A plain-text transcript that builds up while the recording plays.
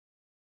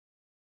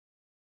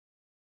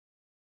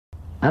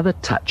Other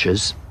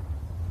touches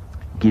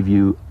give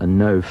you a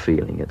no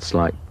feeling. It's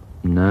like,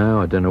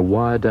 no, I don't know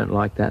why I don't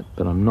like that,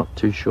 but I'm not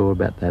too sure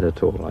about that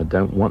at all. I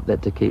don't want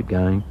that to keep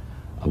going.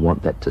 I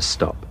want that to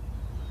stop.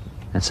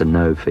 That's a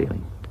no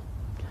feeling.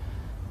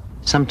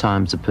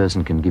 Sometimes a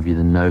person can give you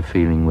the no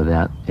feeling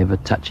without ever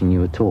touching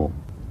you at all.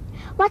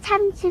 What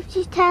happens if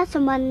you tell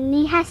someone and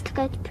he has to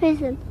go to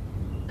prison?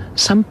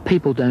 Some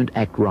people don't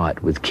act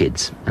right with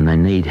kids and they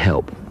need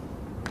help.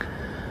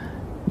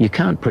 You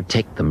can't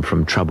protect them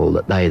from trouble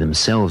that they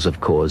themselves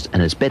have caused,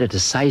 and it's better to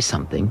say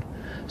something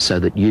so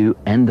that you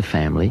and the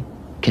family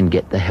can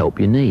get the help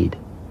you need.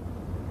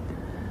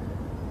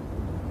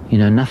 You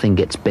know, nothing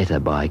gets better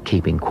by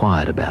keeping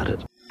quiet about it.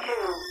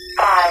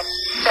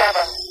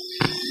 257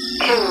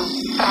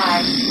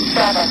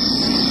 257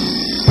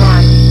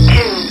 1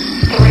 2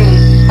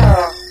 3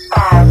 4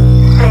 5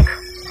 6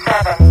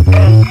 7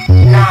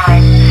 8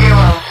 9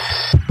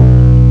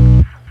 0.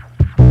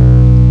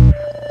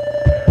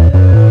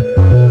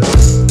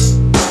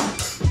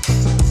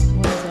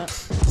 What is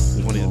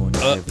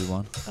up?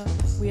 Everyone.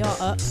 We are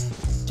up.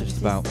 Just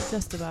about.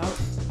 Just about.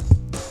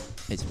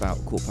 It's about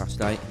 8:15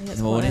 Yeah, in it's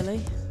the quite morning. early.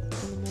 In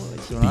the morning.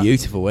 You alright?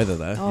 Beautiful weather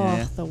though. Oh,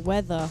 Yeah. the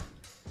weather.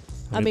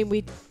 I mean- mean,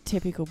 we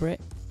typical Brit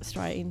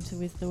straight into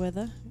with the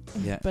weather.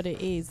 Yeah. But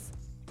it is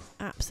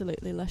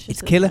absolutely luscious.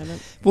 It's at killer. The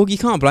moment. Well, you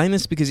can't blame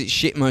us because it's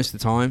shit most of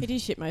the time. It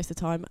is shit most of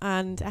the time,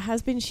 and it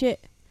has been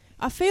shit.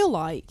 I feel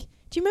like.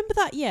 Do you remember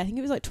that year? I think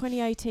it was like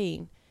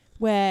 2018,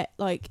 where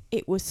like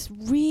it was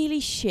really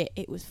shit.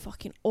 It was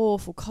fucking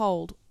awful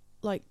cold,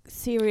 like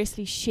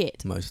seriously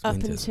shit. Most up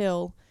winters.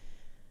 until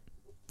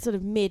sort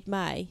of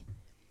mid-May,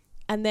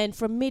 and then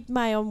from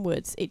mid-May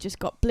onwards, it just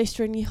got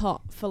blisteringly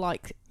hot for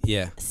like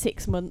Yeah,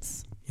 6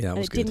 months, yeah, that and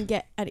was it good.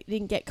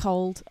 didn't get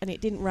cold, and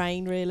it didn't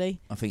rain really.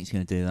 I think it's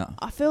going to do that.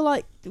 I feel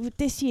like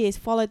this year's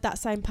followed that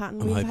same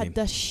pattern. I'm We've hoping. had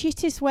the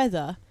shittest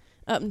weather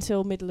up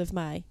until middle of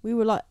May. We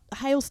were like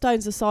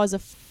hailstones the size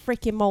of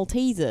freaking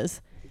Maltesers.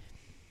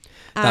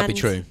 That'd be And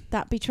true.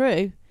 That'd be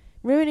true.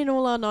 Ruining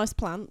all our nice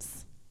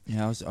plants.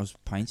 Yeah, I was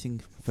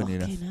painting, funny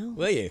enough. Fucking hell.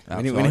 Were you?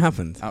 When Outside. it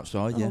happened?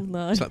 Outside, yeah. Oh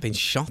no. It's like being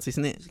shot,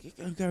 isn't it?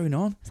 What's going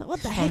on? It's like,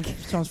 what the heck?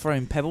 Someone's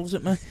throwing pebbles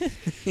at me.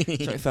 That's what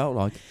it felt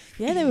like.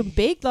 Yeah, they were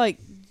big, like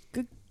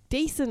good,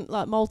 decent,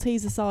 like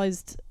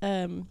Malteser-sized.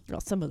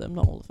 Well, some of them,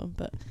 not all of them,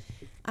 but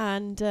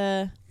and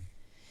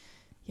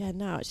yeah,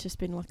 now it's just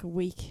been like a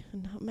week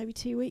and maybe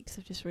 2 weeks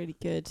of just really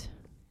good,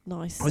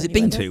 nice. Has it sunny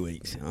been weather. 2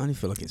 weeks? I only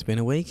feel like it's been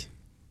a week.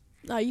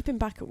 No, you've been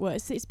back at work.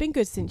 It's been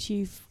good since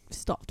you've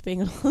stopped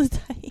being on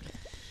holiday.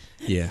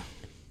 Yeah.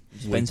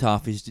 Spends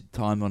half his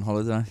time on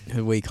holiday.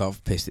 A week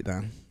I've pissed it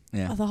down.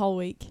 Yeah. The whole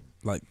week.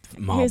 Like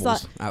marbles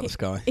like- out the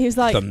sky. He was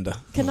like, Thunder.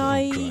 "Can Oh,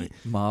 I? great.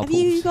 Marbles.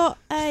 Have you got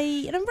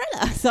an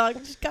umbrella so I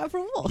can just go for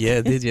a walk?" Yeah,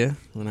 I did, yeah.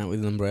 Went out with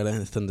an umbrella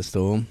in a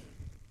thunderstorm.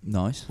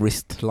 Nice.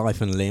 Risked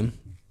life and limb.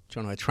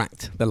 Trying to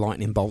attract the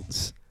lightning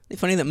bolts.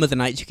 It's funny that Mother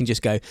Nature can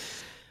just go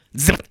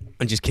zip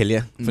and just kill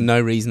you for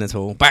no reason at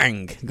all.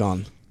 Bang!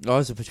 Gone. I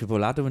was a triple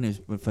ladder when it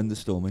was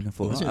thunderstorming. I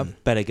thought, Was it? I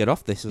better get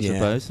off this, I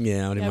suppose.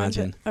 Yeah, I would Yeah,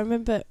 imagine. I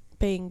remember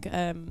being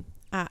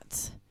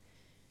at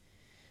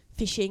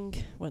fishing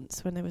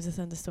once when there was a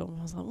thunderstorm.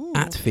 I was like, "Ooh."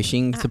 At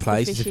fishing, it's At a the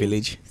place, it's a fishing.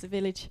 village. It's a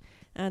village.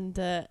 And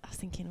I was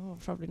thinking,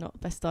 probably not the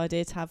best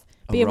idea to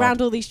A be rod.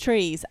 around all these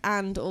trees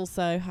and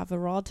also have a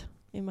rod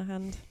in my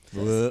hand.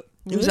 Bleh.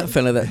 It was that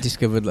fella that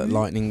discovered that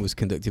lightning was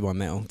conducted by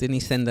metal. Didn't he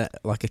send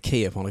like a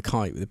key up on a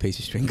kite with a piece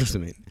of string or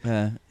something?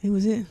 Who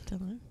was it?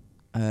 Don't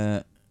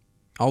know.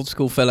 Old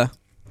school fella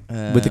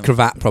with the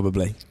cravat,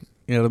 probably.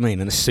 You know what I mean?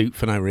 And a suit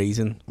for no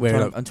reason.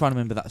 I'm trying to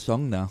remember that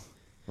song now.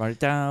 Write it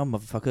down,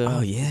 motherfucker.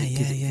 Oh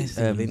yeah.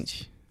 Steve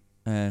Lynch.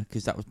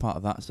 Because that was part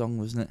of that song,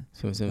 wasn't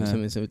it?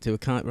 Something to a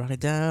kite. Write it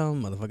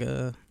down,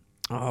 motherfucker.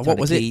 Oh, what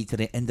was it? Key to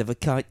the end of a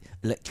kite.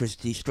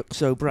 Electricity struck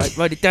so bright.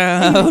 Write it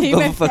down, He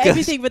remembered motherfucker.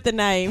 everything but the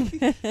name.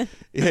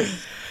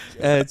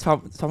 Yeah.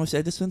 Thomas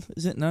Edison,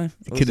 is it? No.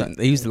 Or was that-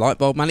 He was the light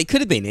bulb man. It could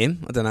have been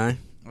him. I don't know.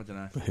 I don't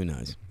know. But who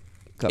knows?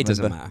 Can't It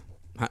doesn't remember.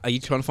 matter. Are you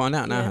trying to find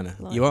out now, Yeah, Hannah?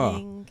 You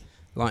are.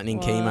 Lightning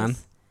key man.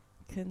 was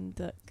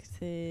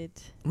Conducted.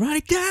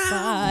 Write it down,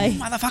 Bye.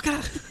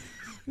 motherfucker.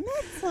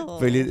 Metal.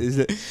 Brilliant, is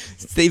it?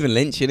 Stephen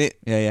Lynch, innit?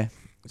 Yeah.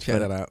 Check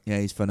that out. Yeah,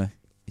 he's funny.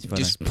 He's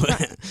funny. Just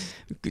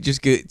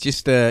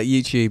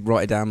YouTube.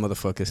 Write it down,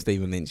 motherfucker.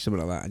 Stephen Lynch,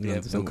 something like that. And Yeah,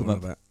 you'll it'll come come up.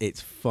 up. About.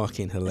 It's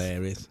fucking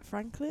hilarious.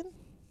 Franklin.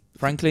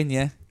 Franklin,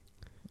 yeah.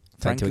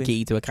 Take to a Franklin.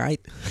 key to a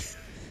kite.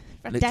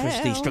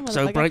 Electricity Down, struck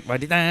so motherfucker. bright.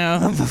 Write it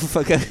down,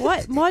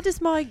 motherfucker. Why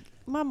does my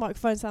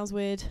microphone sounds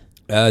weird?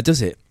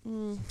 Does it?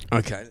 Mm.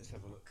 Okay. Let's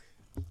have a look.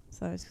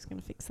 So I was just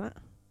gonna fix that.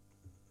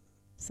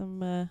 I don't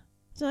know,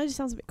 it just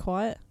sounds a bit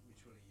quiet.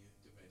 Which one are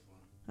you? The red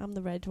one. I'm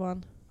the red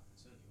one.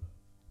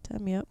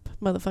 Turn me up,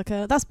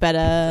 motherfucker. That's better.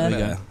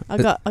 There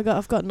you go.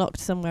 I've got knocked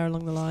somewhere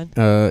along the line.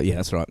 Yeah,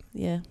 that's right.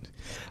 Yeah.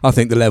 I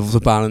think the levels are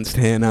balanced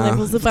here now.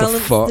 Levels are What the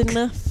balanced fuck?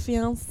 enough,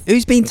 yes.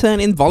 Who's been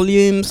turning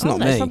volumes? Oh, Not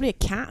no, me. it's probably a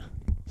cat.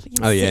 Fucking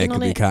Oh yeah, it sitting could on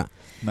be a cat.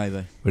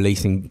 Maybe.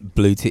 releasing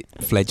blue tit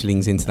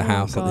fledglings into the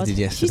house like God. they did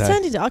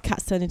yesterday. Our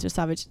cat's turned into a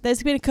savage.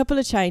 There's been a couple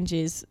of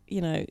changes,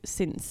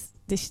 since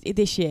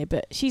this year,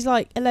 but she's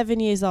like 11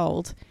 years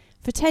old.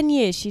 For 10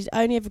 years, she's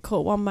only ever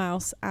caught one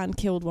mouse and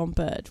killed one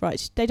bird,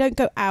 right? They don't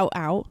go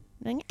out.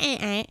 They're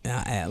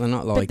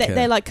not like... but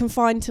they're like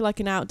confined to like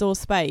an outdoor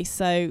space,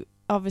 so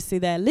obviously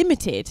they're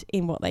limited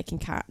in what they can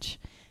catch.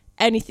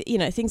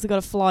 Anything, things have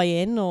got to fly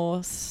in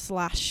or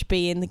 /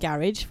 be in the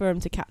garage for them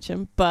to catch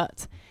them,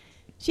 but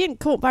she hadn't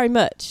caught very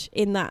much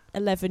in that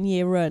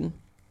 11-year run.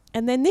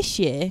 And then this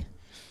year,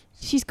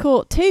 she's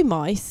caught 2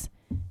 mice.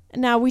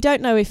 Now, we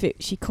don't know if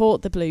she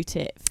caught the blue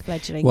tit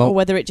fledgling or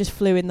whether it just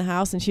flew in the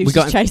house and she was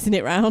just chasing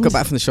it round. Got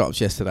back from the shops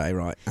yesterday,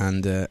 right,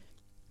 and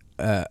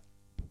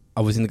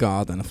I was in the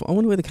garden. I thought, I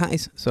wonder where the cat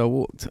is.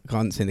 So I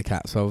hadn't seen the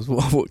cat, so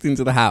I walked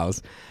into the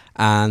house,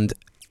 and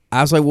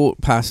as I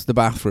walked past the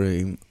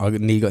bathroom, I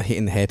nearly got hit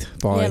in the head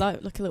by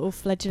like a little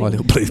fledgling. by a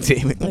little blue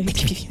tit.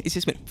 It's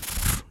just went,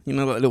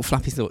 like a little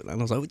flappy thought, and I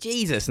was like, oh,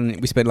 Jesus! And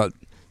we spent like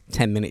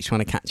 10 minutes trying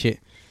to catch it,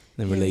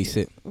 then release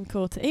it. We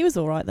caught it. He was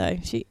all right though.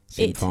 He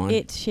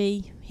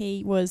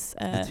was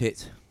the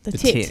tit.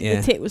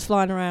 The tit was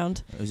flying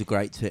around. It was a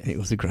great tit. It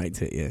was a great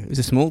tit. Yeah, it was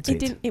a small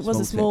tit. It was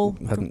a small.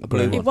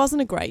 It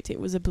wasn't a great. It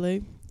was a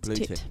blue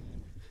tit.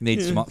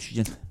 Needed some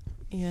oxygen.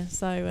 Yeah,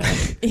 so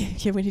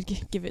we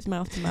did give it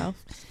mouth to mouth.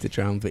 The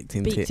drown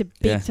victim beak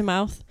to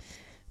mouth.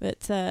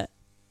 But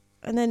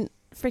and then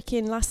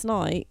freaking last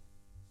night,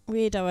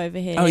 weirdo over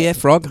here. Oh yeah,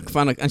 frog.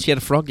 And she had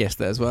a frog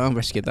yesterday as well. I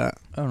rescued that.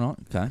 Oh right,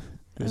 okay.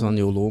 It was on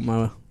your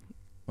lawnmower.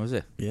 Was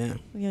it? Yeah.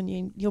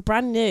 Your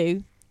brand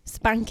new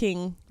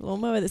spanking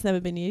lawnmower that's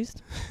never been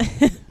used.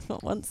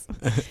 Not once.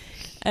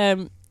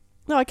 No,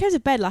 I came to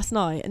bed last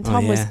night and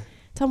Tom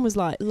was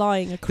like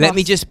lying across. Let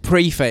me just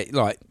preface,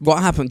 like,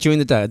 what happened during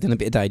the day. I did a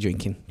bit of day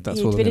drinking.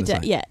 That's all I'm going to say.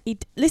 Yeah.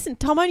 Listen,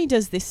 Tom only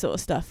does this sort of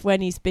stuff when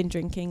he's been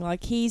drinking.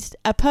 Like, he's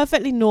a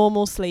perfectly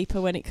normal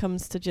sleeper when it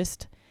comes to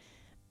just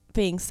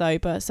being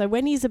sober. So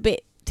when he's a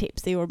bit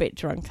tipsy or a bit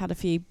drunk, had a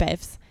few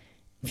bevs.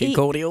 A few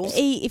cordials.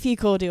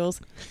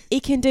 He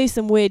can do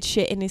some weird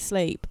shit in his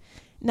sleep.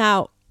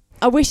 Now,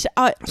 I wish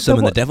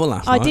Summon the devil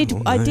last night.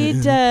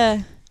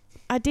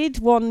 I did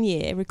 1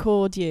 year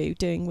record you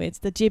doing with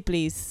the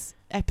Ghibli's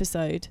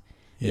episode,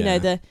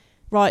 the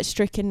right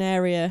stricken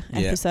area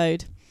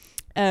episode.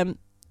 But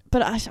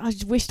I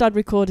wished I'd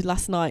recorded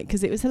last night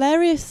because it was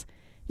hilarious.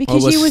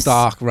 Because you was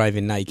stark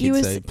raving naked. He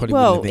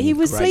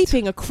was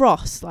sleeping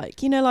across, like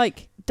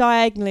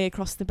diagonally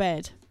across the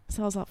bed.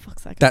 So I was like,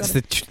 "Fuck's sake!" That's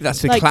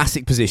the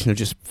classic position of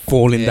just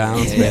falling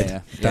down to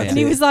bed. And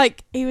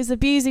he was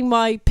abusing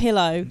my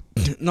pillow.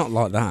 Not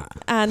like that.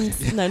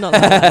 And no, not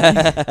like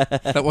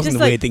that. That wasn't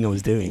the weird thing I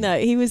was doing. No,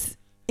 he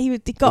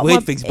got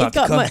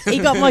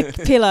my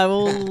pillow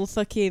all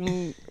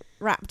fucking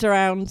wrapped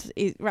around.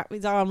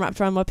 His arm wrapped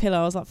around my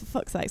pillow. I was like, for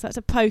fuck's sake! So I had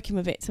to poke him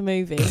a bit to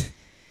move him,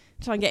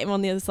 try and get him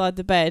on the other side of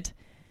the bed.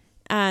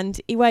 And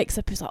he wakes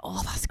up. He's like,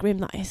 "Oh, that's grim,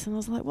 that is." And I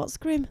was like, "What's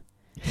grim?"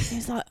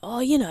 He's like, "Oh,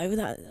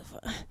 that."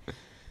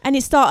 And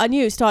I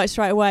knew it started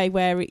straight away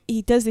where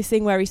he does this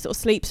thing where he sort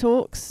of sleep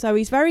talks. So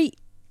he's very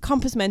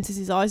compass mentis,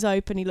 his eyes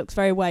open, he looks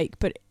very awake,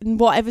 but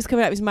whatever's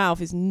coming out of his mouth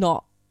is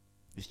not.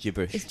 It's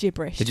gibberish.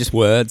 They're just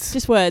words.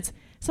 So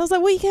I was like,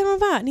 "What are you getting on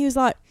about?" And he was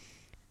like,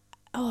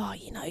 "Oh,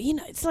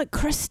 it's like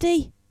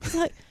crusty." It's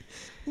like,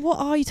 "What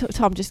are you talking,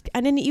 Tom?"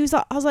 And then he was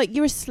like, "I was like,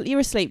 you're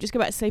asleep. Just go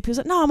back to sleep." He was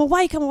like, "No, I'm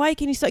awake." And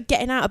he started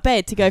getting out of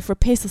bed to go for a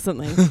piss or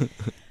something.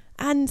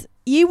 And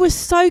you were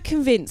so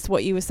convinced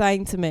what you were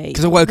saying to me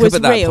because I woke up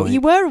at that real. point.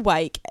 You were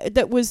awake.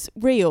 That was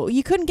real.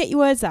 You couldn't get your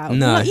words out.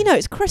 No. Like,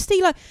 it's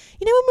crusty. Like,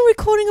 when we're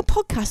recording a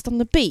podcast on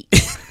the beach.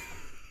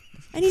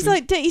 And he's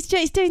like, he's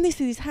doing this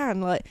with his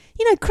hand, like,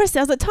 crusty.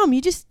 I was like, "Tom,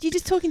 you're just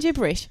talking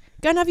gibberish.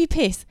 Go and have your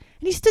piss."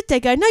 And he stood there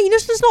going, "No, you're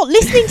just not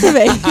listening to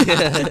me."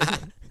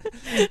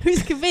 He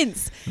was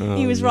convinced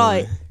he was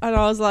right, and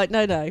I was like,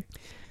 "No."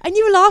 And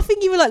you were laughing.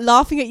 You were like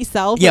laughing at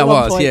yourself. Yeah, at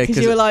one point, yeah,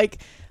 because you were like,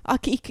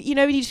 he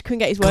just couldn't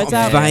get his words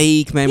out.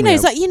 Vague memory.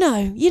 It's like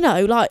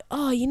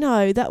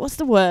that. What's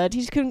the word? He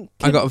just couldn't.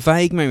 I got a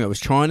vague memory. I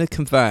was trying to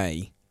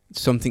convey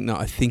something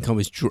that I think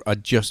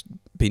I'd just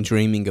been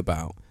dreaming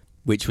about,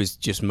 which was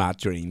just mad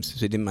dreams.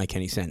 So it didn't make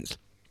any sense.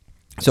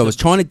 So I was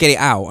trying to get it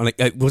out, and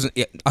it wasn't.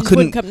 I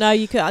couldn't.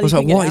 You could. I was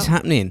like, "What is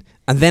happening?"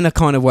 And then I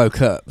kind of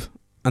woke up,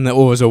 and I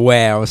was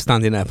aware I was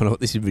standing up, and I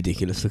thought, "This is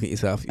ridiculous. Look at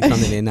yourself. You're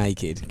standing there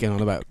naked, going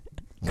on about."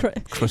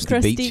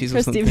 Crusty beaches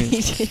or something. Go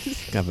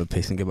have a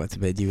piss and go back to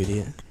bed, you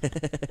idiot.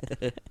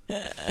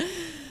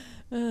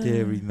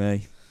 Deary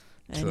me.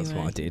 So that's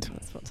what I did.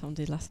 That's what Tom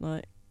did last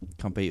night.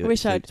 Can't beat it. I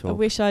wish I'd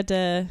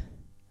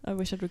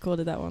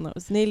recorded that one. That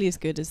was nearly as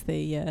good as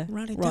the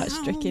right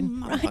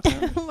stricken. Right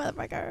down,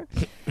 motherfucker.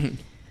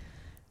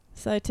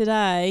 So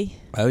today.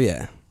 Oh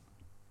yeah.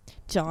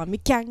 John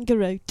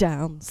McKangaroo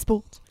down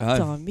sports.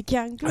 John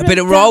McKangaroo. A bit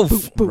of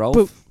Rolf.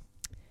 Rolf.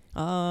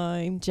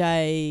 I'm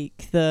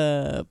Jake,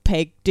 the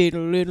peg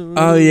doodle little.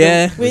 Oh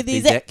yeah, with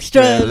his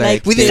extra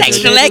leg. With his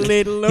extra leg.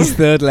 His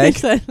third leg.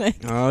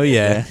 Oh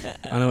yeah,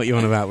 I know what you're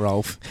on about,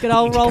 Rolf. Good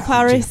old Rolf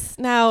Harris.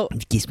 Now,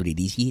 guess what it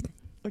is, yet?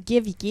 I'll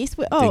give you kiss.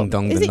 Ding Oh,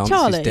 dong, is the it nonce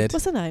Charlie? is dead.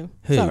 What's her name?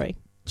 Who? Sorry.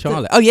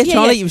 Charlie. Oh yeah,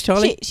 Charlie. yeah. It was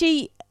Charlie.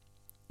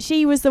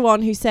 She was the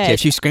one who said, Yeah,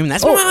 she was screaming.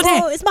 That's oh, Marty.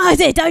 oh, it's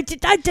Marty. Don't do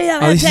that.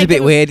 Oh, this is a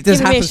bit weird. It does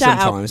Giving me a happen shout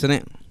out. sometimes, doesn't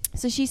it?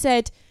 So she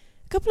said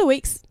a couple of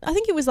weeks, I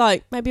think it was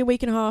like maybe a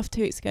week and a half,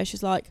 2 weeks ago, she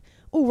was like,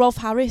 oh, Rolf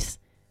Harris,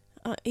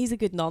 he's a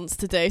good nonce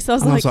to do. So I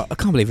was like, I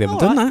can't believe we haven't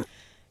done that.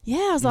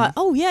 Yeah, I was like,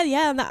 oh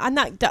yeah, and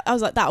that I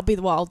was like, that'll be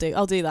what I'll do.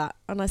 I'll do that.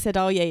 And I said,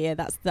 oh yeah,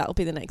 that'll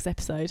be the next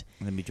episode.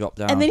 And then we dropped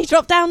down. And then he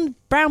dropped down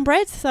brown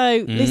bread.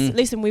 So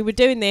listen, we were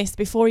doing this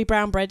before he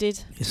brown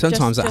breaded.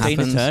 Sometimes that happens.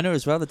 Tina Turner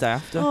as well the day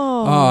after.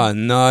 Oh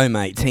no,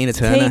 mate, Tina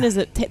Turner.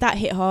 That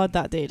hit hard.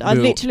 That did. I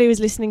literally was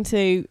listening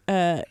to,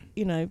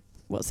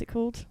 what's it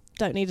called?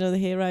 Don't Need Another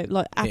Hero.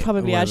 Like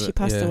probably as she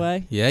passed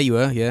away. Yeah, you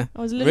were. Yeah.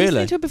 I was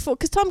listening to it before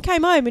because Tom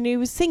came home and he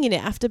was singing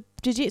it after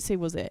jiu-jitsu,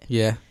 was it?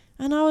 Yeah.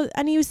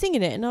 And he was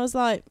singing it, and I was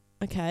like,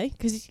 okay,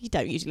 because you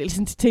don't usually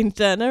listen to Tina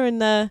Turner,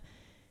 and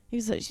he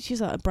was like,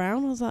 she's like,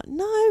 brown. I was like,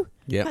 no.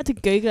 Yeah. I had to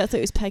Google it. I thought it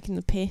was taking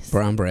the piss.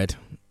 Brown bread.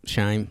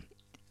 Shame.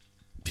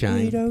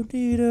 We don't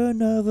need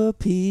another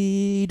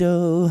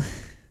pedo.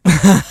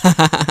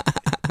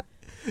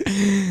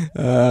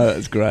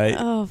 That's great.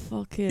 Oh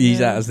fucking. Use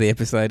that as the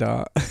episode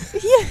art.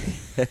 Yeah.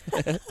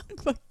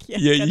 Fuck yeah.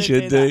 Yeah, you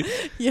should do.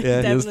 Yeah,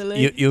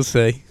 definitely. You'll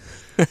see.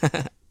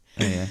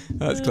 Yeah.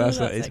 That's class.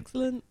 That That's is.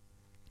 excellent.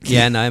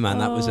 Yeah, no, man,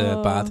 that was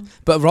bad.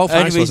 But Rolf The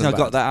only Harris reason I wasn't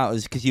got bad. that out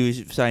is because you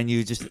were saying you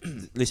were just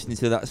listening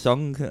to that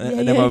song,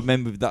 and then yeah. I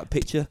remembered that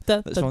picture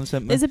that someone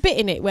sent me. There's a bit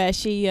in it where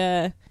she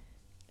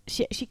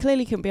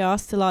clearly couldn't be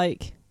asked to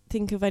like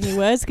think of any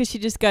words because she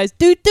just goes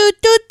do do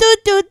do do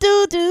do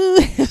do do.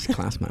 It's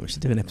class, man. We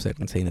should do an episode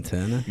on Tina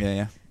Turner.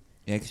 Yeah,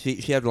 because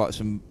she had like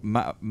some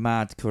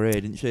mad career,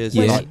 didn't she? As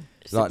Yeah.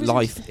 like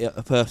life,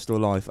 a personal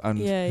life, and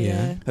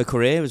Yeah. her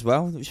career as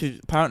well. She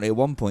apparently at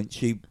one point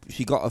she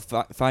got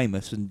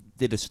famous and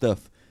did her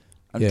stuff,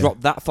 and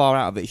dropped that far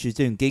out of it. She was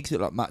doing gigs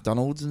at like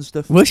McDonald's and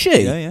stuff. Was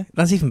she? Yeah.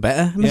 That's even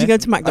better. Imagine going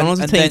to McDonald's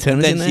and Tina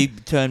Turner's in then there. she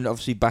turned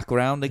obviously back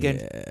around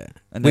again. Yeah.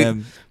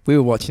 And we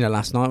were watching her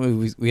last night.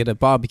 We had a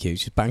barbecue.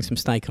 She banged some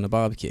steak on a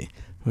barbecue.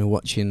 We were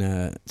watching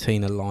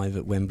Tina live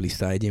at Wembley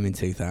Stadium in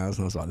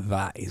 2000. I was like,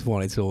 that is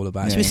what it's all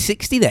about. Yeah. She was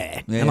 60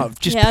 there. Yeah. And like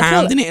just Yeah,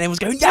 pounding it, and everyone's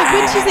going,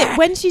 yeah!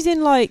 When she's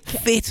in like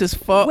fit as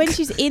fuck. when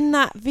she's in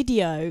that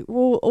video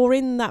or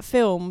in that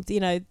film,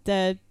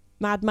 the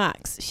Mad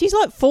Max, she's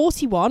like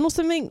 41 or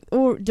something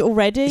or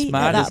already It's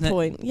mad, at that isn't it?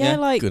 point. Yeah.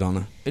 Like Good on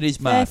her. it is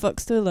fair mad. fuck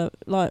still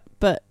like,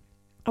 but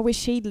I wish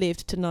she'd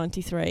lived to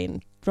 93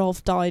 and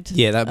Rolf died.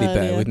 Yeah, that'd be better,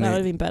 earlier. wouldn't That it? would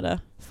have been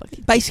better.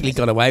 Fucking Basically dickhead.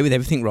 got away with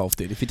everything Rolf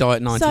did. If you die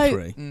at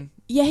 93,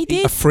 Yeah, he a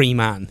did. free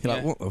man. You're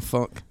like, Yeah. what the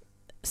fuck?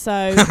 So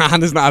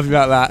Hannah's not happy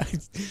about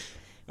that.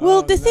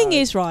 well, the thing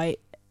is, right?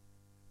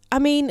 I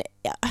mean,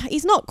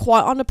 he's not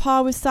quite on a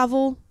par with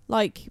Savile,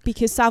 like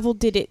because Savile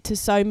did it to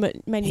so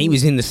many. He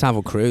was in the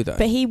Savile crew, though.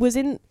 but he was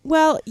in.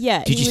 Well,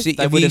 yeah. Did he you was- see?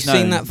 they Have would you have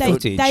seen known. that They,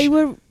 footage? they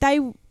were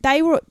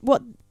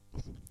what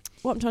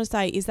I'm trying to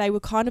say is they were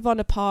kind of on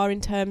a par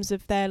in terms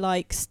of their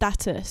like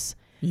status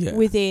yeah.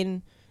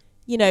 within,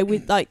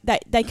 with like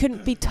they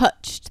couldn't be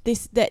touched.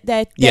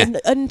 Their Yeah.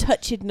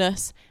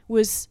 untouchedness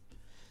was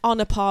on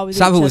a par with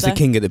Savile each was other. the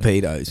king of the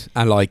pedos,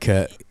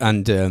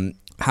 and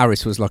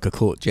Harris was like a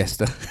court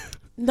jester.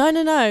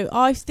 No.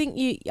 I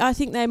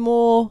think they're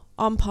more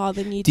on par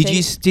than you think.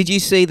 Did you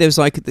see there was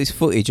like this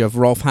footage of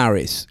Rolf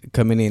Harris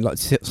coming in, like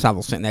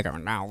Savile sitting there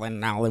going now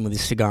then with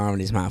his cigar in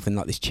his mouth and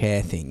like this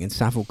chair thing, and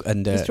Savile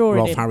and He's drawing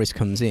Rolf him. Harris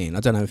comes in. I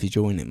don't know if he's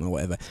joining him or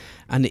whatever,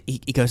 and he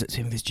goes up to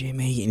him and goes,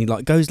 Jimmy, and he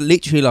like goes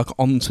literally like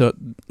onto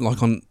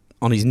like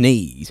on his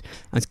knees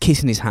and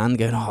kissing his hand,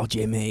 going, oh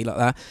Jimmy, like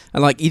that,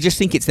 and like you just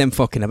think it's them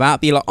fucking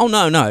about, but you're like, oh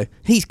no,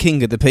 he's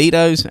king of the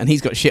pedos and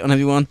he's got shit on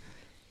everyone.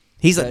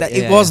 He's like that.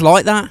 It was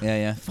like that.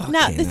 Yeah.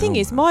 Now the thing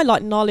hell, is, man. my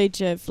like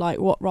knowledge of like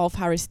what Rolf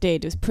Harris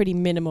did was pretty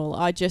minimal.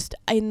 I just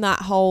in that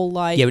whole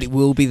like Yeah, but it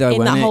will be though, in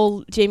won't that it?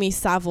 whole Jimmy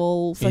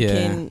Savile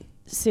fucking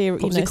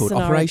series. What was it called?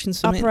 Scenario. Operation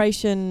something?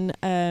 Operation.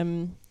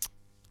 I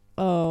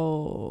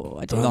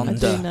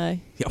don't know.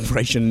 The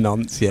Operation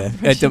Nonce, yeah.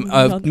 Operation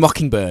Nonce.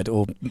 Mockingbird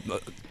or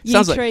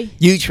sounds like U-Tree.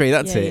 U-Tree.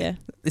 That's Yeah, it. yeah.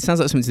 It sounds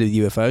like something to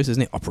do with UFOs,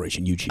 doesn't it?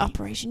 Operation U-Tree.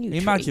 Operation U-Tree.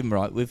 Imagine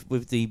right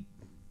with the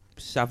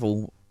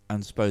Savile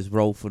and suppose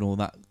Rolf and all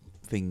that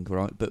thing,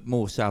 right? But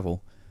more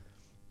Savile.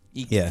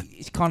 Yeah.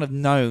 It's kind of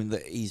known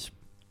that he's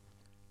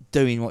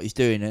doing what he's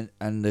doing,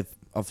 and they've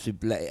obviously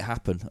let it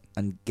happen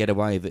and get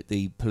away with it.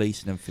 The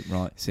police and everything,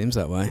 right? Seems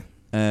that way.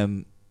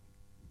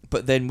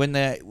 But then when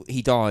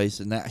he dies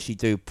and they actually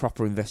do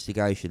proper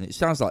investigation, it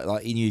sounds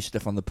like he knew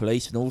stuff on the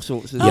police and all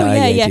sorts of. Oh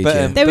yeah. did,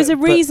 But, There was a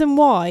but- reason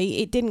why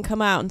it didn't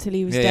come out until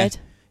he was Yeah. dead.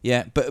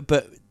 Yeah,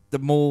 but the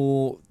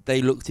more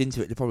they looked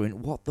into it, they probably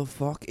went, "What the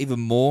fuck?" Even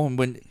more. And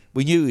when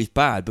we knew he was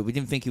bad, but we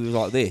didn't think he was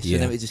like this. Yeah.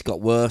 And then it just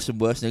got worse and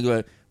worse. And they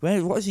go,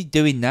 "Well, what is he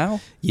doing now?"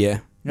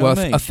 Yeah. You know Well, what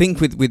I mean? I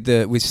think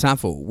with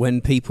Savile,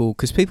 when people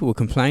were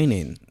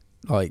complaining,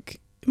 like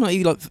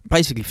He like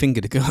basically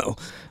fingered a girl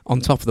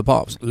on Top of the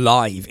Pops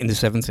live in the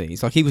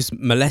 70s. Like he was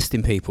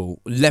molesting people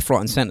left,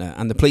 right, and centre,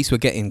 and the police were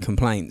getting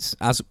complaints,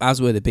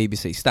 as were the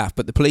BBC staff.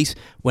 But the police,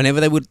 whenever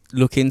they would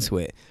look into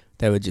it,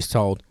 they were just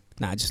told,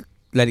 "Nah, just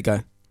let it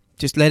go.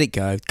 Just let it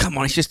go. Come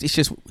on, it's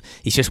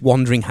just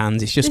wandering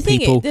hands. It's just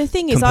people." The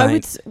thing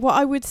is, what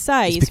I would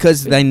say it's is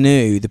because they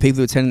knew the people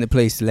who were telling the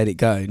police to let it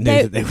go knew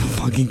that they were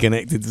fucking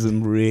connected to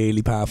some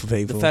really powerful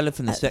people. The fella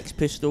from the Sex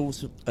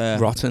Pistols,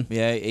 Rotten.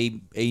 Yeah,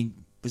 he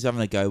was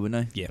having a go,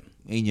 wasn't he? Yeah,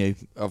 he knew,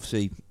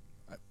 obviously,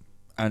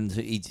 and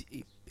he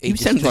was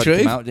telling the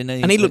truth, out, didn't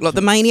he? And he looked like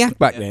the maniac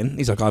back then.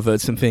 He's like, I've heard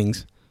some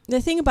things.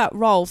 The thing about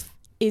Rolf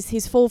is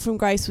his fall from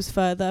grace was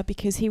further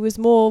because he was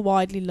more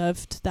widely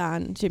loved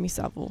than Jimmy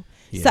Savile.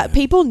 Yeah. So that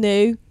people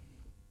knew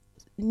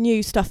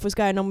stuff was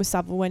going on with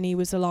Savile when he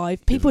was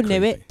alive. People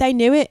knew it. They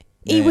knew it.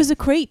 Yeah. He was a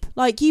creep.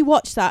 Like, you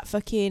watch that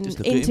fucking Just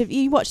look at him.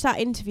 interview. You watch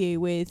that interview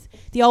with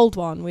the old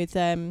one with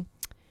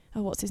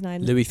what's his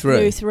name? Louis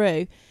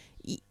Theroux.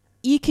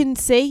 You can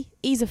see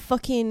he's a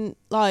fucking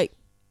like.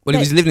 Well, he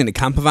was living in a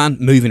camper van,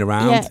 moving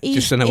around,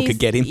 just so no one could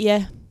get him.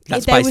 Yeah,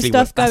 That's there was basically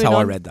stuff that's going how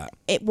I on read that.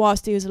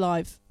 whilst he was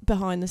alive,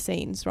 behind the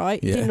scenes,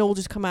 right? Yeah. It didn't all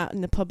just come out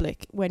in the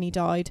public when he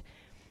died.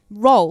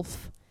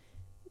 Rolf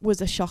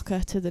was a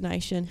shocker to the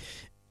nation.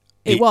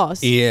 It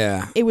was.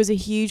 Yeah. It was a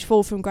huge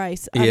fall from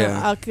grace. And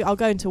Yeah. I'll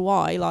go into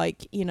why,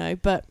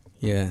 but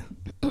Yeah.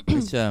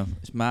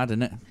 It's mad,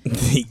 isn't it?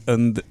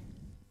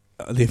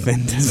 The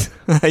offenders.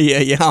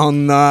 yeah. Oh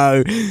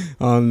no,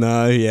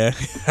 yeah.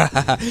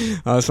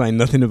 I was saying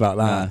nothing about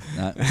that.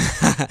 No.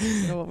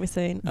 you know what we're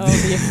saying. Oh,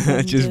 the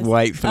offenders. Just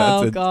wait for that.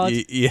 Oh, God.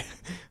 Yeah.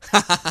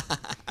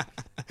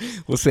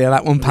 We'll see how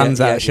that one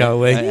pans out, shall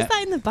we? Who's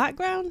that in the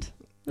background?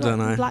 Don't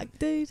know. Black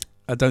dude.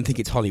 I don't think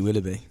it's Holly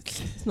Willoughby.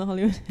 It's not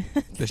Hollywood.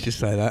 Let's just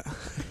say that.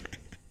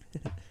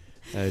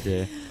 Oh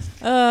dear.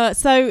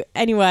 So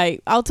anyway,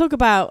 I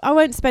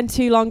won't spend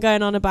too long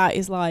going on about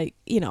his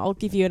I'll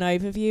give you an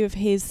overview of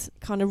his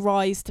kind of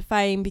rise to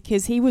fame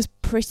because he was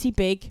pretty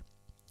big.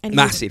 And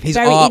massive. His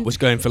art was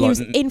going for he was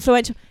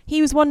influential.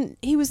 He was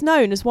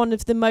known as one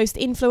of the most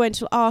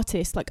influential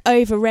artists, like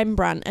over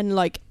Rembrandt and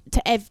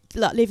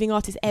living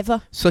artists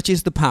ever. Such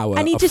is the power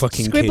and he of just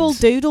fucking scribbled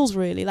kids. Doodles,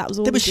 really. That was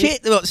all. There he was did.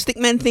 shit. There were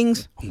stickman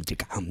things. I think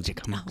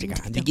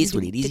it's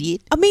what it is. Yeah.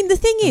 I mean, the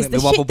thing is, the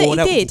shit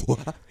that he did,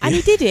 and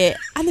he did it.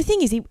 And the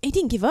thing is, he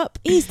didn't give up.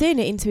 He's doing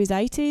it into his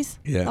 80s.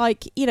 Yeah.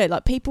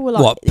 People were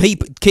like, what?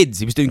 Kids.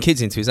 He was doing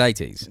kids into his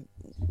 80s.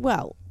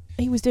 Well,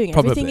 he was doing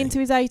Probably. everything into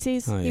his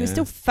 80s. Oh, he was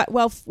yeah.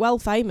 still well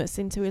famous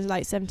into his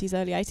late 70s,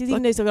 early 80s.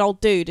 Even though he's an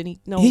old dude and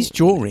his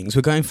drawings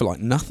were going for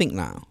like nothing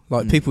now.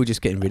 Like people were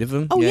just getting rid of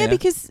them. Oh yeah,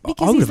 because I would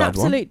he's have an had one.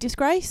 absolute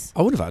disgrace.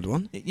 I would have had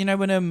one. You know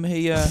when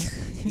he You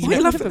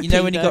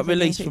know when he got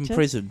released from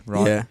prison,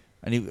 right? Yeah.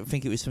 And I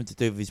think it was something to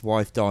do with his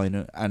wife dying,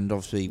 and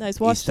obviously No, his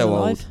wife's he's so still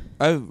old. alive.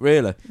 Oh,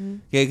 really? Mm.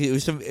 Yeah, it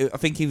was. I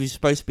think he was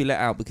supposed to be let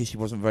out because she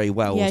wasn't very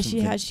well. Yeah, or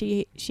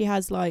something. she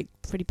has like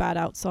pretty bad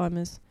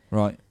Alzheimer's.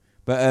 Right,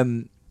 but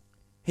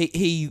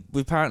he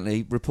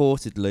apparently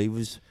reportedly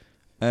was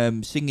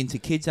singing to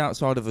kids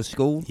outside of a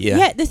school.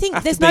 Yeah, the thing,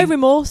 After there's no being-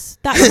 remorse.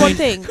 That's one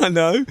thing. I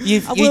know.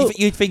 You'd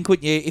think,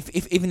 wouldn't you,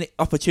 if even an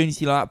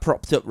opportunity like that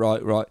propped up,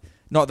 right?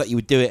 Not that you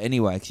would do it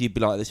anyway, because you'd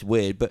be like, "This is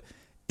weird," but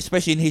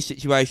especially in his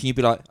situation, you'd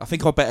be like, "I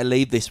think I better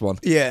leave this one."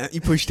 Yeah,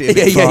 you pushed it a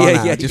bit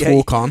far now. Just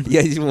walk on.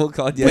 Yeah, just walk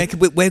on. Yeah.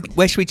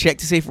 Where should we check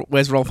to see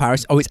where's Rolf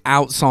Harris? Oh, it's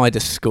outside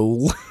a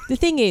school. The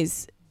thing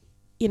is,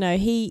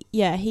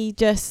 he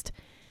just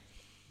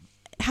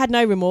had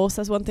no remorse.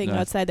 That's one thing No.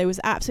 I'd say. There was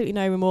absolutely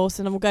no remorse,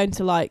 and I'm going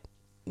to like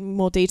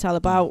more detail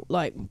about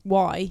like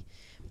why.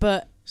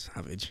 But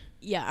Savage.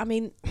 yeah, I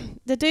mean,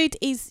 the dude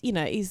is,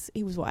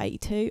 he was what,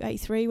 82,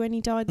 83 when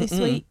he died this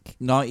week.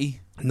 90.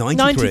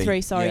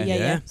 93, sorry. Yeah.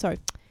 Yeah. Sorry.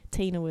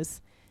 Tina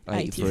was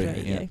 83.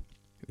 Yeah. He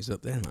was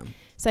up there, man.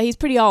 So he's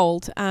pretty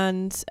old,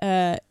 and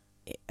so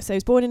he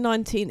was born in the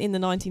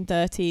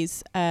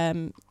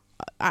 1930s.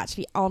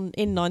 Actually,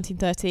 in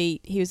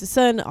 1930, he was the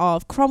son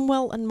of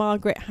Cromwell and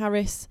Margaret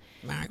Harris,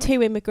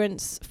 two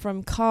immigrants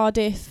from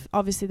Cardiff.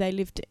 Obviously, they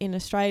lived in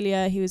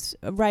Australia. He was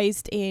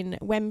raised in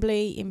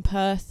Wembley, in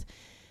Perth,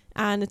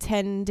 and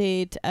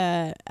attended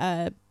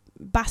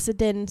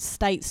Basildon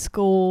State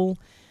School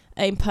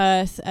in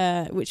Perth,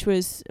 which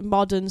was a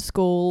modern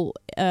school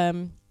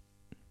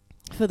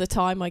for the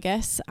time, I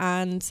guess.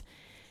 And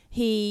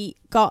he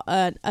got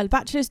a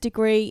bachelor's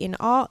degree in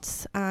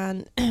arts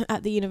and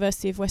at the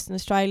University of Western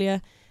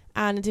Australia,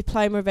 and a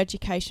diploma of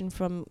education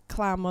from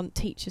Claremont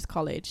Teachers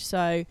College.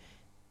 So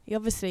he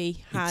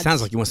obviously had... It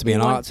sounds like he wants to be an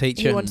art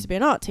teacher. He wanted to be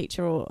an art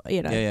teacher, or,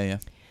 Yeah.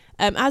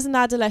 As an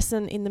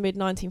adolescent in the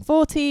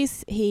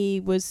mid-1940s, he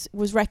was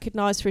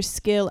recognised for his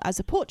skill as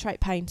a portrait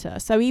painter.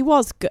 So he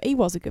was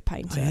a good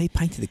painter. Oh, yeah, he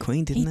painted the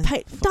Queen, didn't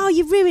he? No,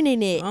 you're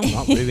ruining it. I'm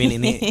not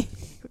ruining it.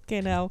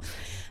 Fucking hell.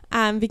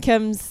 And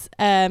becomes...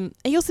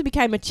 he also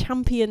became a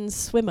champion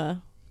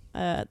swimmer.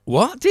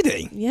 What? Did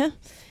he? Yeah.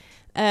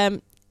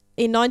 In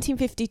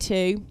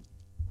 1952,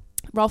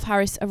 Rolf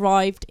Harris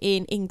arrived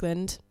in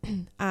England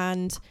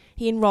and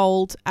he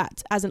enrolled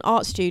as an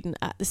art student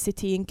at the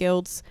City and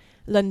Guilds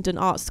London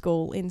Art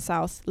School in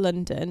South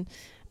London.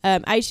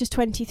 Aged just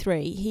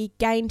 23, he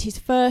gained his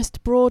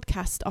first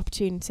broadcast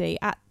opportunity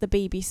at the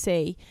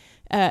BBC,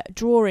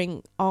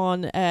 drawing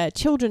on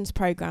children's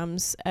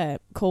programmes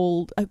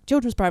called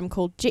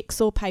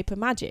Jigsaw Paper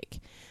Magic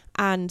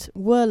and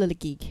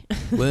Whirligig.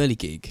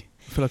 Whirligig.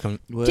 I feel like I'm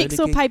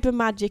Jigsaw Paper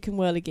Magic and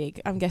Whirligig.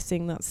 I'm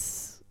guessing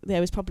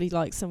there was probably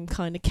like some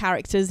kind of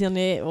characters in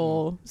it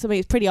or something.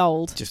 It's pretty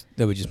old.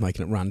 They were just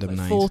making up random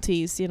names.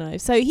 40s, you know.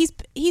 So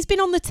he's been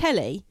on the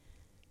telly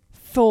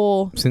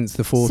for since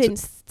the 40s.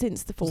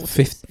 Since the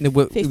 40s.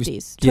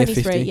 50s.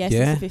 23, 50, yeah,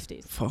 yeah. since the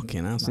 50s.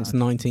 Fucking hell, since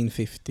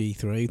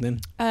 1953 then.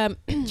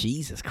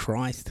 Jesus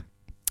Christ.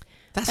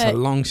 That's a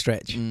long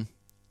stretch.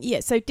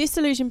 Yeah, so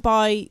disillusioned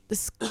by the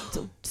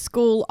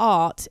school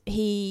art,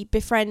 he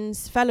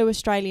befriends fellow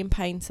Australian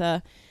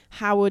painter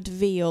Howard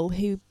Veal,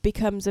 who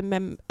becomes a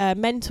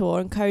mentor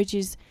and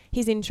encourages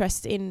his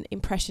interest in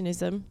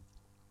Impressionism.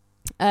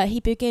 He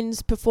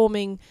begins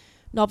performing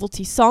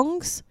novelty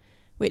songs,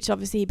 which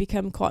obviously he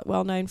became quite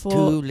well known for. 2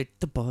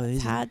 little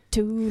boys. Had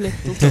 2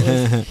 little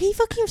toys. He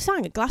fucking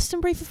sang at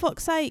Glastonbury, for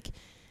fuck's sake.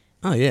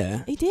 Oh,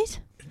 yeah. He did.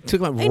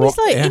 Took like in his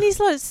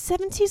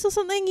 70s or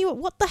something.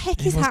 What the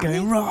heck is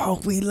happening? Going,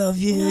 Rolf, we love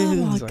you. Oh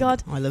my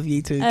God. I love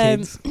you too,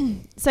 kids.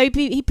 So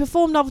he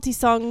performed novelty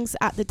songs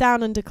at the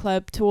Down Under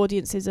Club to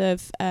audiences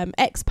of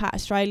expat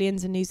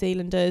Australians and New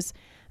Zealanders,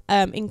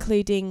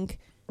 including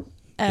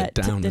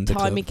the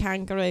Timey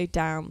Kangaroo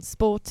Down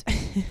sport.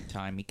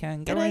 Timey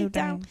Kangaroo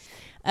Down.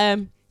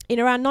 In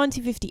around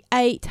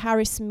 1958,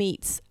 Harris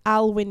meets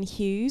Alwyn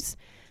Hughes,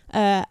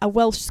 a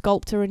Welsh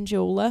sculptor and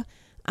jeweller,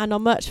 and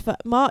on March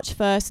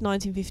 1st,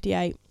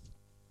 1958,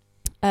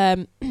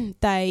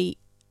 they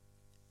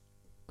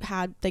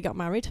got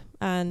married.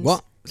 And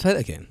what? Say that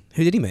again.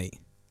 Who did he meet?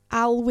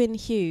 Alwyn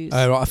Hughes.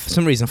 Oh, right. For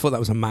some reason, I thought that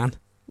was a man.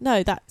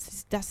 No,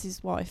 that's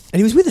his wife.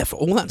 And he was with her for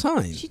all that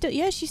time.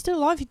 She's still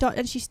alive. He died,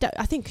 and she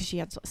I think because she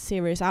had sort of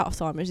serious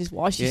Alzheimer's, is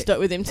why she Yeah. stuck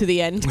with him to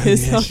the end.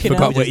 She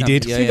forgot what he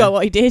did. Forgot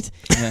what he did.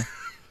 Yeah.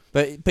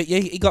 But yeah,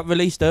 he got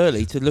released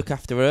early to look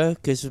after her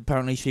because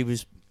apparently she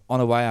was on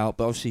her way out,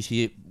 but obviously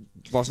she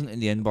wasn't in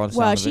the end by the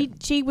sound of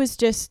it. She was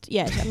just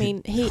I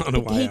mean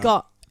he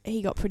got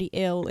pretty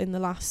ill in the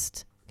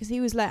last, because he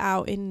was let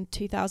out in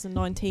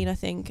 2019 I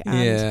think,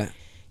 and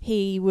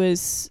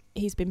he's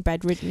been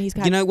bedridden. He's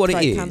had what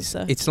it is?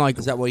 cancer. It's like,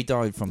 is that what he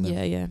died from?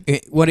 Then? Yeah.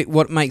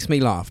 What makes me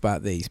laugh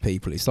about these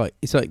people? It's like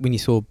when you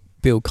saw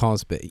Bill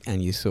Cosby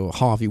and you saw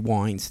Harvey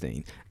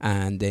Weinstein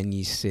and then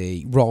you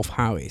see Rolf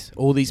Harris.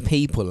 All these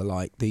people are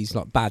like these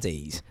like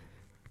baddies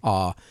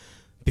are.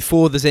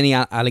 Before there's any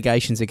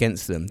allegations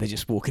against them, they're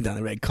just walking down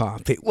the red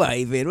carpet,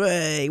 waving,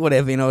 hey,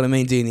 whatever, you know what I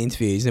mean, doing the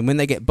interviews. And when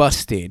they get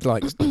busted,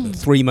 like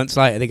 3 months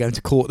later, they go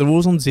into court. They're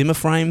always on Zimmer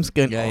frames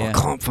going, I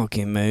can't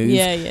fucking move.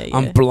 Yeah.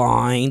 I'm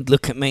blind.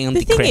 Look at me. I'm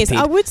decrepit. The thing is,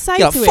 I would say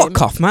to him...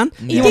 fuck off, man.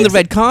 You were on the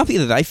red carpet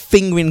the other day,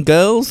 fingering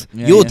girls.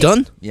 You're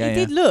done. He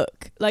did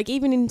look, like,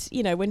 even in,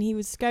 when he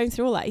was going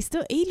through all that,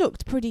 he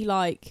looked pretty,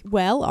 like,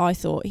 well, I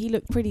thought. He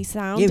looked pretty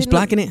sound. Yeah, he was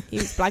blagging it. He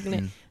was blagging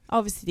it.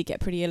 Obviously, he did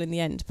get pretty ill in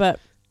the end, but...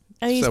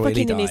 And he's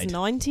fucking in his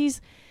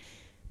 90s.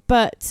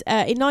 But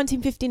in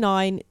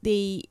 1959,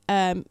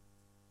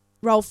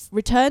 Rolf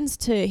returns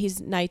to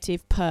his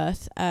native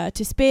Perth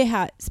to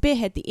spearhead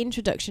the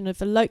introduction of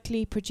a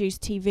locally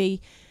produced TV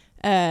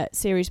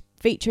series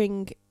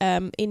featuring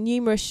in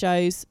numerous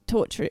shows,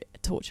 touring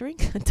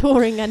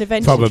and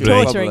eventually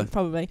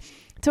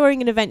touring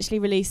and eventually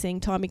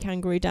releasing Timey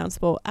Kangaroo Down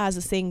Sport as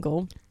a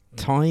single.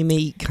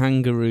 Timey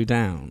Kangaroo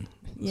Down?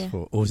 Yeah.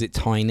 Or was it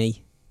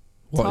Tiny?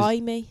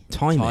 Timey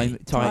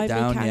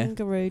down,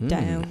 Kangaroo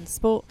Down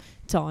Sport.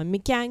 Timey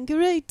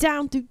Kangaroo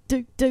Down. Do.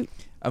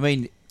 I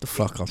mean, the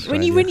fuck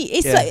Australia. When you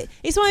it's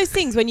one of those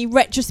things when you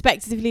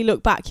retrospectively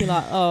look back, you're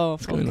like, oh,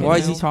 why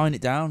is he tying it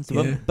down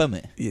to bum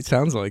it? It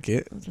sounds like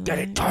it. Get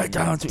it tied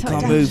down so it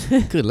can't move.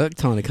 Good luck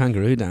tying a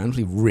kangaroo down.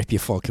 Really rip your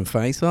fucking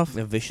face off.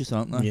 They're vicious,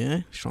 aren't they?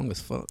 Yeah, strong as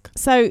fuck.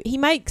 So he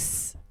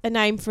makes a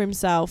name for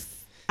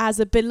himself as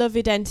a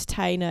beloved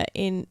entertainer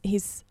in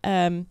his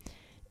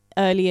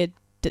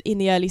in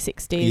the early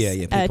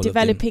 60s,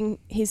 developing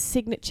his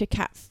signature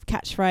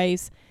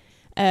catchphrase.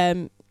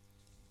 Can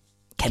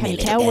you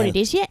tell what it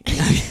is yet?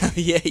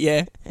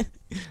 yeah.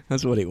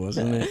 That's what it was,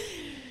 isn't it?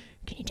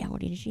 Can you tell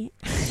what it is yet?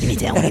 Can you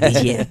tell what it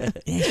is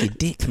yet? Yeah, you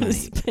dick, mate.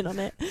 Spin on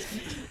it.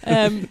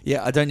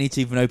 Yeah, I don't need to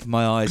even open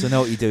my eyes. I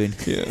know what you're doing.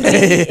 Yeah.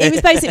 It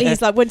was basically,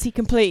 he's like, once he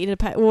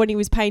completed when he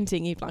was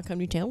painting, he'd be like, can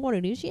you tell what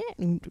it is yet?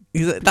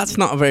 That's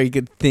not a very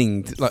good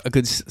thing, like a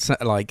good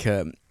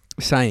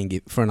saying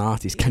it for an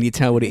artist. Can you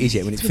tell what it is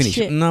yet when it's finished?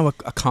 Shit. No,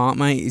 I can't,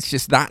 mate. It's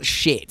just that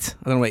shit.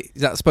 I don't know. Wait,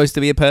 is that supposed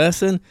to be a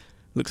person?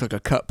 Looks like a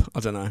cup. I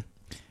don't know.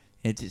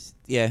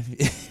 Yeah.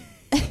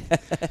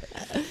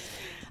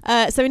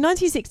 So in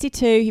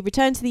 1962, he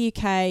returned to the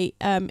UK,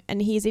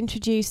 and he is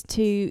introduced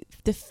to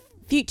the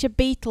future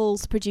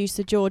Beatles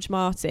producer George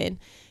Martin,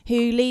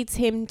 who leads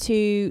him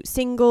to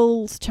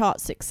singles chart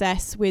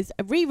success with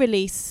a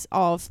re-release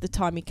of the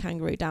Timey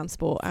Kangaroo Dance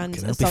Sport and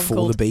a song before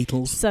called the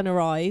Beatles.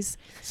 Sunrise.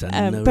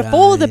 Sunrise.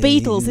 Before the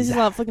Beatles. This is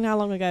like fucking how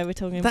long ago we're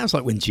talking. That was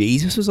like when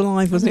Jesus was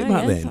alive, wasn't it,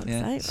 back then?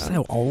 Yeah.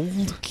 So old.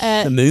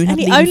 The moon and hadn't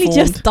he even only formed.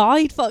 just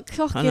died.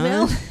 Fucking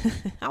know.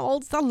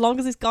 hell. How long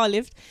has this guy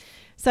lived?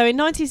 So in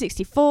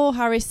 1964,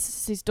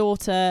 Harris's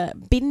daughter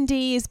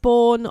Bindi is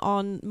born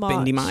on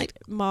Bindi, mate.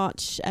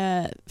 March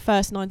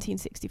 1st,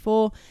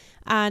 1964,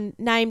 and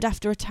named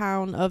after a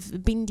town of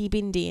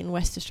Bindi in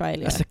West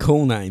Australia. That's a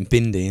cool name,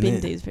 Bindi, isn't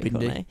it? Bindi is a pretty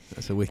cool name.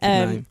 That's a wicked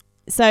name.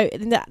 So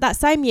in that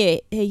same year,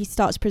 he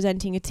starts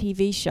presenting a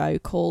TV show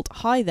called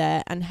Hi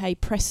There and Hey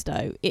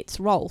Presto, It's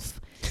Rolf.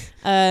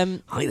 Hi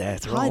there,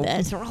 it's Rolf. Hi there,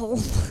 it's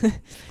Rolf.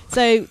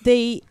 So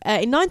in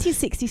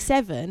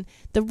 1967,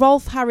 the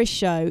Rolf Harris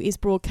show is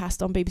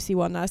broadcast on BBC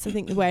One. That's I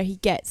think where he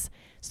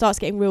starts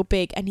getting real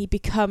big, and he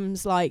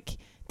becomes like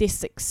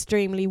this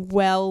extremely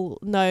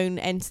well-known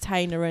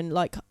entertainer, and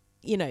like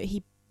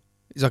he's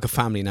like a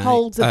family name,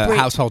 holds a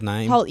household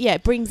name.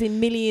 Brings in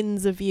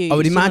millions of views. I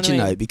would you know what imagine I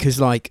mean? though,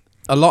 because like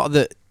a lot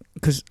of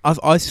because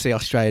I see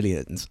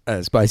Australians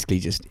as basically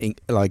just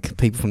like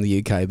people from the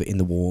UK, but in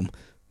the warm.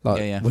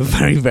 Like we're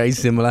very, very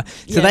similar.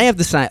 So they have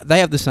the same. They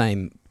have the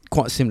same,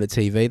 quite similar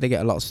TV. They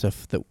get a lot of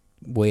stuff that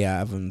we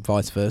have, and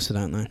vice versa,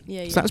 don't they?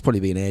 Yeah. So that's probably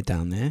being aired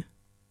down there.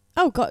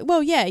 Oh God.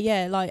 Well,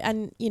 yeah. Like,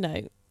 and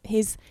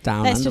his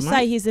Down let's under, just mate.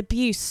 say his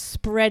abuse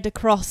spread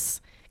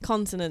across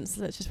continents.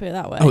 Let's just put it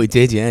that way. Oh, it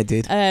did. Yeah, it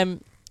did.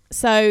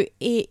 So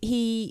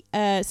he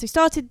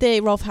started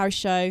the Rolf Harris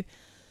show.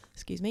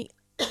 Excuse me.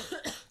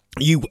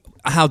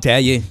 How dare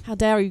you? How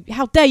dare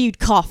you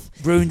cough?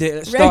 Ruined it.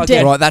 Let's Ruined start it.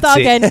 again. Right, that's Start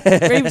it.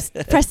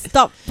 again. Press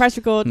stop. Press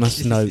record.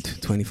 Must note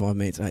 25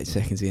 minutes, 8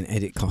 seconds in,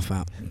 edit, cough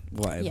out,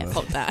 whatever. Yeah,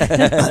 fuck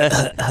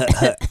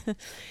that.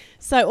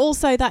 So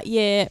also that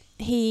year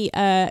he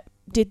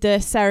did the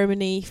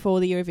ceremony for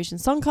the Eurovision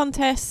Song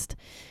Contest.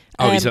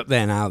 He's up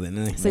there now then,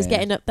 isn't he? So he's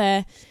getting up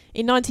there.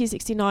 In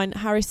 1969,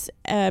 Harris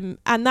and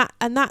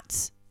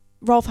that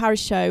Rolf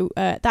Harris show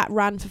that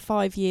ran for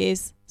 5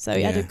 years. So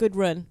he had a good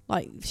run.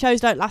 Like, shows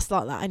don't last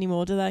like that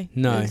anymore, do they?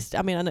 No.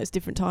 I mean, I know it's a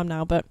different time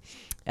now, but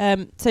so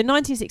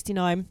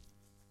 1969,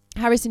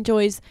 Harris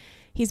enjoys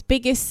his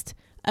biggest,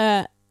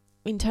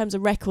 in terms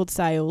of record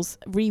sales,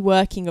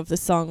 reworking of the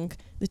song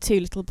 "The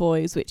Two Little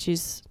Boys," which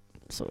is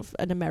sort of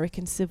an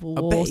American Civil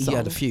War I bet he song.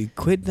 had a few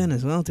quid then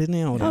as well, didn't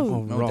he?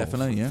 Rolf.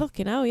 Definitely, yeah.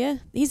 Fucking hell, yeah.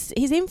 His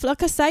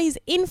like I say, his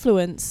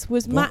influence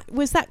was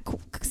that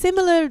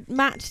similar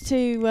match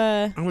to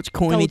How much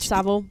Gold coinage?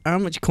 Savile. How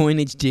much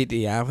coinage did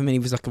he have? I mean, he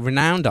was like a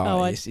renowned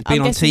artist. He's I'm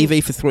been on guessing-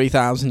 TV for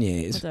 3,000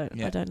 years. I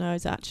don't know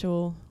his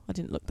actual. I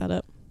didn't look that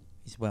up.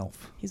 His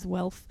wealth. His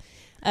wealth.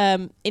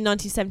 In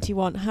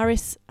 1971,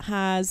 Harris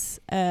has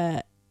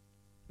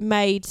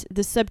made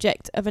the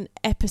subject of an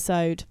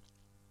episode.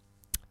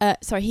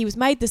 He was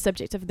made the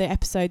subject of the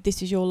episode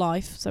 "This Is Your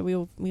Life," so we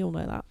all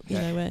know that. You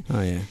know where.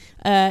 Oh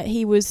yeah.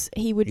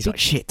 He's like,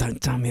 shit!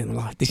 Don't tell me in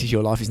life. This is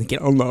your life, isn't it?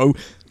 Oh no.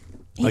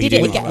 He did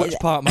it again. Which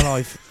part of my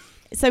life?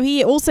 So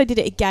he also did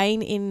it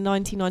again in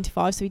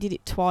 1995. So he did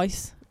it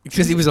twice.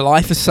 Because he was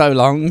alive for so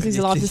long. His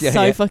life was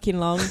so fucking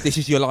long. This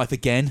is your life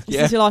again.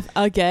 This is your life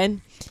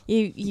again.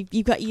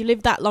 You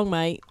lived that long,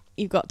 mate.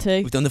 You've got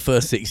to. We've done the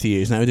first 60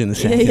 years. Now we're doing the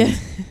second.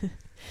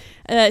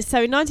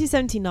 So in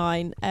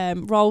 1979,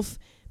 Rolf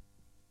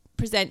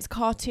presents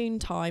Cartoon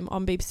Time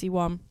on BBC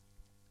One,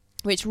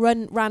 which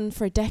ran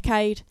for a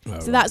decade.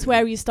 So that's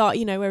where you start,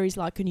 where he's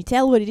like, "Can you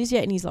tell what it is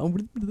yet?" And he's like,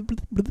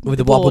 with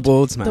the wobble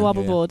boards, man. The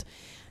wobble board.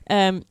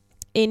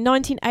 In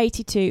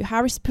 1982,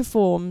 Harris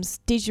performs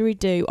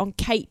Didgeridoo on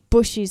Kate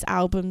Bush's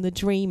album The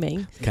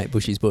Dreaming. Kate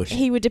Bush's Bush.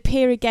 He would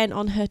appear again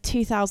on her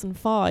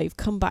 2005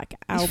 comeback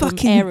album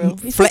fucking Ariel.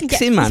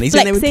 flexing, man. He's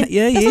in there with flexing.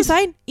 yeah, he That's is. what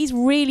I'm saying. He's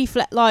really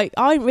like,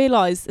 I didn't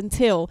realise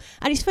until,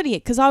 and it's funny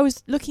because I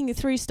was looking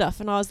through stuff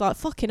and I was like,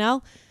 fucking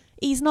hell,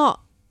 he's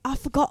not. I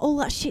forgot all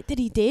that shit that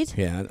he did.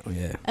 Yeah.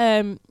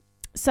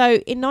 So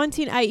in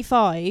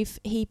 1985,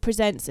 he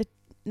presents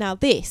now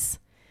this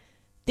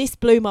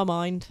blew my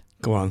mind.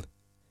 Go on.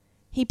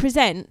 He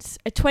presents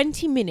a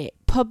 20-minute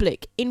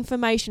public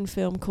information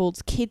film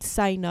called Kids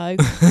Say No.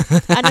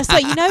 And I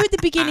swear, at the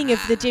beginning of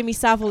the Jimmy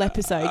Savile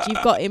episode,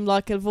 you've got him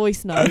like a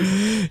voice note.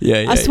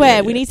 I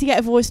swear, we need to get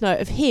a voice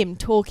note of him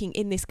talking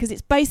in this, because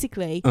it's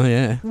basically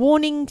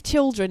warning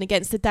children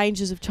against the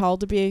dangers of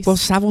child abuse. Well,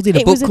 Savile did a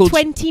book It was a called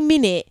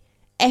 20-minute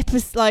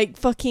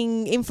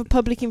fucking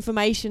public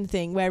information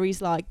thing where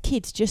he's like,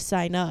 kids, just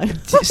say no.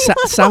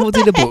 Savile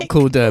did a book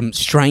called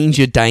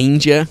Stranger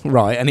Danger,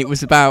 right? And it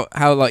was about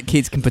how like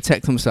kids can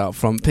protect themselves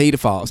from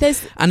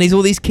paedophiles. And there's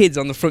all these kids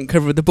on the front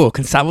cover of the book,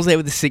 and Savile's there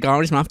with a cigar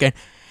in his mouth going.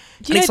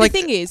 Do you know the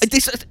thing is?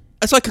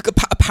 It's like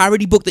a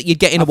parody book that you'd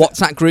get in a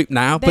WhatsApp group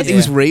now, but it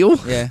was real.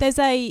 Yeah. There's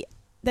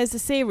a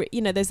series,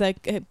 there's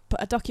a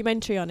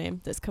documentary on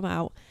him that's come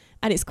out,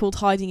 and it's called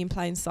Hiding in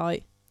Plain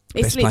Sight.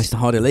 Best place to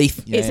hide a leaf.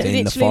 It's in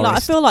the literally like, I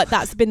forest. feel like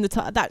that's been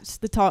that's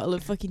the title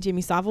of fucking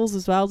Jimmy Savile's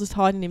as well, just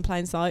hiding in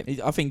plain sight.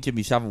 I think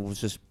Jimmy Savile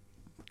was just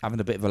having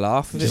a bit of a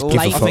laugh with it Just all.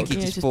 give a I fuck. think he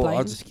Yeah, just just thought,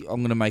 blatant.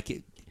 I'm going to make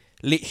it.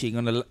 Literally,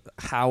 I'm going to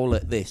howl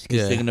at this because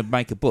Yeah. they're going to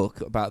make a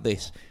book about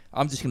this.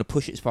 I'm just going to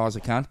push it as far as I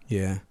can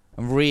Yeah.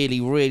 and really,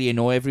 really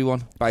annoy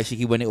everyone.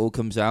 Basically, when it all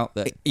comes out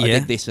that I Yeah.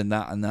 did this and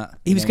that and that.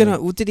 He You was know what I gonna.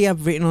 mean? Well, did he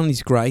have written on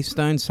his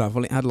gravestone stuff?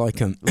 Well, it had like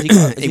Has he got,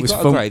 has it he was got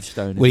a fun.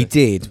 gravestone? Well, he is it?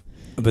 did,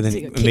 but then He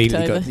it got kicked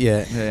immediately got. over.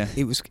 Yeah. Yeah.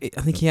 It was.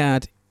 I think he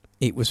had.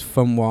 It was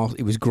fun while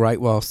it was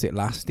great whilst it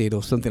lasted,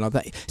 or something like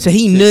that. So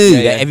he knew Yeah,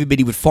 that yeah.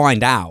 everybody would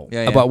find out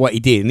Yeah, yeah. about what he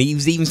did, and he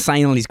was even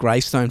saying on his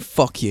gravestone,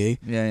 "Fuck you."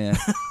 Yeah,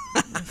 yeah.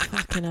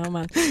 Fucking hell,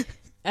 man.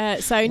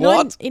 So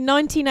What? in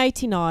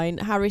 1989,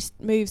 Harris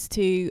moves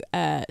to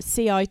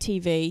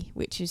CITV,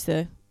 which is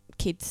the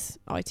kids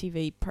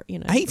ITV,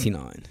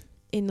 89.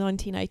 in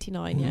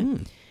 1989, yeah.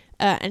 Mm.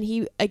 And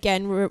he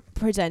again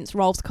represents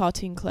Rolf's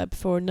Cartoon Club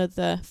for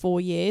another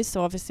 4 years.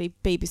 So obviously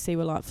BBC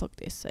were like, fuck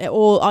this.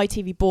 Or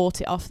ITV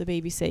bought it off the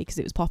BBC because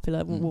it was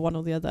popular, one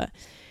or the other.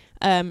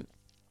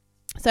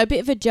 So a bit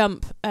of a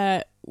jump.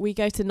 We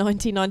go to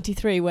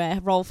 1993 where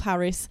Rolf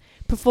Harris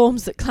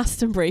performs at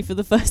Glastonbury for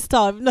the first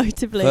time,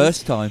 notably.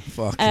 First time.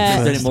 Fucking He's He's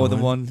done it first more than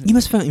time. one. You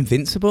must have felt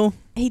invincible.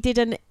 He did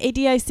an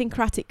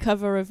idiosyncratic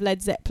cover of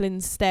Led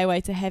Zeppelin's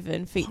Stairway to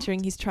Heaven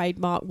featuring his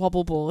trademark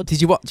wobble board.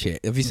 Did you watch it?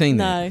 Have you seen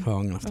No. it? Oh,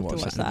 I'm gonna have to I'll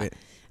watch have to that in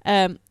a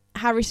watch bit.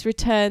 Harris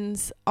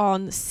returns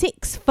on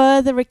 6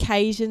 further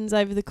occasions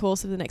over the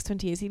course of the next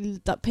 20 years.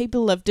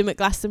 People loved him at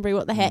Glastonbury.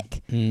 What the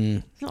heck?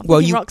 Mm. He's not a Well,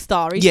 fucking you- rock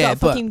star. He's yeah, got a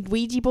but- fucking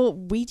Ouija board.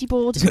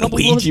 He's got a wobble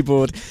board. Ouija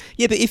board.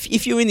 Yeah, but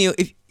if you're in the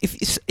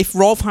if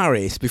Rolf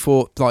Harris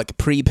before like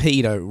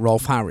pre-pedo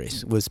Rolf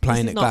Harris was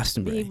playing This at is not-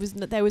 Glastonbury,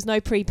 there was no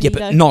pre-pedo. yeah,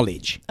 but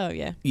knowledge. Oh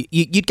yeah.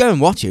 You'd go and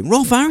watch it.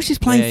 Rolf Harris is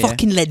playing Yeah, yeah.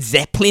 fucking Led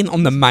Zeppelin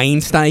on the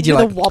main stage. You're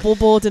With like, a wobble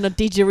board and a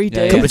didgeridoo.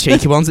 Yeah, a couple of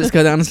cheeky ones. Let's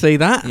go down and see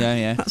that. Yeah,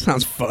 yeah. That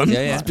sounds fun.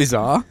 Yeah, yeah. That's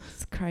bizarre.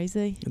 It's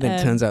crazy. And then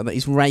it turns out that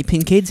he's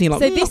raping kids. And you're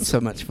like, So not this- so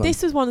much fun.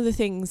 This was one of the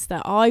things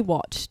that I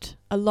watched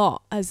a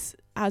lot as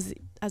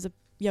a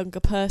younger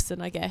person,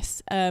 I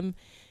guess.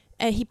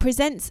 He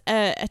presents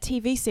a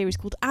TV series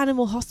called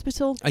Animal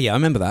Hospital, Oh yeah, I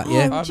remember that. Oh,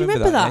 Yeah. I do you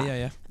remember that? Yeah,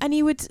 yeah. and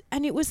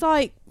it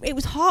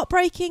was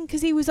heartbreaking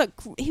because he was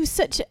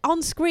such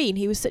on screen.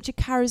 He was such a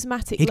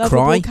charismatic, He'd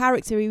lovable cry.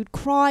 character. He would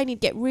cry and he'd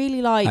get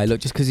really like. Hey,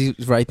 look, just because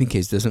he's raping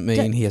kids doesn't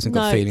mean he hasn't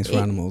got No, feelings for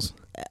it- animals.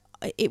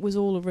 It was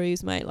all a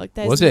ruse, mate. Like,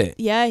 there's Was it?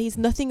 Yeah, he's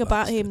nothing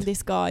about him. Bastard.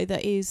 This guy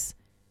that is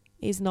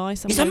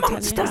nice. I'm He's a gonna tell you.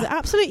 monster. He's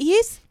absolutely, he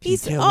is. Can you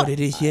He's tell what it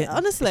is yet?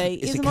 Honestly,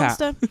 It's he's a a cat.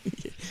 monster.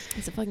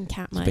 He's a fucking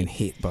cat, He's mate. been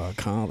hit by a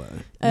car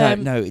though.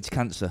 No, it's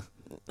cancer.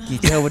 Can you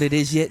tell what it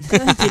is yet? Do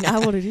you know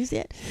what it is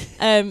yet?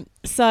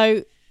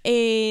 So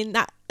in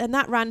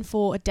that ran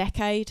for a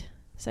decade.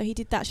 So he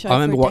did that show. I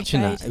remember for a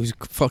watching decade. that. It was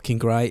fucking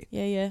great.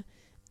 Yeah.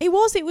 It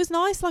was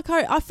nice. Like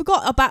I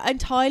forgot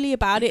entirely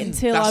about it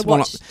until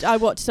That's I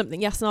watched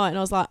something last night and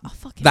I was like, oh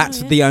fucking That's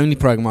hell, yeah. the only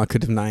program I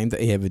could have named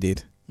that he ever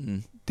did.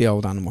 Mm. The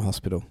old Animal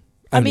Hospital.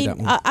 I Only mean, that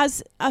one.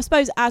 as I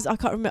suppose as I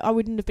can't remember, I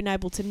wouldn't have been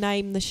able to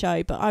name the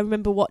show, but I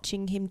remember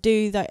watching him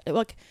do that.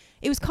 Like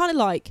it was kind of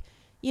like,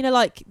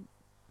 like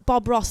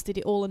Bob Ross did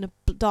it all on a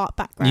dark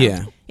background.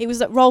 Yeah. It was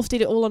like Rolf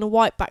did it all on a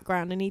white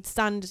background, and he'd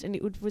stand, and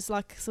it was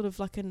like sort of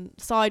like a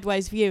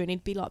sideways view, and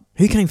he'd be like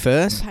Who came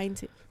first?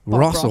 painted. Bob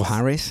Ross or Ross.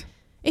 Harris?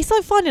 It's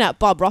like finding out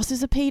Bob Ross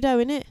is a pedo,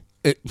 isn't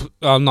it?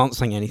 I'm not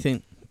saying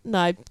anything.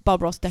 No,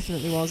 Bob Ross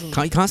definitely wasn't.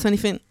 You can't say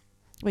anything.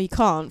 Well, you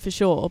can't for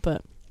sure,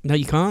 but No,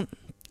 you can't.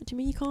 what do you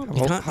mean you can't?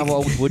 You can't- How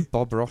old would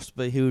Bob Ross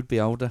be? Who would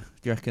be older,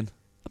 do you reckon?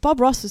 Bob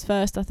Ross was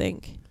first, I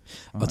think.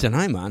 I don't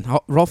know, man.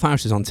 Rolf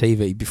Harris was on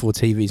TV before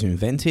TVs were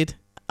invented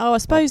Oh, I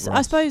suppose,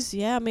 Ross.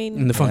 yeah. I in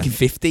mean, the fucking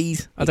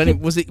 50s. I don't know.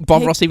 Was it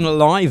Bob he- Ross even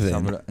alive So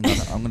I'm then?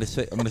 gonna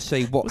see. I'm gonna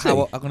see Was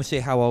he? see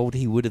how old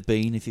he would have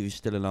been if he was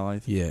still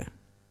alive. Yeah.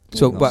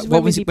 So When what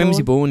was was he he? When was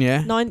he born?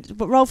 Yeah.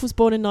 but Rolf was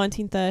born in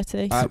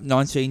 1930.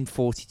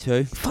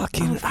 1942.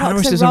 Fucking Oh, fuck,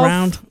 Harris so is Rolf-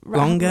 around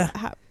longer.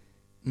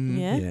 Mm.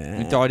 Yeah. Yeah.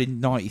 He died in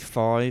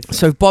 95.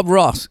 So Bob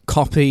Ross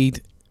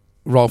copied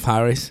Rolf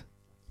Harris.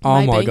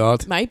 Oh my Maybe.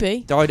 God.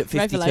 Maybe. Died at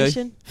 52.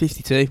 Revelation.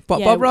 52. But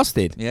Yeah. Bob Ross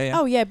did. Yeah, yeah.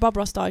 Oh yeah, Bob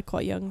Ross died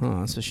quite young. Oh,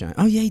 that's a shame.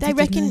 Oh yeah, he They did.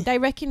 reckon didn't they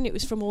reckon it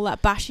was from all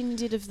that bashing he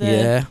did of the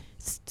Yeah.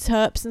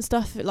 terps and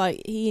stuff.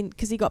 Like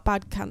because he got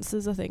bad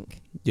cancers, I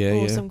think, Yeah.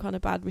 or Yeah. some kind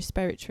of bad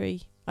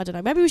respiratory. I don't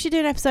know. Maybe we should do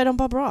an episode on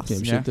Bob Ross Yeah,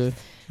 we Yeah. should do.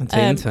 And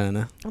Tina Um,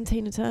 Turner. and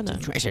Tina Turner.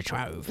 Treasure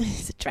trove.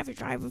 It's a treasure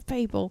trove of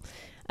people.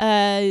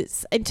 In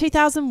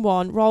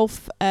 2001,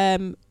 Rolf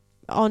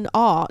on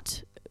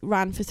Art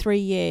ran for 3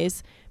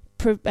 years,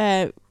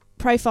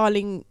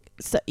 profiling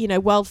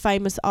world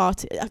famous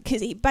art.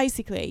 Because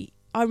basically,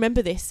 I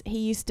remember this. He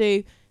used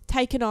to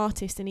take an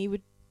artist and he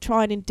would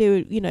try and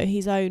do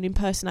his own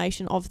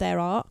impersonation of their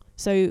art.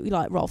 So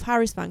like Rolf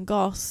Harris, Van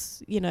Gogh,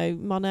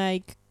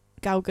 Monet,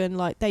 Gauguin,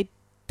 like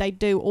he'd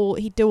do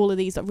all of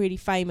these like, really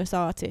famous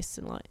artists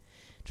and like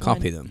try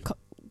Copy and them.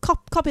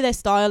 copy their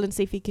style and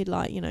see if he could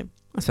That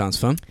sounds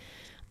fun.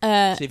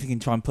 See if you can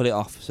try and pull it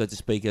off, so to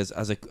speak, as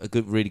a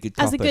good, really good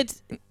copy. as a good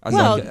As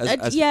well like-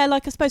 as-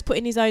 like I suppose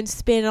putting his own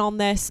spin on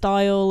their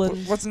style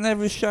and Wasn't there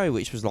a show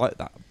which was like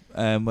that,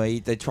 where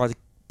they tried to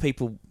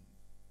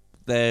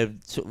their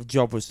sort of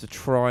job was to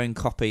try and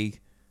copy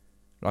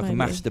like a Maybe.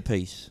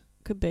 masterpiece.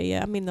 Could be,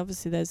 yeah. I mean,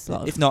 obviously, there's a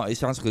lot of. If not, it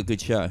sounds like a good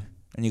show,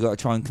 and you got to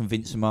try and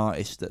convince some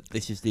artists that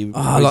this is the Oh,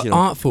 like original.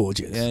 art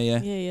forges.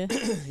 Yeah. Yeah.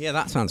 Yeah,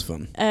 that sounds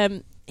fun.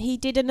 He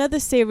did another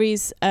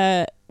series,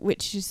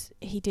 which is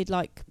he did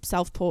like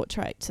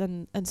self-portraits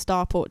and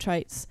star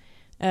portraits.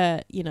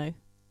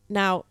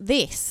 Now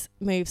this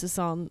moves us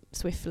on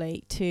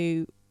swiftly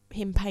to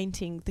him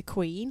painting the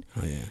Queen.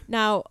 Oh yeah.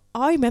 Now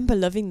I remember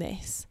loving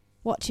this,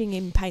 watching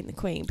him paint the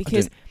Queen,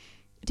 because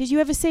did you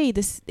ever see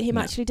him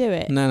No. actually do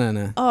it?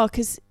 No. Oh,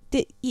 because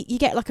you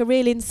get like a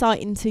real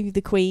insight into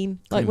the Queen,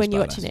 like Queen when was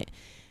you're badass. watching it.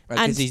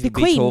 Because And he's the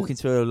been Queen- talking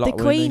to her a lot. The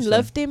Queen wouldn't he, so-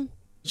 loved him.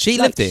 She Like,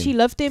 loved him. She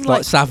loved him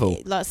Like Savile.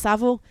 Like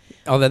Savile.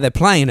 Oh, they're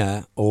playing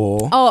her,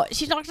 or Oh,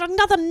 she's like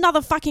another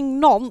fucking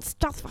nonce.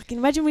 Just fucking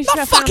imagine we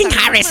Not fucking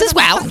Harris as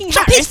well.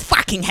 Chop his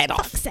fucking head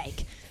off. Fuck's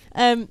sake.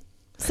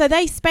 So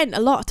they spent a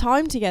lot of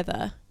time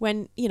together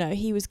when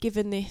he was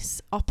given this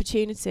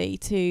opportunity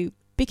to,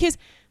 because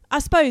I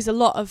suppose a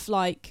lot of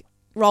like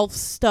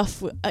Rolf's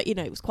stuff,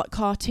 it was quite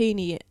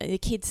cartoony, the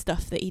kids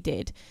stuff that he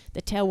did,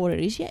 the tell what it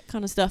is yet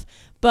kind of stuff.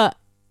 But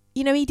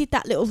he did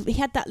he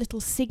had that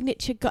little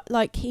signature,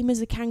 like him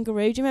as a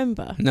kangaroo. Do you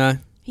remember? no.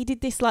 He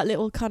did this like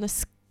little kind of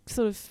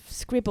sort of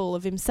scribble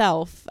of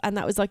himself, and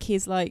that was like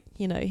his like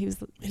he was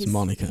His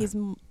moniker. his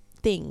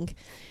thing.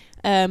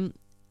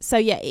 So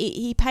yeah,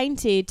 he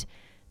painted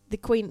the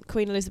Queen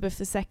Elizabeth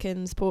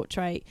II's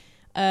portrait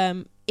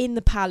in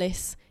the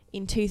palace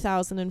in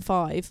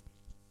 2005.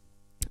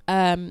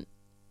 That's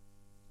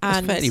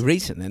And fairly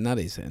recent then. That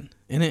is then,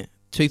 isn't it?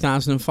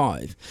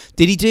 2005.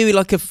 Did he do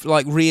like a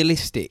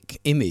realistic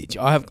image?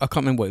 I can't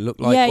remember what it looked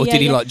like. Yeah, or yeah,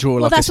 did he yeah. like draw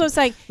well, like that's what I'm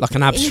saying. like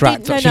an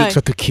abstract? did- Like no, she looks no.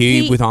 like a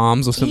cube He- with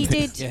arms or something.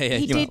 He did. Yeah, yeah.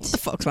 He You're like, did. what the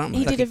fuck's that?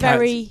 He Man? did a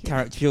very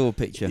caricature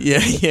picture.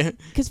 Yeah.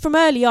 because from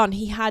early on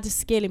he had a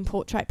skill in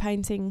portrait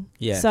painting.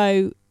 Yeah.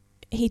 So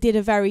he did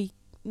a very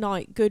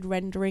good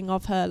rendering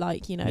of her.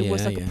 Like it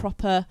was like a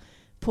proper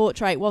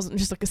portrait. It wasn't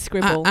just like a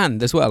scribble.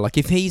 And as well, like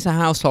if he's a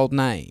household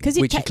name, 'Cause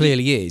it which he ta-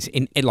 clearly is,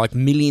 in like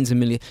millions and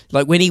millions.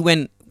 Like when he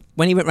went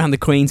round the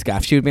Queen's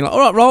gaff, she would be like, "All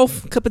right,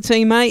 Rolf, cup of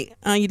tea, mate.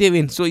 How you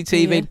doing? Saw your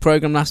TV Yeah.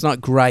 program last night.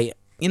 Great."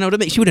 You know what I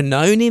mean? She would have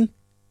known him,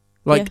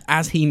 like Yeah.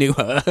 as he knew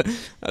her,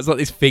 as like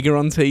this figure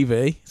on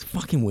TV. It's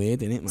fucking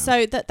weird, isn't it, man?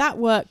 So that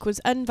work was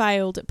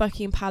unveiled at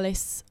Buckingham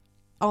Palace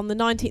on the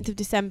 19th of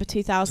December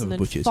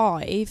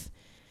 2005.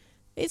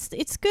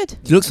 It's good.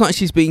 It looks like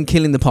she's been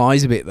killing the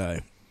pies a bit, though,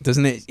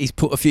 doesn't it? He's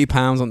put a few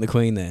pounds on the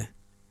Queen there.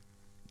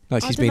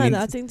 Like I she's don't been. know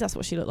that. I think that's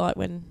what she looked like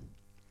when.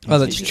 Oh,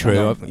 that's she's true.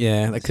 like-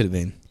 Yeah, that could have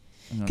been.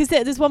 Because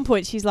there's one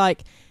point he's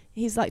like,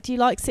 "Do you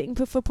like sitting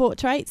for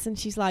portraits?" And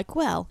she's like,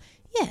 "Well,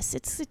 yes,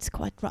 it's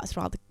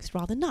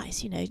rather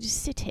nice,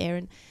 just sit here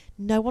and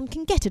no one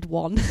can get at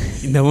one.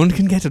 No one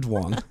can get at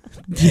one.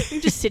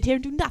 You just sit here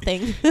and do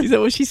nothing." Is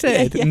that what she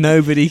said? Yeah.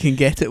 Nobody can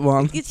get at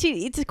one.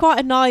 It's quite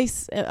a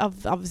nice,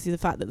 obviously the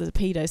fact that there's a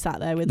pedo sat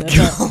there with her.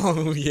 But,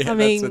 Oh yeah. I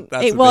mean,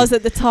 it was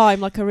at the time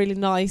like a really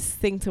nice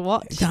thing to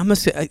watch. That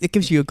must. It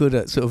gives you a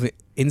good sort of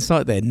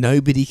insight there.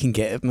 Nobody can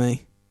get at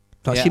me.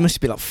 Like Yeah. she must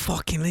be like,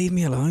 fucking leave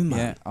me alone,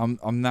 Yeah, man.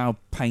 I'm now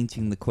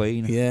painting the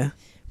Queen. Yeah.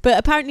 But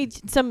apparently,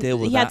 Deal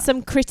with he had that.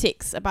 some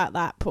critics about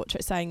that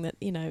portrait, saying that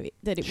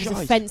that it was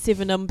Shite.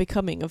 offensive and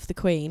unbecoming of the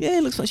Queen. Yeah,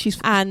 it looks like she's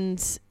And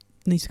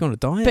needs to go on a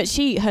diet. but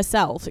she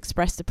herself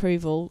expressed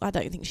approval. I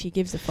don't think she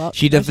gives a fuck.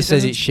 she No, never says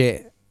doesn't. it's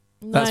shit.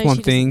 No, That's she one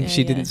doesn't. thing Yeah,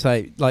 she yeah. didn't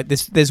say. Like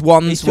there's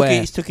ones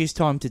where. He's took his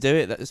time to do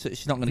it.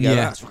 She's not going to go, Yeah.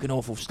 "That's fucking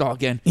awful, start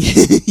again."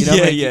 You know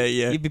what I mean? yeah.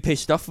 You'd be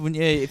pissed off, wouldn't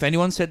you, if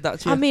anyone said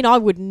that to you? I mean, I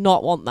would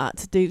not want that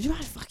to do.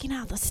 Fucking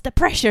hell, that's the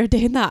pressure of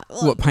doing that.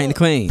 What, paint the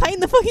Queen? Paint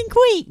the fucking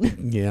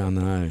Queen. Yeah, I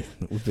know.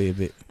 That would be a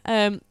bit.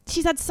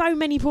 She's had so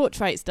many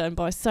portraits done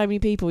by so many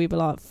people. You'd be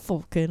like,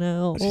 fucking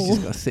hell. She's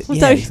just got to sit. I Yeah,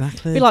 don't-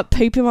 exactly. Be like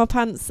pooping my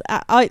pants.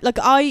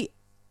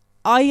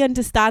 I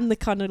understand the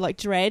kind of like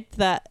dread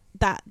that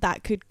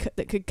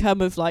could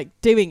come of like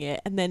doing it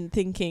and then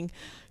thinking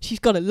she's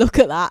got to look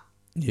at that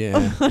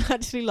yeah. and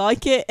actually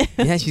like it.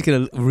 Yeah, she's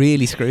gonna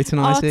really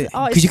scrutinise Oh, it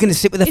oh, because you're gonna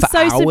sit with her it's for so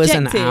hours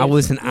and subjective.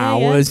 hours and Yeah,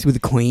 yeah. hours with the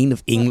Queen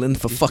of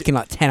England for fucking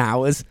like 10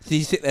 hours. So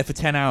you sit there for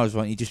 10 hours,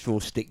 won't you? Just draw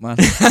a stick, man.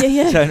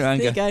 yeah. Turn around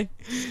There and you go.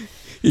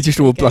 You just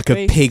all There you like go, a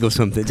Queen. pig or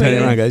something. Turn Queen.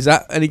 around and go, is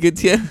that any good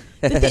to you?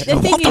 The thing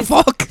What the is,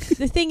 fuck?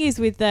 the thing is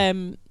with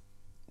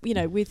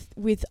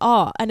with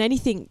art and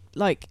anything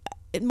like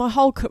my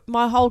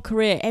whole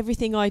career,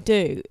 everything I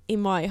do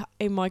in my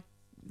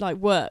like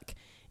work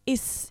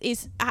is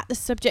at the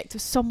subject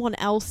of someone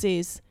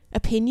else's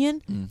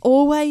opinion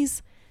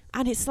always,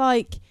 and it's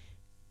like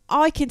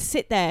I can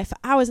sit there for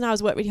hours and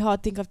hours, work really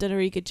hard, think I've done a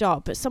really good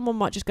job, but someone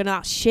might just go,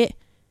 "Ah, shit,"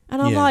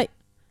 and I'm Yeah. like,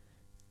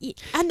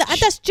 and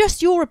that's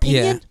just your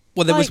opinion. Yeah.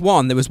 Well, there was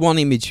one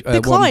image.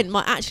 The client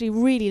might actually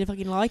really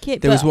fucking like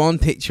it. There but was one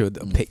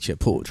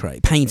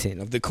portrait, painting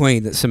of the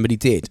Queen that somebody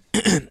did,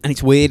 and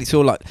it's weird. It's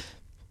all like,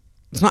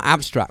 it's not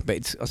abstract,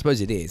 but I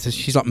suppose it is.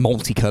 She's like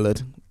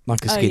multicoloured,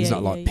 like her Oh, skin's yeah,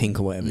 not like yeah, pink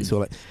or whatever. It's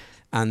all like,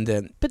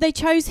 And But they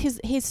chose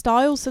his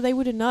style, so they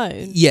would have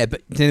known. yeah,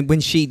 but then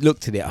when she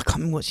looked at it, I can't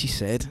remember what she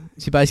said.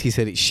 She basically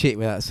said it's shit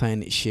without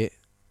saying it's shit.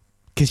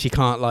 Because she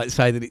can't like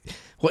say that it.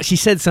 What she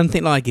said,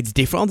 something like it's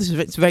different. Oh,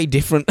 it's very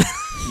different.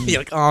 You're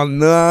like, oh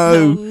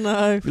no,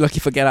 no. Be lucky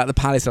if I get out of the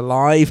palace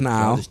alive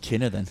now. Oh, there's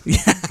Chinna then. Yeah,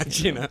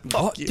 Chinna.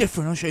 What?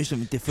 Different? I'll show you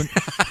something different.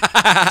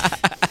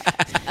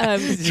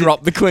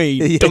 Drop the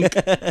queen. Yeah. Dunk.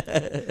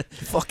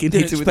 Fucking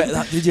Didn't hit it with expect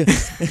that, did you?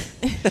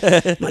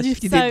 Imagine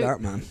if you So- did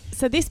that, man.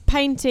 So this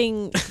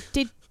painting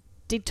did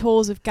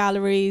tours of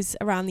galleries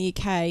around the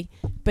UK,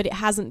 but it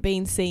hasn't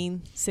been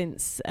seen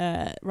since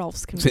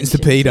Rolf's conviction.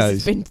 Since the pedos.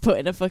 It's been put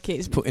in a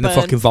fucking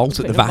Vault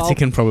at the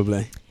Vatican,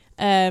 probably.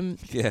 Yeah,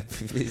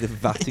 the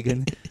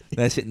Vatican.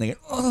 They're sitting there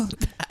going, oh.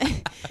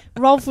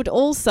 Rolf would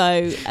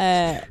also.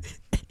 So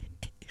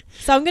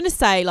I'm going to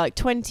say, like,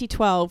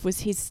 2012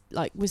 was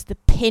was the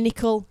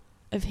pinnacle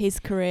of his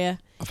career.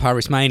 Of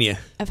Harris Mania.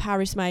 Of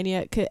Harris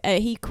Mania.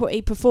 He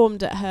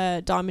performed at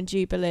her Diamond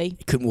Jubilee.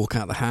 He couldn't walk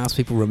out of the house.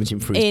 People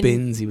rummaging through his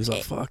bins. He was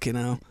like, fucking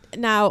hell.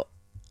 Now,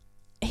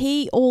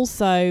 he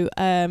also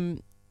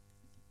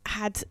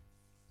had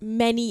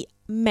many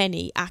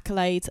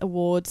accolades,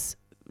 awards,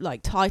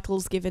 like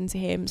titles given to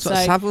him. So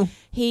Savile?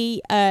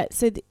 He,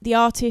 the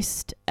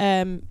artist,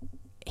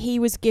 he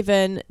was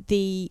given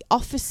the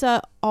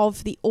Officer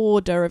of the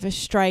Order of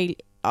Australia,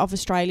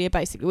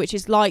 basically, which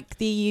is like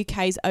the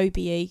UK's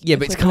OBE. Yeah,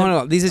 but it's kind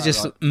of like, these are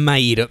just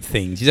made up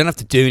things. You don't have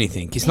to do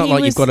anything. It's not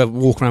like you've got to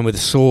walk around with a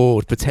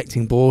sword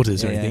protecting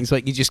borders or anything. It's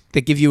like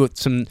they give you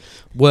some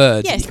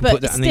words that you can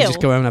put that, and then you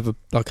just go home and have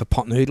a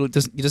pot noodle. It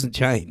doesn't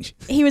change.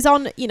 He was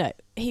on, he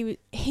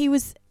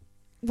was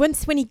when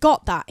he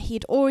got that,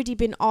 he'd already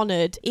been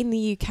honoured in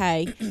the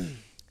UK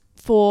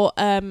for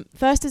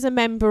first as a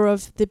member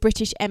of the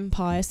British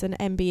Empire, so an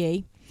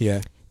MBE.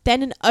 Yeah.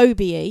 Then an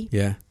OBE.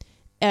 Yeah.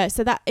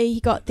 So that he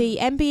got the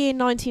MBE in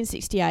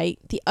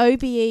 1968, the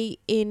OBE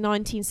in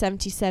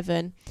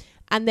 1977,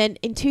 and then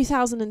in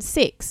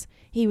 2006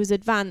 he was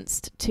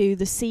advanced to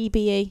the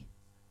CBE,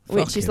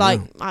 which is like,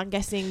 I'm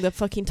guessing, the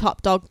fucking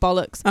top dog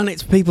bollocks. And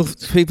it's people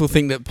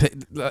think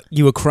that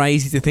you were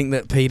crazy to think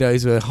that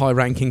pedos were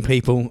high-ranking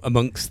people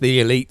amongst the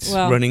elites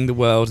running the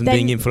world and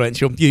being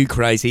influential. You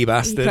crazy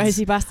bastards. You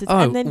crazy bastards. Oh,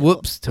 and then,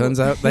 whoops!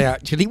 Turns out they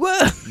actually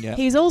were. Yeah.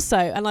 He was also,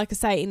 and like I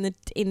say, in the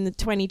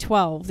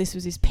 2012, this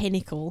was his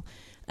pinnacle,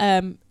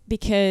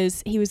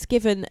 because he was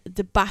given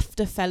the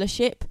BAFTA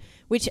fellowship,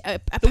 which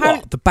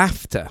apparently the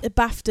BAFTA. The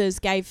BAFTAs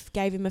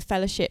gave him a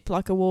fellowship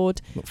like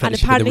award, and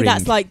Fellowship apparently of the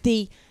that's Ring? like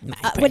the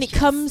when it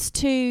comes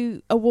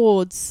to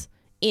awards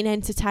in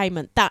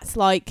entertainment, that's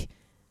like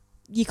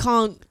you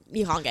can't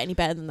get any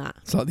better than that.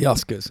 It's like the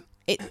Oscars.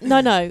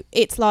 No,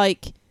 it's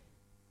like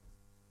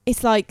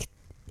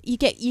you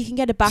can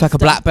get a BAFTA. It's like a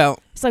black belt.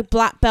 It's like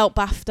black belt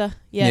BAFTA.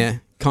 Yeah.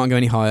 Can't go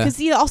any higher. Because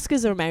the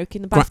Oscars are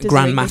American, the BAFTAs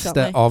are English, aren't Grandmaster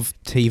they? of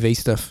TV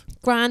stuff.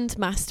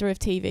 Grandmaster of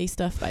TV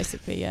stuff,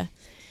 basically, yeah.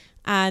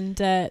 And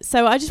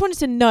so I just wanted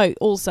to note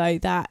also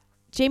that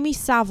Jimmy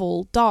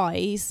Savile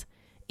dies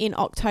in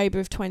October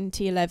of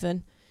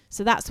 2011.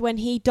 So that's when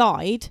he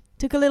died.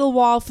 Took a little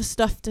while for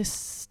stuff to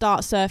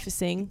start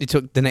surfacing. It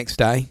took the next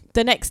day.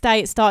 The next day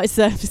it started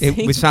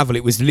surfacing. With Savile,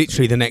 it was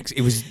literally the next.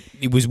 It was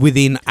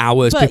within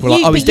hours. But People were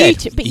like, "Oh, he's dead.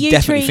 But He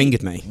definitely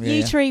fingered me."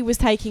 U-Tree was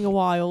taking a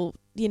while.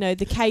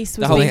 The case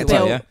was The whole being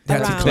thing, built They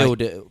had to around.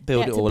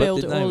 build it all up,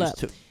 didn't they? It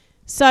was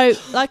So,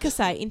 like I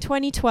say, in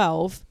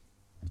 2012,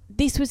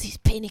 this was his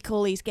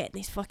pinnacle. He's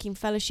getting this fucking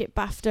fellowship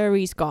BAFTA.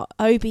 He's got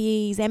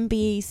OBEs,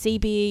 MBEs,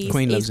 CBEs.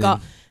 Queen loves He's got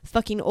him.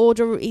 fucking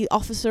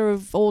Officer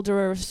of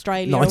Order of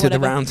Australia. Knight or of the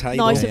whatever. Round Table.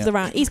 Knight Yeah. of the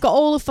Round. He's got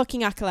all the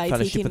fucking accolades.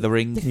 Fellowship of the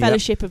Ring. The Yeah.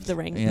 Fellowship of the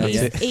Ring. Yeah.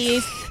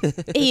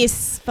 He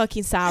is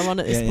fucking Sauron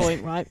at this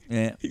point, right?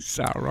 Yeah. He's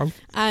Sauron.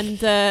 And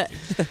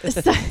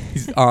so,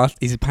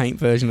 He's a paint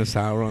version of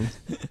Sauron.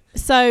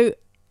 so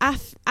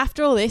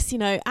after all this,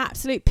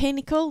 absolute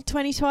pinnacle.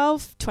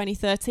 2012,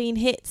 2013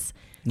 hits.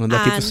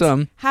 Unlucky for And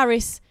some.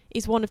 Harris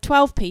is one of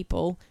 12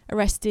 people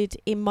arrested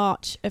in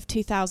March of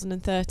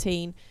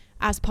 2013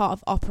 as part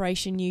of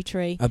Operation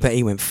U-Tree. I bet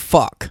he went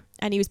fuck.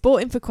 And he was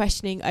brought in for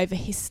questioning over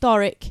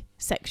historic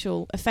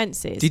sexual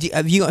offences.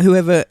 Have you got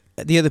whoever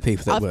the other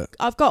people that were?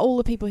 I've got all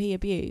the people he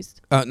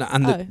abused. No,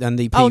 and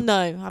the people. Oh no,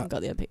 I haven't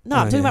got the other people. No,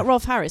 I'm talking about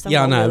Rolf Harris.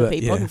 Yeah, I know, the other but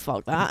people. yeah. I can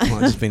fuck that. I've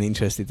just been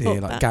interested to hear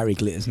Fuck like that. Gary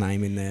Glitter's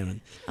name in there.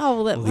 And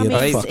Oh well, all I the mean,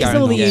 other it's fucking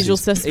all the nonsense. usual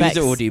He suspects.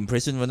 was already in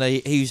prison when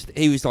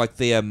he was like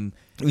the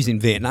he was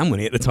in Vietnam when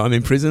he at the time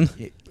in prison.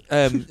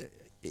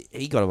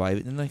 he got away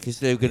with it, didn't they? Because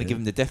they were going to give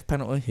him the death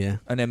penalty. Yeah.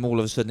 And then all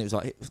of a sudden it was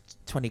like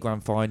 20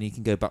 grand fine. You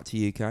can go back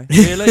to UK.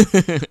 Really?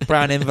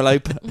 Brown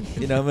envelope.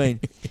 You know what I mean?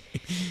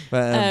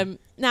 But,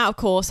 Now, of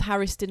course,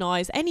 Harris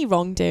denies any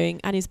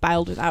wrongdoing and is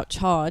bailed without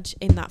charge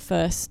in that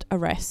first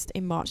arrest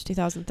in March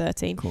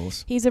 2013. Of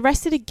course. He's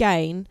arrested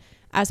again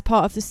as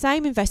part of the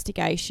same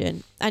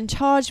investigation and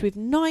charged with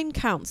 9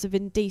 counts of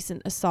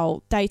indecent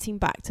assault dating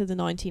back to the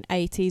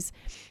 1980s,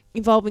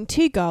 involving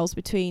 2 girls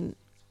between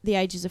the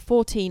ages of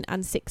 14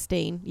 and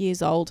 16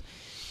 years old,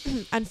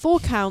 and 4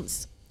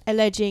 counts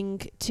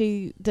alleging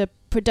to the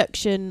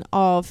production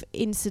of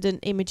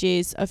incident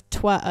images of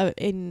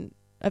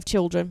of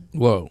children.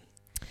 Whoa.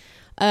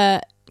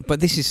 But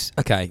this is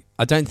okay.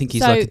 I don't think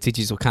he's So- like a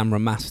digital camera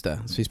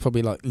master, so he's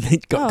probably like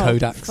got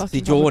Kodaks. fucking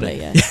He drawn probably,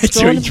 it. yeah.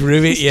 So he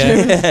drew it, He's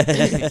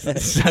yeah.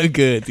 So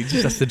good. He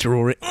just has to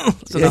draw it.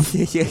 That's enough.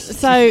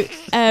 So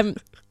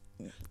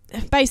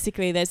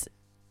basically there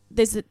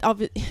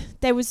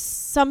was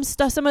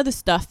some other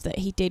stuff that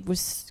he did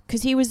was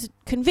because he was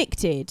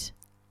convicted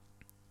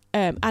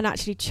and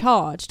actually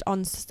charged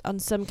on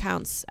some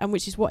counts, and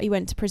which is what he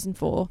went to prison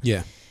for.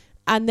 Yeah.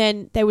 And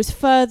then there was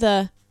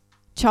further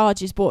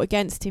charges brought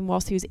against him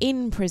whilst he was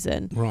in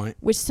prison, Right.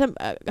 which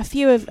a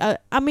few of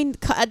at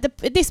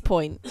this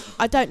point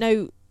I don't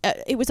know.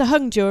 It was a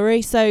hung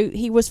jury, so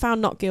he was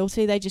found not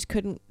guilty. They just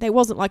couldn't. It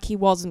wasn't like he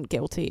wasn't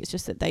guilty. It's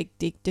just that the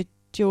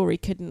jury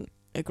couldn't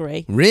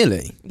agree.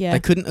 Really? Yeah,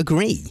 They couldn't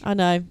agree. I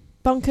know.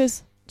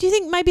 Bonkers. Do you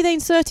think maybe they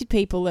inserted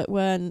people that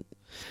weren't?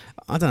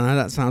 I don't know.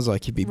 That sounds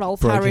like you'd be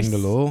Rolf breaking Harris. the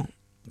law.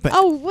 But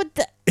Oh, what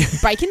the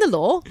breaking the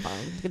law? Oh,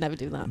 you can never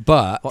do that.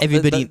 but What,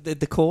 everybody,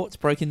 the court's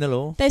breaking the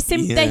law. There's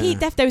Yeah.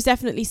 there was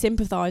definitely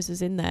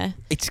sympathisers in there.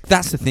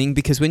 that's the thing,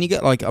 because when you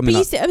get like, I But mean,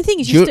 you like, the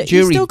thing is, you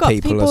jury still got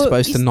people are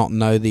supposed you to not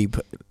know the,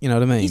 you know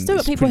what I mean? You still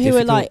got It's people who pretty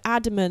are like difficult.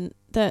 adamant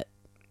that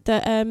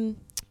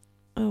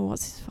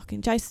what's his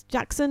fucking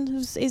Jackson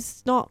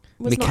was not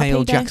a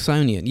Mikhail pedo.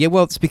 Jacksonian. Yeah,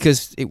 well, it's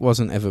because it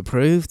wasn't ever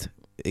proved.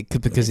 It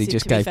could because he To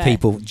just be gave fair.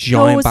 people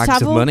giant was bags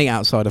Savile. of money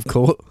outside of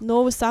court.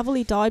 Nor was Savile.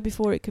 He died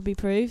before it could be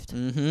proved.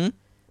 Mm-hmm.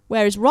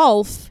 Whereas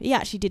Rolf, he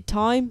actually did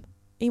time.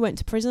 He went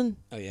to prison.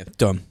 Oh yeah,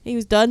 done. He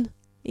was done.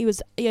 He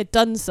was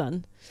done,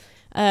 son.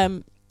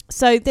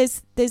 So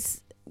there's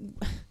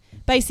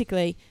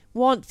basically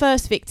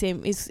first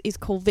victim is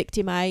called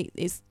Victim A.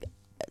 Is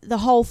the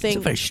whole It's thing.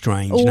 a very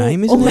strange All-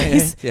 name, isn't it?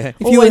 always- Yeah. If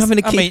you were always- having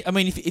a kid, I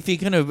mean, if you're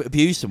going to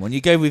abuse someone,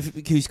 you go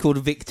with who's called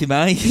a victim,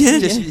 eh?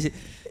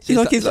 Yeah.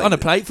 It's on a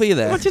plate for you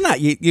there. imagine that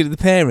you're the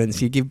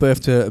parents. You give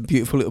birth to a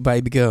beautiful little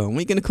baby girl. What are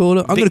you going to call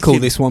her? I'm going to call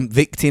Victim. this one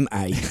Victim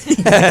A.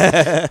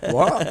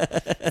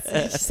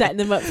 What? setting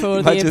them up for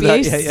Imagine the that,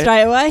 abuse yeah, yeah.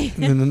 straight away.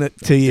 And then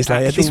 2 years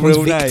later, Actual this one's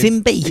real name.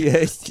 Victim B.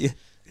 Yes. Yeah.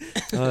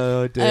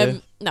 Oh dear.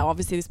 No,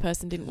 obviously this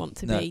person didn't want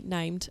to No. be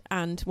named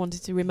and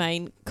wanted to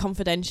remain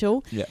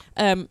confidential. Yeah.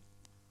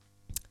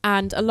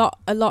 And a lot.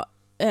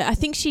 I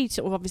think she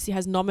sort of obviously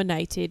has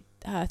nominated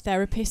her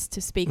therapist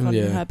to speak on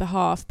Yeah. her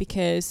behalf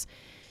because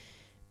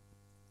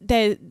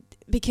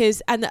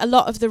and a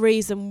lot of the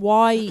reason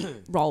why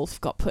Rolf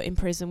got put in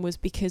prison was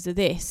because of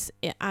this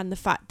and the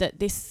fact that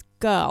this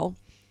girl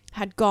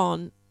had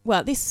gone.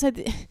 Well,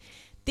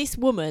 this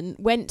woman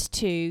went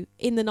to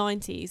in the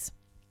 90s.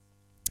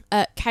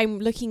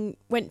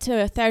 Went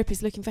to a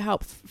therapist looking for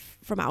help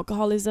from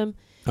alcoholism.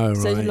 Oh,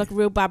 So right. they had like a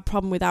real bad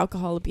problem with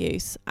alcohol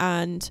abuse,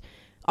 and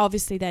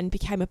obviously then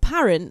became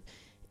apparent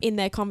in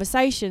their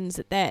conversations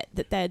that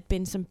there'd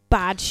been some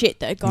bad shit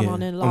that had gone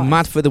on in life. I'm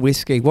mad for the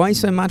whiskey. Why are you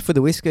so mad for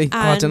the whiskey?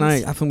 I don't know.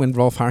 And It happened when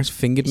Rolf Harris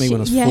fingered me when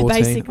I was 14.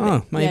 Basically.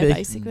 Oh, maybe. Yeah,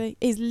 basically.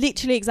 Is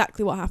literally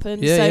exactly what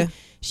happened. Yeah, so yeah.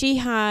 she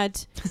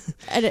had,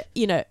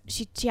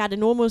 she had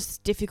enormous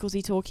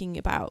difficulty talking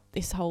about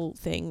this whole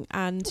thing,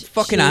 and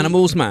Fucking she-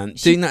 animals, man.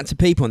 she- Doing that to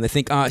people, and they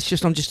think, I'm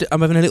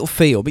having a little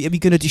feel. But are you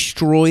going to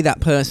destroy that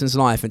person's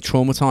life and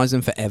traumatise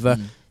them forever?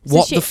 So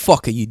What she- the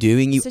fuck are you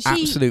doing, you so she-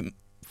 absolute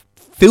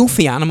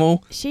filthy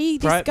animal? This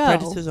girl,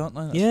 Predators, aren't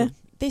they? That's Yeah. what-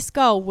 this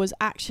girl was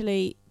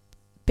actually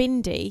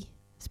Bindi's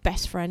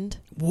best friend.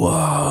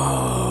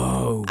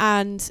 Whoa.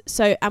 And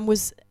their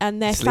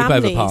Sleepover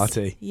families,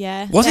 party.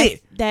 yeah, Was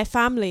it? Their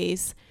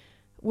families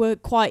were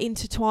quite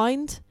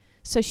intertwined,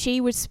 so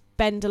she would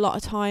spend a lot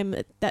of time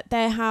at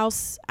their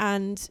house,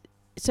 and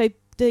so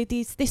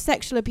this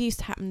sexual abuse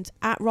happened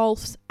at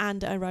Rolf's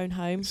and at her own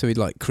home. So he'd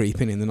like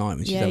creep in the night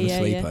when she's having a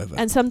sleepover.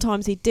 And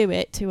sometimes he'd do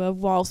it to her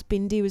whilst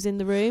Bindi was in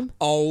the room.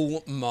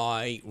 Oh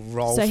my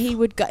Rolf. So he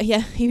would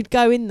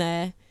go in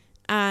there,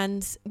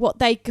 and what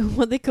they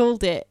call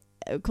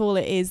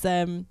it is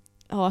I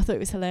thought it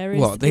was hilarious.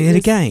 What, they It had a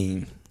was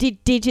game?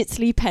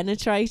 digitally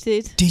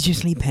penetrated,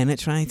 Digitally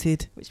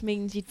penetrated? which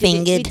means you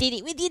Fingered. did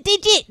it with your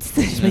digits.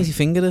 Just makes you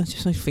fingered her.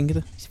 Just makes you fingered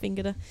her. Just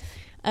fingered her.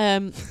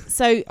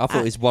 So I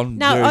thought it was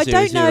now, I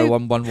don't know-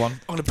 1000111. I'm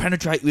going to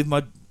penetrate with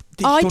my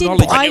I digital didn't-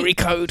 knowledge. I- Binary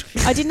code.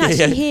 I didn't actually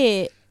Yeah.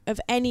 hear of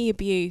any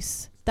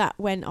abuse that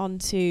went on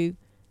to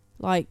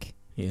like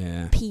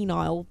Yeah.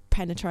 penile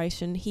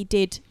penetration. He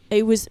did.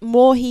 It was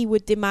more he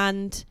would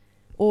demand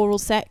oral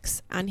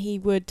sex and he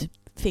would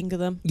finger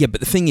them. Yeah, but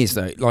the thing is,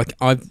 though, like,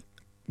 I've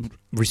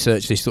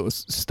researched this sort of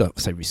stuff.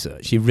 Say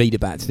research. You read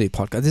about it to do a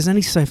podcast. There's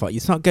only so far. You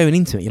start going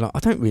into it. You're like, I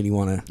don't really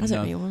want to I don't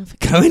No. really want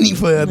to go any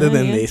further No,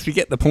 than yeah. this. We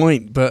get the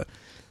point. But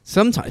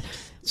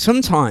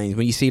sometimes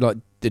when you see like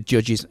the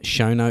judges'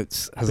 show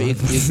notes, as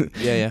But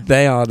yeah.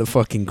 they are the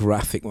fucking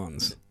graphic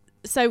ones.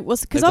 So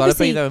was because They've got to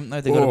obviously be, though.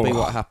 No, they've got to be Oh.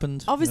 what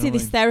happened. obviously You know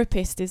this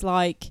therapist is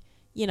like,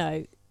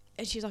 and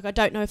she's like, I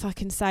don't know if I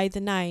can say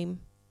the name,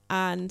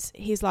 and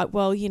he's like,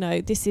 well,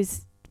 this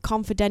is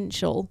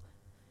confidential,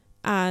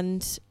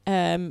 and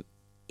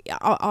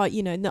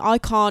I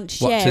can't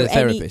share What, to the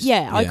any. therapist? I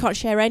Yeah. can't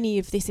share any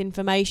of this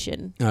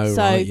information. Oh,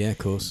 so right, yeah, of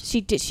course.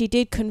 she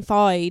did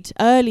confide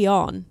early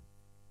on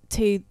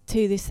to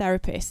this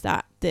therapist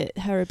that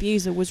her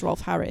abuser was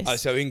Rolf Harris. Oh,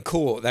 so in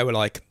court, they were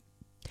like,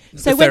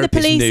 So the when the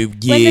therapist police knew when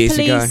the years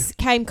ago. police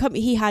came,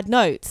 he had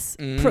notes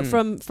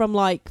from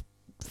like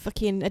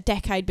fucking a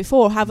decade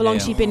before, however long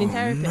Yeah. she'd been in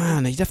therapy.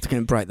 Man, you'd have to go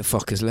and break the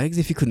fucker's legs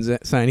if you couldn't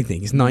say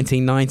anything. It's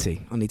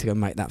 1990. I need to go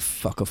make that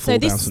fucker fall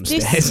down some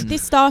stairs.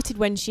 This started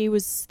when she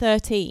was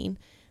 13,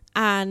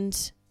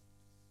 and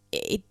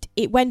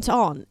it went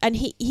on, and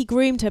he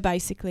groomed her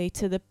basically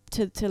to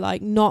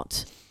like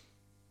not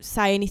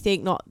say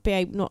anything, not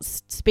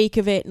speak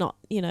of it, not,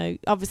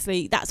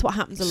 obviously that's what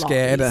happens a lot.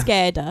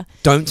 Scared her.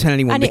 Don't tell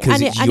anyone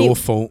because it's your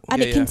fault.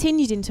 And it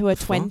continued into her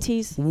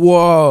 20s.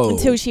 Whoa!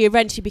 Until she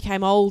eventually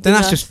became old. Then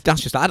enough.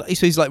 that's just adult.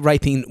 So he's like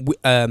raping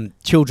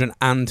children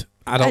and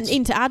adults. And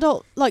into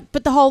adult, like,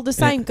 but the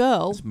same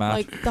girl, It's mad.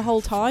 like the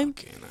whole time.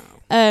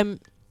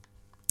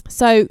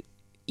 So,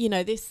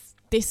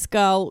 this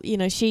girl,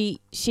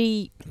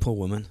 she Poor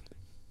woman.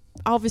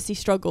 obviously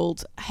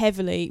struggled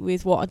heavily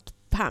with what had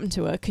happened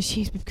to her, because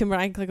she's become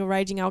like a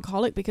raging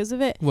alcoholic because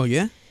of it. Well,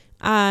 yeah.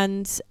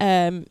 And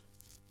I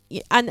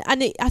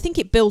think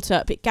it built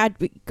up. It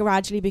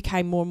gradually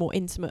became more and more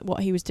intimate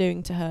what he was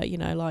doing to her.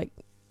 Like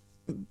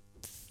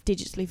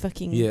digitally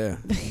fucking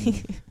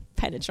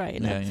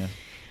penetrating her.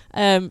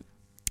 Yeah.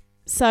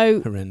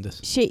 So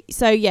Horrendous.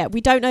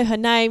 we don't know her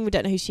name. We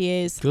don't know who she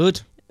is.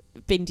 Good.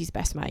 Bindy's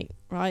best mate,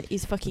 right?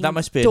 He's fucking That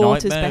must be a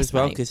daughter's nightmare best as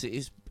well, mate. because it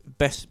is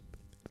best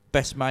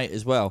mate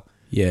as well.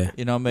 Yeah.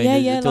 You know what I mean? Yeah, The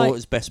yeah,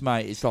 daughter's best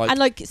mate. It's like, And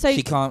like, so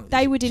she can't.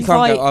 they would She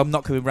invite. can't go, I'm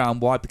not coming round.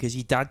 Why? Because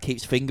your dad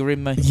keeps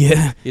fingering me.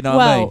 Yeah. You know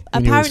what I mean? Well,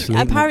 When you're asleep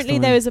next apparently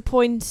time. there was a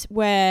point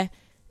where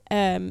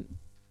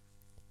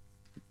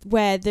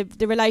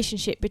the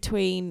relationship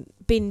between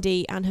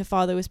Bindi and her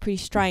father was pretty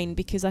strained,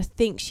 because I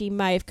think she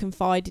may have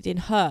confided in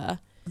her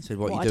I said,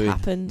 what what you had doing?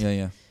 happened. Yeah,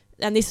 yeah.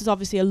 And this was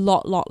obviously a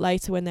lot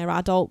later when they're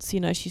adults.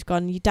 She's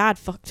gone, your dad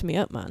fucked me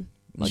up, man.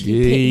 Like,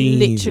 he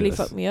literally Jesus.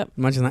 fucked me up.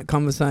 Imagine that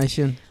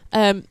conversation.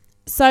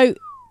 So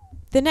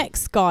the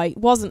next guy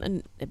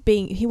wasn't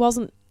he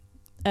wasn't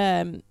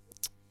I'm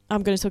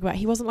going to talk about,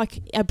 he wasn't like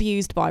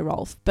abused by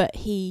Rolf, but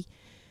he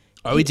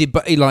did,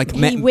 but he like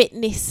met. he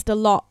witnessed a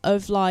lot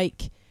of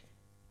like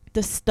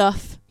the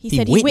stuff. He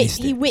said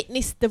witnessed he it?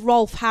 witnessed the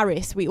Rolf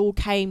Harris we all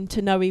came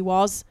to know he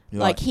was. Right.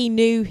 Like, he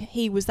knew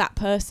he was that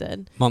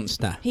person.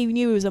 Monster. He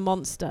knew he was a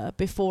monster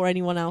before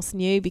anyone else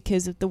knew,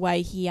 because of the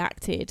way he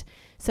acted.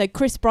 So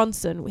Chris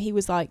Bronson, he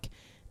was like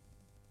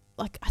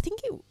I think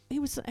he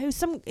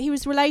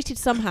was related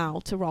somehow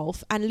to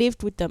Rolf and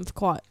lived with them for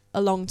quite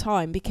a long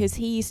time, because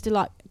he used to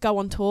like go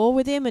on tour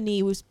with him, and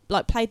he was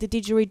like played the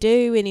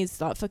didgeridoo in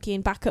his like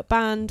fucking backup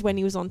band when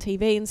he was on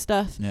TV and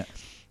stuff. Yeah.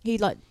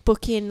 He'd like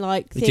book in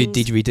like He things.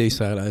 did didgeridoo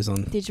solos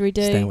on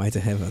Didgeridoo. Stairway to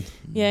Heaven.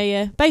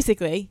 Yeah,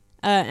 basically.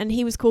 And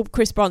he was called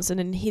Chris Bronson,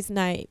 and his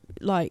name,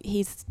 like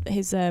his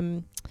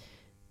known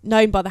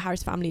by the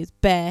Harris family as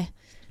Bear,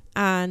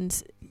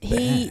 and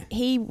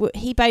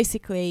he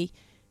basically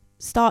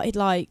started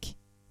like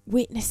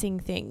witnessing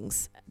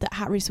things that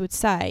Harris would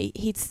say.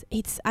 He'd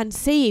and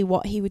see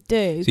what he would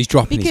do. So he's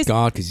dropping his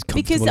guard because he's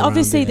comfortable Because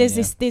obviously around there's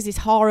it. this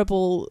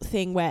horrible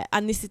thing where,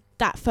 and this is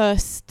that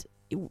first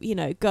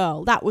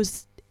girl that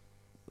was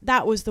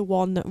the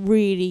one that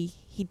really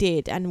he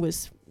did and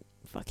was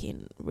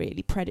fucking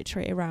really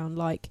predatory around.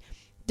 Like,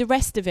 the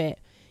rest of it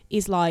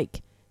is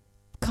like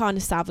kind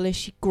of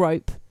savage,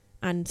 grope,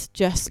 and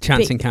just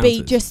Chance encounters.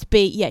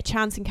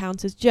 chance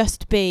encounters,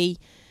 just be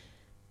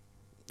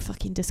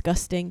fucking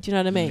disgusting. Do you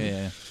know what I mean?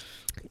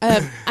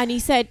 Yeah. And he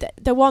said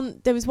there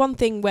was one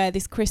thing where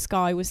this Chris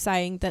guy was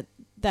saying that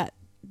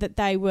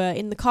they were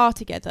in the car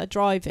together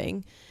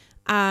driving,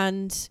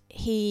 and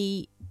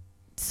he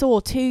saw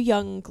two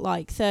young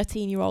like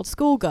 13-year-old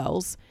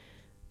schoolgirls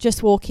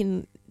just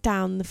walking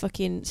down the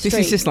fucking street. This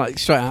is just like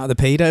straight out of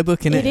the pedo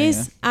book, isn't it? It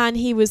is. And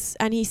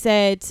he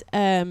said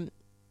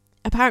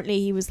apparently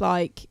he was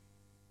like,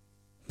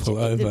 Pull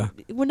over.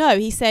 Well, no,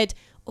 he said,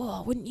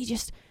 wouldn't you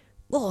just,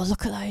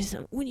 look at those,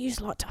 wouldn't you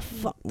just like to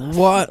fuck the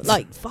What?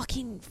 like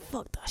fucking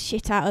fuck the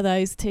shit out of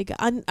those two guys.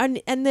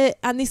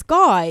 And this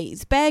guy,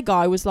 this bear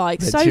guy, was like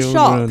The so children.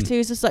 shocked. He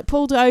was just like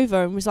pulled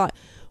over and was like,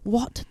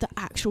 what the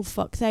actual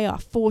fuck, they are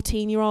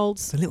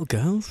 14-year-olds. The little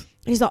girls.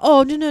 And he's like,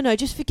 oh no,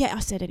 just forget I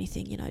said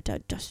anything,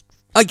 don't just.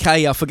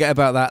 Okay, I'll forget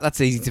about that.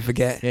 That's easy to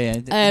forget. Yeah.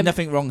 There's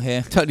nothing wrong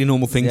here. Totally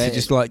normal thing Yeah, to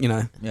just like,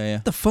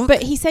 Yeah. the fuck?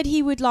 But he said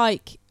he would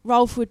like,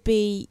 Rolf would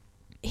be,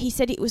 he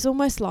said it was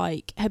almost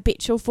like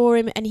habitual for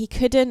him, and he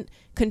couldn't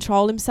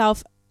control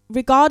himself,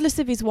 regardless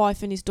of his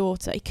wife and his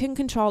daughter. He couldn't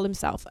control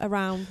himself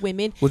around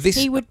women. Well, this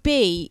He would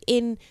be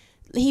in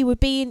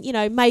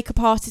makeup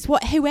artists,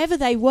 whoever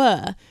they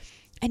were.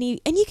 And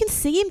you can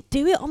see him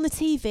do it on the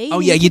TV.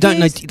 Oh in yeah, you don't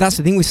know. interviews. That's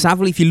the thing with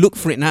Savile. If you look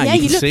for it now, Yeah,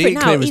 you you can look see for it it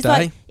now. clear as He's day.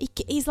 like,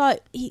 he's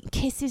like, he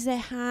kisses their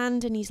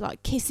hand, and he's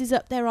like kisses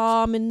up their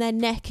arm and their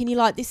neck, and you're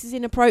like, this is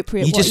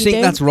inappropriate. You what just you think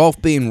doing? that's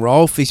Rolf being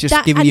Rolf. He's just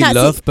That- giving and you that's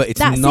love, but it's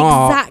that's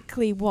not.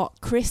 exactly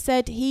what Chris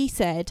said. He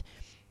said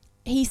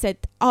he said,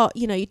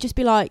 you'd just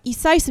be like, you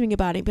say something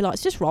about it, be like,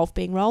 it's just Rolf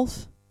being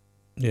Rolf.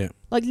 Yeah.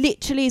 Like,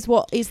 literally is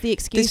what is the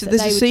excuse that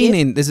there's they a would scene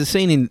give. there's a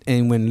scene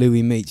in when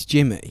Louis meets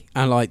Jimmy,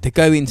 and like they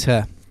go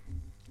into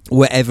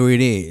whatever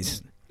it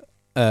is,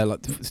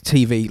 like the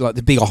TV, like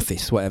the big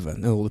office, whatever,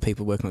 and all the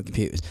people working on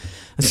computers,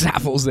 and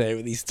Savil's there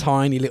with these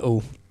tiny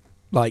little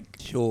like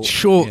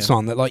shorts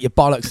on that like your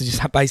bollocks are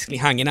just basically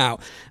hanging out,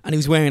 and he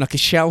was wearing like a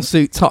shell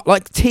suit top,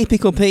 like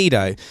typical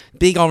pedo,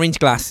 big orange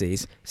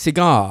glasses,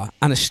 cigar,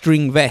 and a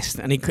string vest,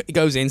 and he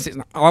goes in, sits,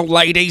 oh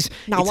ladies,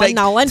 No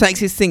one. takes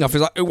his thing off,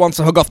 he's like, who wants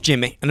to hug off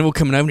Jimmy? And they're all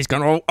coming over, and he's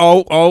going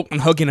oh,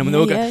 and hugging him, and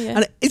they're all going,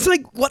 and it's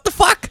like, what the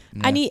fuck?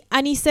 Yeah.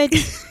 And he said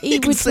he you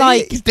can would see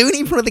like it. He's doing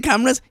it in front of the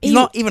cameras. He's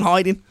not even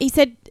hiding. He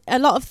said a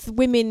lot of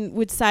women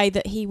would say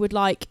that he would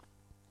like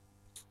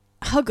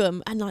hug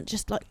them and like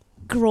just like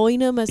groin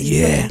them as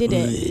he fucking did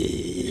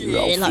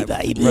it. Like,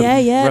 baby.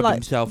 Rub like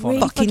himself on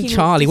really it. Fucking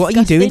Charlie, what are you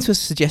disgusting. doing to us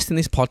suggesting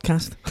this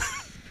podcast?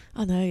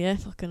 I know, yeah,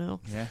 fucking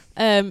hell.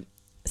 Yeah.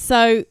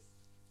 So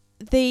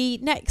the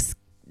next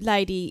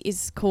lady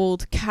is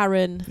called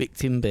Karen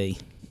Victim B.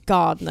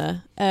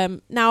 Gardner.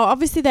 Now,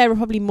 obviously, there's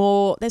probably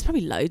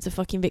loads of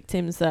fucking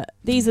victims that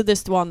these are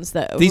just ones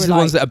that These are the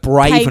ones that are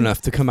brave came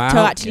enough to come out. to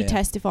actually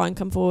testify and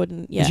come forward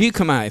and Would you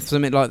come out if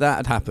something like that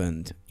had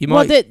happened? You might.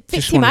 Well, the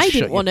just victim wanna A shut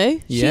didn't want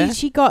to. Yeah.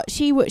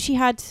 She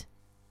had.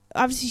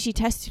 Obviously,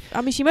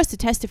 she must have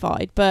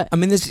testified, but I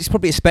mean, it's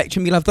probably a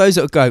spectrum. You'll have those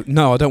that will go,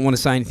 no, I don't want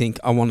to say anything.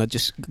 I want to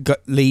just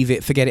leave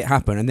it, forget it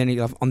happen. And then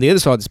you'll have, on the other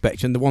side of the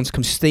spectrum, the ones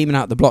come steaming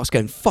out the blocks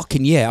going,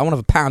 fucking yeah, I want to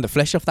have a pound of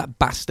flesh off that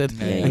bastard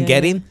and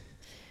get him.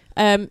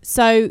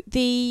 So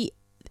the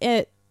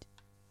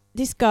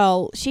this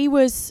girl, she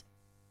was,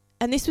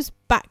 and this was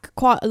back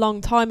quite a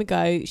long time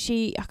ago. Did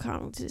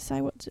it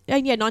say what?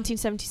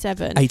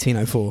 1977.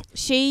 1804.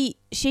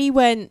 She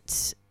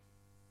went.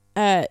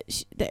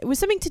 It was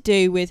something to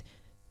do with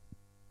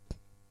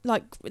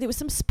like there was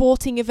some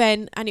sporting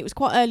event, and it was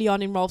quite early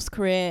on in Rolf's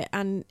career,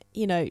 and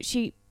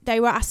they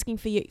were asking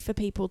for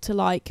people to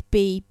like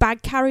be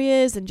bag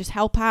carriers and just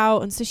help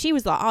out, and so she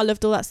was like, I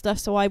loved all that stuff,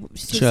 so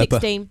she was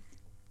 16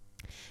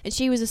 and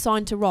she was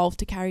assigned to Rolf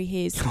to carry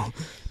his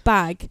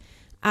bag.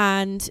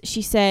 And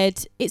she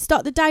said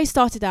the day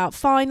started out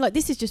fine, like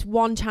this is just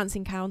one chance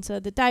encounter,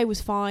 the day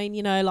was fine,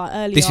 like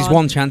early This on. is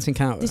one chance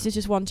encounter. This is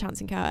just one chance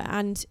encounter.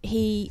 And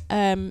she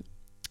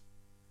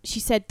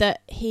said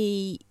that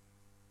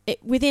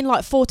within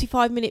like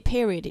 45-minute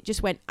period, it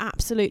just went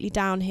absolutely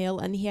downhill,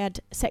 and he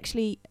had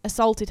sexually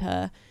assaulted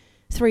her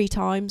 3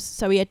 times.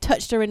 So he had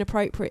touched her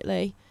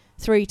inappropriately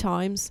 3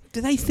 times.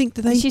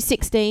 She's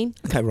 16.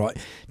 Okay, right.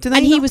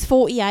 He was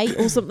 48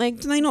 or something.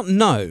 Do they not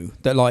know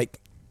that, like,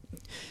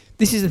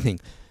 this is the thing.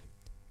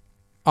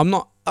 Are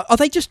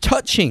they just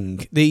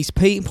touching these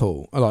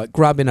people, like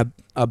grabbing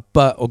a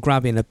butt or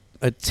grabbing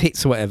a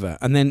tits or whatever,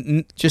 and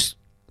then just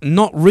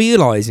not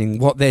realising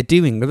what they're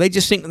doing? Do they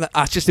just think that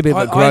that's just a bit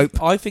of a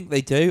grope? I think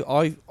they do.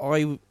 I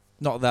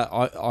not that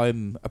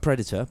I'm a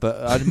predator, but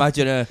I'd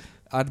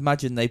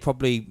imagine they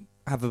probably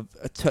have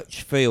a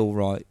touch feel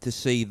right to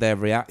see their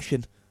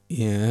reaction.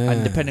 Yeah.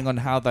 And depending on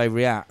how they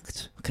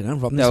react, okay, no,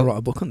 Rob needs to write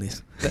a book on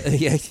this.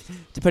 Yeah,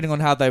 depending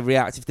on how they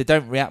react, if they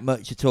don't react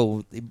much at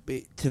all,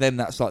 to them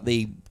that's like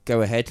the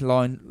go ahead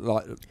line,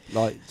 like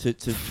to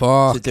do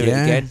it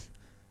again.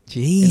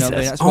 Jesus. I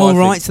mean? That's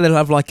right, so they'll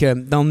have like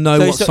they'll know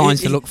what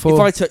signs to look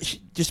for. If I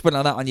just went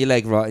like that on your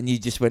leg, right, and you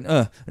just went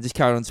and just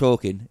carry on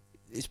talking,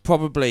 it's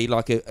probably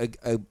like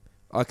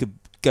I could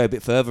go a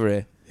bit further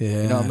here.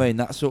 Yeah. You know what I mean?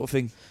 That sort of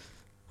thing.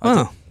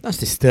 Oh, that's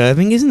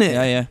disturbing, isn't it?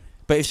 Yeah.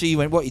 But if she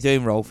went, what are you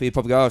doing, Rolf? He'd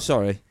probably go, oh,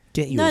 sorry.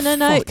 Get your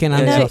fucking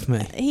hands off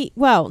me.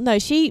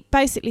 She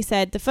basically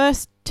said the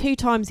first 2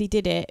 times he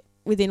did it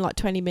within like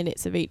 20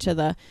 minutes of each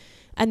other,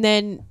 and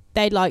then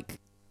they like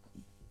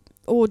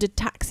ordered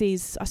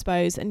taxis, I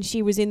suppose, and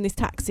she was in this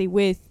taxi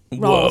with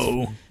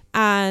Rolf,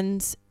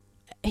 and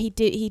he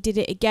did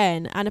it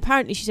again, and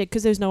apparently she said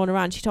because there was no one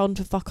around, she told him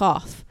to fuck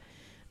off,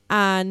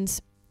 and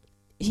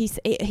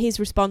his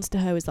response to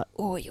her was like,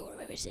 oh, you're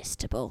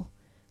irresistible.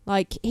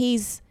 Like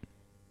there's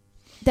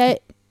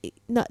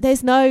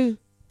no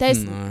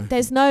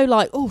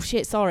like, oh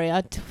shit, sorry,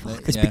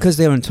 it's because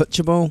they're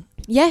untouchable.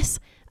 Yes.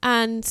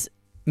 And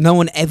no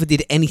one ever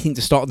did anything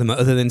to stop them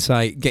other than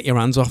say, get your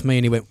hands off me,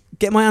 and he went,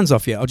 get my hands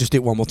off you, I'll just do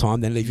it one more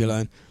time, then leave you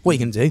alone. What are you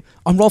going to do?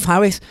 I'm Rolf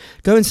Harris.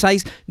 Go and say,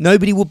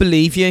 nobody will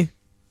believe you.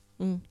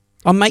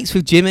 I'm mates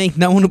with Jimmy,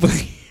 no one will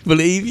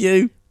believe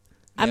you.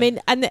 I mean,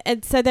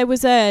 and so there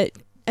was another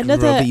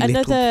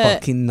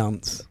fucking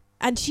nonce.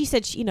 And she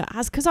said,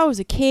 because I was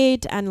a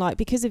kid and like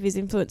because of his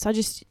influence, you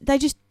just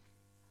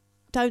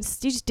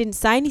didn't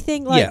say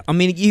anything. Like, yeah, I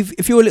mean,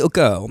 if you're a little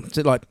girl,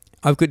 so like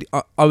I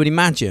would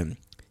imagine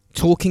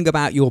talking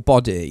about your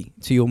body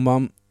to your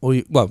mum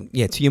to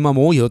your mum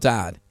or your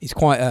dad is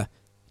quite a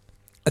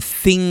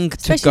thing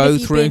to go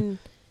through.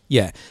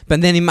 Yeah,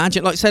 but then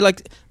imagine, let's say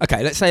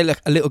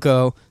a little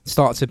girl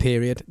starts a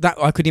period. That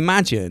I could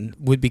imagine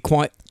would be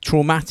quite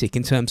traumatic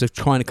in terms of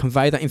trying to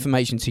convey that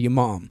information to your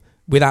mum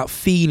without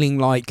feeling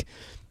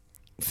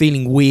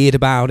weird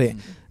about it.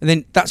 And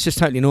then that's just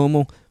totally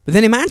normal. But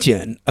then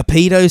imagine a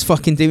pedo's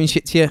fucking doing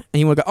shit to you, and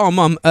you want to go, "Oh,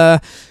 mum,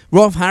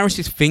 Rolf Harris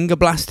is finger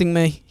blasting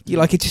me." You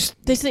like it just.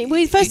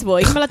 Well, first of all,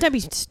 you're like, don't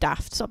be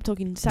daft. Stop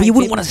talking. But you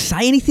wouldn't want to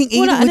say anything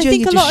either, Well, and would I you?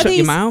 think You a just lot of shut your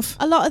these- mouth.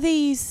 A lot of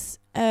these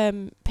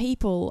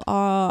people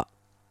are,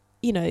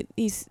 you know,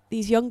 these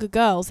younger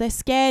girls. They're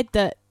scared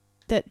that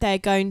they're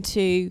going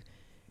to.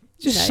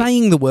 Just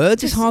saying the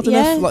words is hard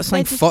enough. Like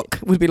saying fuck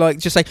would be like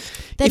just say.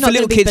 They're If a not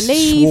little gonna be kid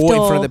believed swore in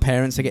front of or- their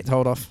parents, they get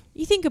told off.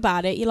 You think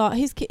about it, you're like,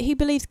 he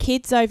believes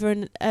kids over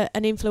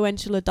an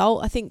influential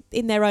adult. I think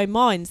in their own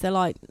minds, they're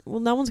like, well,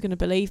 no one's going to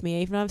believe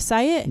me even if I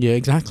say it. Yeah,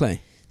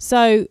 exactly.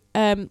 So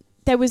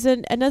there was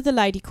another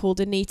lady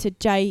called Anita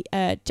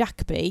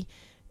Jacoby.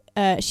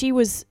 She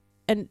was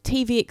a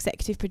TV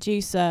executive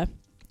producer.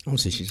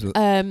 Obviously, she's.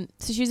 So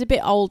she was a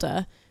bit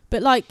older,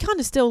 but like kind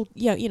of still,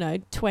 you know,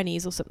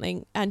 20s or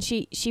something. And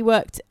she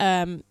worked,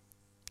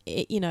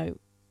 you know,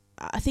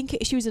 I think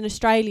she was an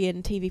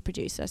Australian TV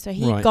producer. So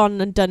he'd gone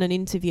and done an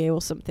interview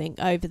or something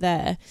over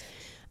there,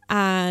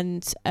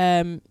 and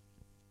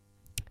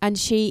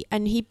she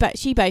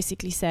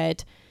basically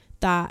said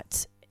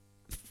that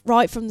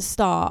right from the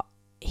start,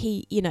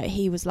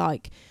 he was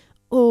like,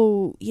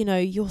 oh, you know,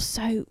 you're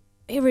so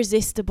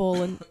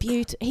irresistible and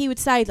beautiful. He would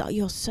say that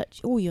you're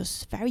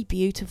very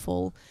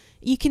beautiful.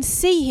 You can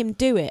see him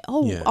do it.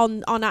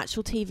 On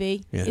actual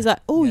TV, he's like,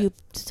 you're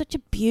such a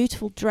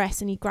beautiful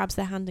dress, and he grabs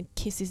their hand and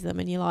kisses them,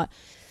 and you're like,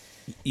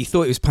 you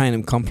thought he was paying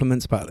them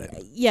compliments about it.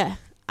 Yeah,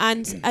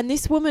 and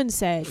this woman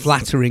said,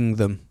 flattering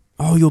them.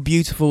 Oh, you're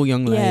beautiful,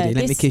 young lady.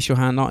 Let me kiss your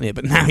hand on it.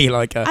 But now you're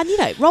like, and you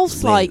know,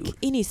 Rolf's like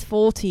in his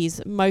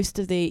 40s. Most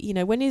of the, you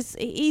know, when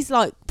he's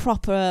like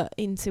proper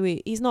into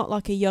it. He's not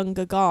like a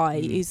younger guy.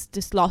 He's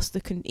just lost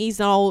the.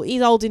 He's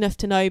old enough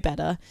to know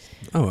better.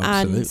 Oh,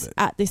 absolutely. And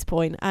at this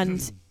point,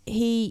 and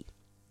she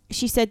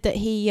said that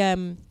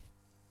he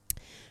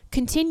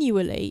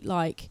continually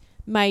like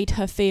made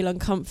her feel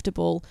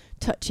uncomfortable,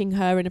 touching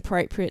her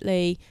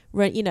inappropriately,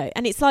 you know.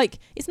 And it's like,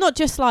 it's not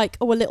just like,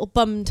 a little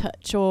bum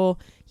touch or,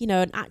 you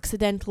know, an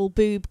accidental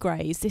boob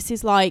graze. This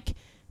is like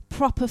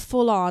proper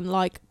full on,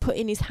 like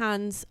putting his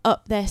hands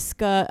up their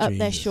skirt, up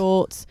their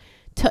shorts,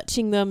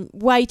 touching them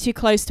way too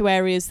close to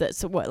areas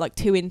that's like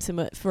too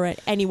intimate for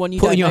anyone you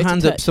don't know. Putting your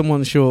hand up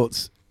someone's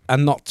shorts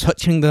and not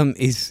touching them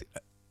is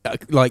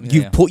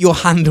you've put your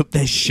hand up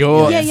their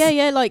shorts.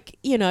 Yeah, like,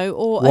 you know,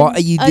 or what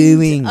are you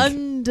doing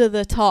under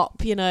the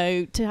top, you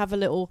know, to have a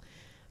little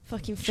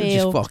fucking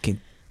feel. Just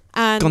fucking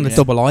and gone the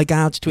double eye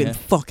gouge to it and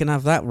fucking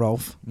have that,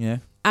 Rolf. Yeah.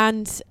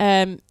 And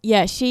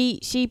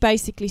she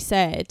basically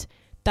said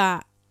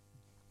that,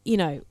 you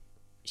know,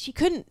 she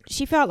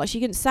felt like she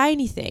couldn't say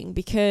anything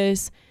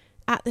because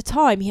at the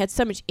time he had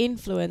so much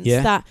influence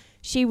that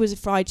she was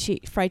afraid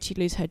she'd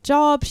lose her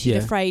job.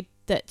 She's afraid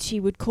that she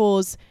would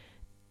cause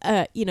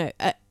you know,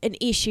 an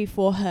issue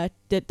for her,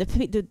 the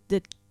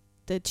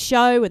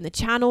show and the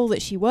channel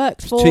that she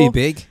worked for. Too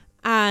big.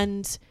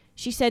 And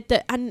she said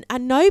that, and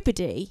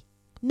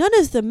none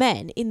of the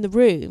men in the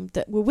room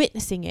that were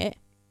witnessing it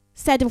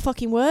said a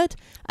fucking word.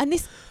 And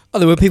this. Oh,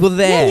 there were people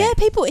there. Yeah,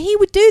 people. He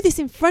would do this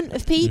in front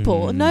of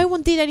people, and no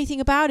one did anything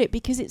about it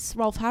because it's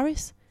Rolf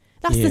Harris.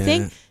 That's the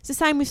thing. It's the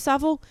same with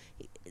Savile.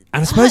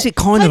 And I suppose it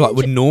kind of like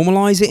would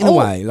normalise it in a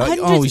way. Like,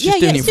 he's just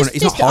doing it in front of...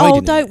 He's not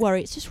hiding it. Don't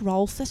worry, it's just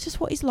Rolf. That's just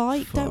what he's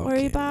like. Don't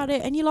worry about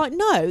it. And you're like,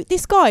 no,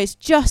 this guy has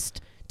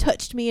just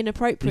touched me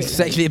inappropriately. He's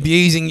sexually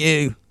abusing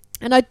you.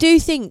 And I do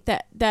think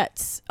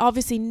that's...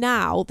 Obviously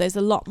now there's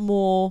a lot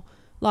more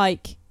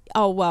like,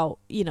 oh, well,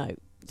 you know,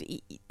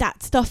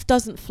 that stuff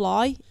doesn't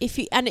fly. If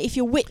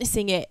you're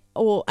witnessing it,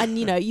 and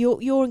you know,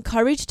 you're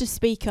encouraged to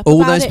speak up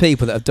all about those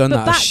people that have done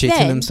that are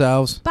shitting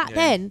themselves. Back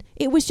then,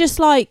 it was just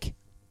like...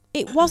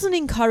 It wasn't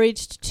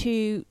encouraged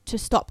to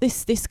stop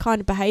this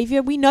kind of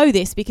behaviour. We know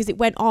this because it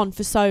went on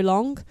for so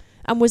long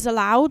and was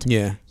allowed.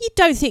 Yeah. You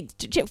don't think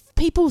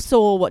people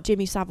saw what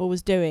Jimmy Savile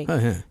was doing? Oh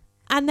yeah.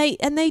 And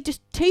they just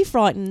too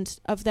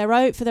frightened of their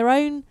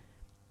own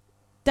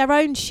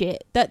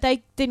shit that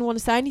they didn't want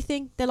to say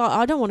anything. They're like,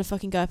 I don't want to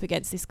fucking go up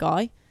against this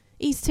guy.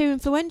 He's too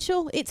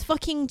influential. It's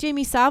fucking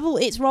Jimmy Savile.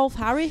 It's Rolf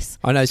Harris.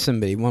 I know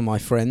somebody. One of my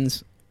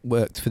friends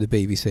worked for the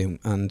BBC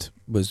and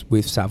was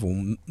with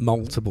Savile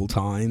multiple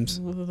times,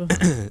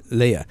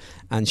 Leah,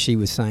 and she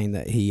was saying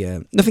that he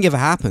nothing ever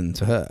happened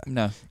to her.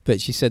 No,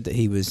 but she said that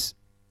he was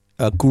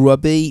a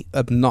grubby,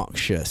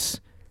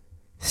 obnoxious,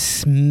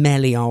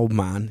 smelly old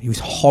man. He was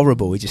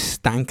horrible. He just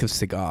stank of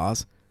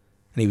cigars,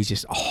 and he was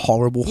just a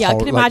horrible. Yeah, I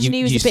can imagine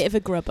he was a bit of a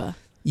grubber.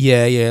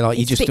 Yeah, like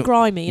it's you just a bit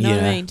grimy. You know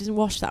what I mean? Doesn't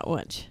wash that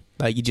much.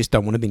 Like you just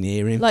don't want to be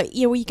near him. Like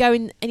well, you go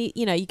in and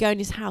you go in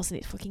his house and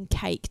it's fucking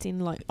caked in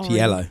like orange,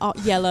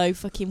 yellow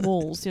fucking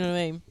walls. You know what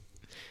I mean?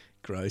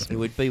 Gross. It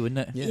would be,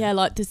 wouldn't it? Yeah,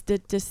 like there's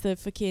the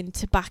fucking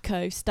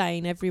tobacco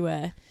stain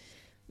everywhere.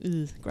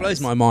 Ugh,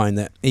 blows my mind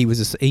that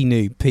he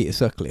knew Peter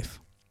Sutcliffe.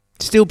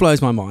 Still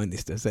blows my mind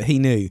this does that he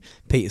knew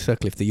Peter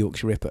Sutcliffe, the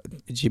Yorkshire Ripper,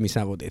 Jimmy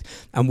Savile did,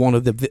 and one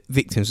of the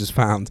victims was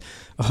found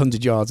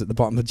 100 yards at the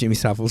bottom of Jimmy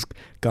Savile's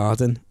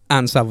garden.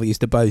 And Savile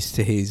used to boast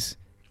to his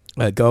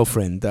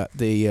girlfriend that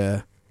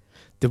the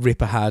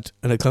Ripper had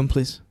an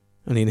accomplice.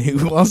 And he knew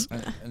who it was.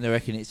 And they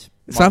reckon it's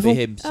might Savile?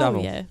 be him, Savile.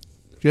 Oh yeah.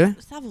 Yeah.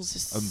 Savile's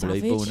just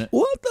Unbelievable, savage. isn't it?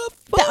 What the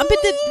fuck?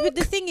 But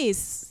the thing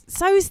is,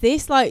 so is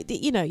this. Like,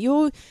 you know,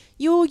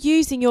 you're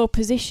using your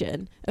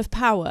position of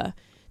power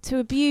to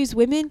abuse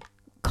women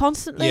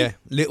constantly. Yeah,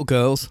 little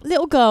girls.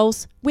 Little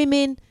girls,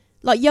 women,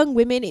 like young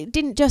women.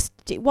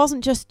 It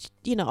wasn't just,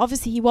 you know,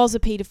 obviously he was a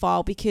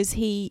paedophile because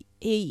he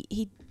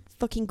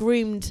fucking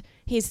groomed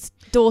his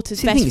daughter's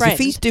See, the best thing is, friend. if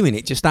he's doing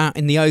it just out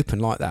in the open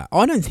like that,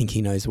 I don't think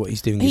he knows what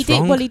he's doing. He is did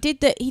wrong. well. He did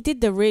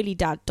the really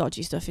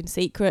dodgy stuff in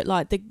secret,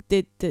 like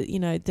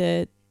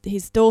the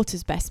his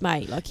daughter's best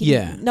mate. Like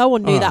no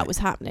one knew that Alright. was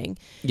happening.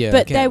 Yeah,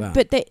 But I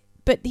get that.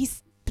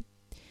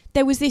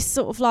 there was this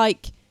sort of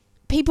like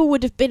people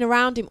would have been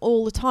around him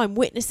all the time,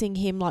 witnessing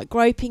him like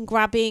groping,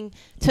 grabbing,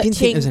 He didn't think there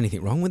touching, was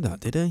anything wrong with that,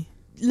 did he?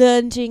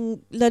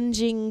 lunging.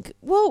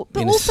 Well,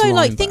 but In a also slime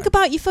like think bag.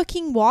 about your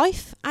fucking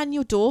wife and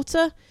your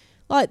daughter.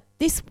 Like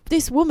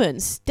this woman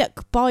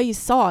stuck by his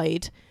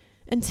side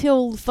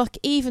until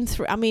even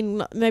through. I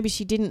mean, maybe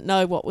she didn't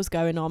know what was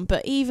going on,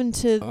 but even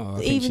through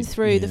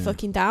the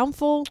fucking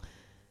downfall,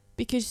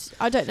 because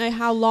I don't know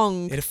how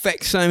long. It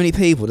affects so many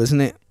people,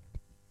 doesn't it?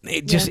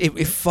 It just Yeah.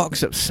 it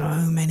fucks up so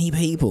many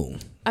people.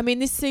 I mean,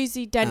 this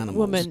Susie Dent Animals.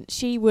 woman,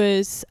 she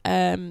was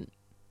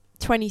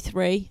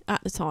 23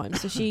 at the time,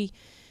 so she,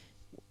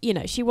 you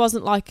know, she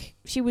wasn't like,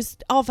 she was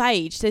of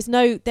age. There's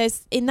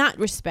in that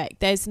respect,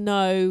 there's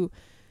no.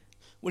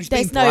 Well, he's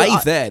There's being no-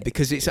 brave there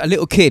because it's a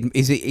little kid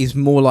is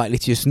more likely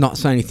to just not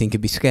say anything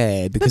and be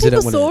scared But because they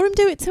people don't saw want him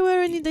do it to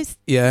her, and they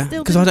Yeah,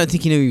 still because I didn't- don't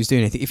think he knew he was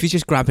doing anything. If he's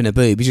just grabbing a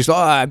boob, he's just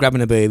like,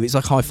 grabbing a boob. It's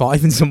like high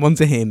fiving someone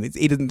to him.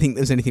 He doesn't think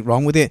there was anything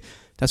wrong with it.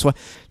 That's why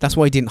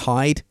he didn't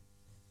hide.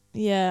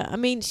 Yeah, I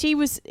mean, she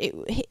was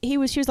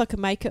like a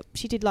makeup.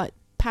 She did like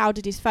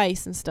powdered his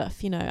face and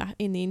stuff, you know,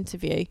 in the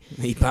interview.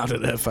 He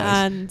powdered her face.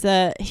 And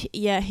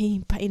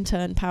he in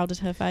turn powdered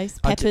her face,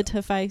 peppered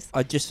her face.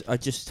 I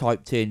just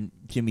typed in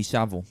Jimmy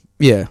Savile.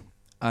 Yeah.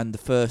 And the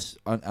first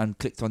and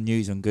clicked on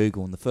news on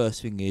Google, and the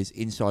first thing is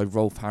inside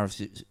Rolf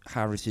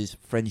Harris's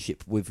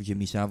friendship with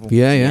Jimmy Savile.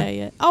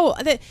 Yeah. Oh,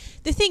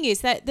 the thing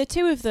is that the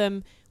two of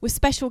them were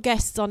special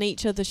guests on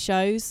each other's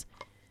shows.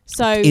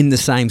 So In the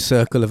same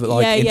circle of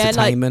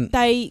entertainment.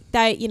 Like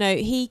they, you know,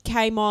 he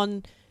came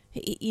on,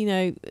 you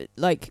know,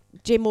 like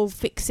Jim will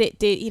fix it.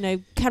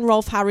 Can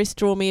Rolf Harris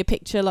draw me a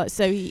picture? Like,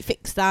 so he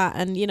fixed that,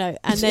 and you know,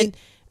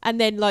 and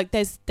then like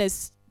there's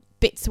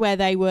bits where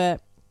they were,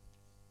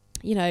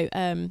 you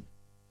know,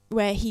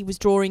 where he was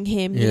drawing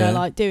him, you know,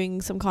 like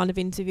doing some kind of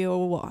interview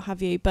or what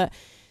have you. But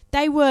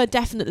they were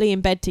definitely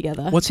in bed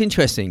together. What's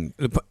interesting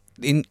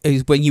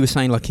is when you were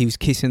saying like he was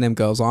kissing them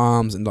girls'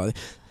 arms and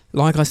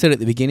like I said at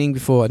the beginning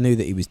before I knew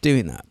that he was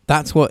doing that.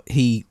 That's what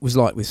he was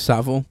like with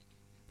Savile.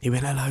 He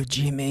went, "Hello,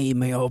 Jimmy,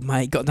 my old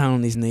mate." Got down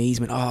on his knees,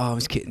 went, "Oh, I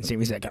was kissing him."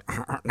 He's like,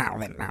 now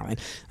then,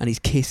 and he's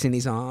kissing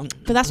his arm.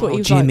 But that's what he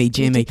was Jimmy, like.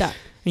 Jimmy. He did that.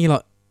 And you're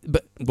like,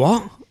 "But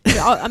what?"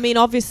 I mean,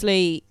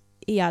 obviously,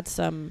 he had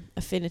some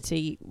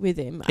affinity with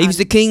him. He was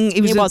the king.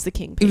 He was the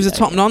king. He was a Peter,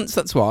 top yeah. nonce.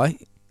 That's why.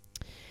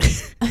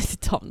 The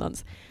top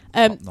nonce.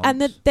 Top And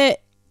nonce.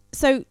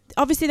 so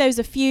obviously there was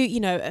a few, you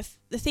know,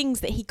 the things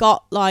that he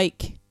got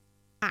like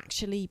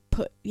actually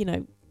put, you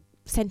know,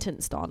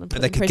 sentenced on and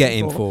put They in could prison get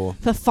him for.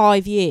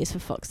 5 years, for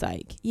fuck's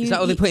sake. Is that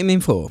what they put him in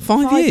for?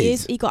 5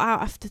 years? He got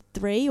out after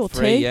 3 or 2.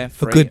 3, yeah,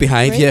 For 3. good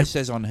behaviour. It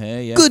says on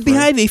here, yeah. Good 3.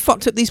 behaviour. He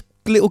fucked up these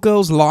little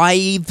girls'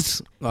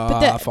 lives.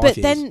 But 5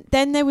 years.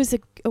 then there was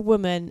a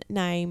woman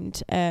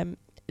named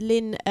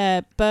Lynn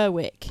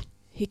Berwick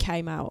who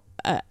came out,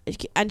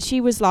 and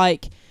she was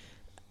like,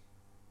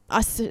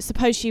 I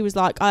suppose she was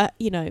like, I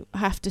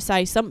have to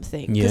say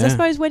something, because I Yeah.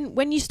 suppose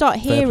when you start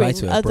Fair play hearing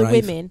to her, other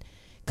brave. women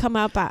come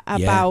out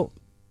about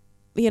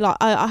you're like,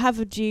 I have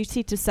a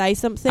duty to say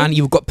something. And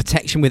you've got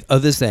protection with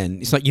others then.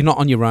 It's like you're not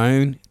on your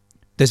own.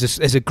 There's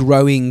a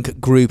growing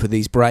group of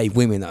these brave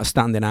women that are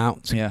standing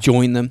out to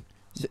join them.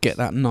 Get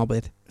that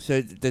knobhead.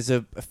 So there's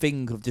a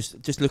thing of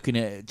just looking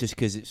at it just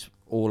because it's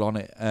all on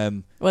it.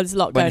 Well, there's a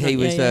lot when going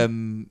he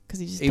on. was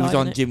because he was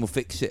on Jim Will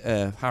Fix It.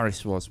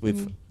 Harris was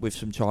with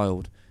some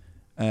child,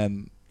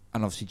 and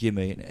obviously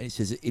Jimmy. And it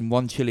says in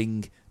one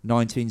chilling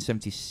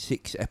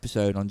 1976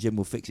 episode on Jim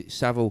Will Fix It,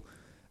 Savile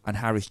and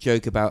Harris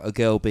joke about a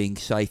girl being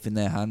safe in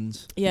their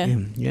hands. Yeah.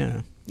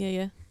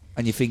 Yeah.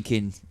 And you're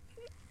thinking,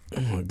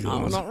 oh my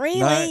god, oh, not really.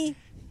 No.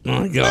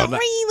 Oh my god, not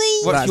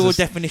really. What's That's your just-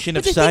 definition But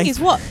of the safe? thing is,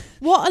 what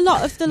a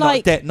lot of the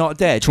like. Not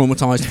dead.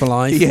 traumatized for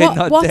life. Yeah.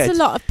 not what dead. a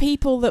lot of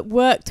people that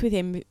worked with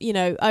him, you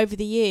know, over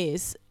the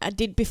years,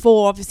 did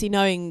before obviously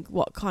knowing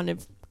what kind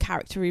of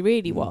character he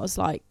really was,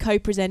 like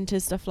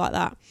co-presenters, stuff like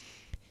that.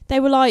 They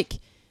were like,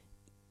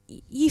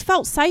 you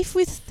felt safe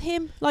with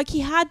him. Like he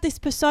had this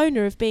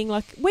persona of being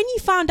like, when you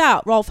found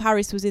out Rolf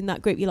Harris was in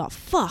that group, you're like,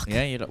 fuck.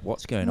 Yeah, you're like,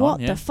 what's going What on?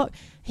 the Yeah. fuck?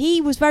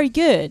 He was very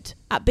good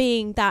at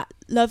being that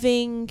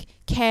loving,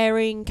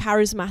 caring,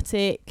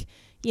 charismatic,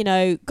 you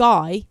know,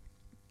 guy.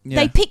 Yeah.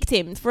 They picked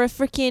him for a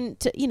freaking,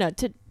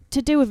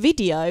 to do a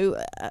video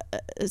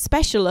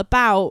special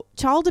about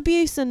child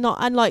abuse and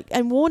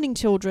warning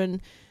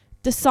children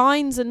the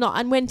signs and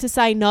when to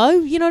say no.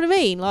 You know what I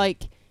mean?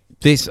 Like,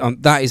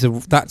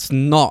 That's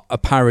not a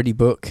parody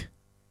book.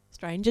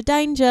 Stranger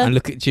danger. And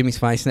look at Jimmy's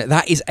face.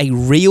 That is a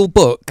real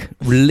book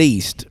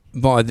released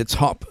by the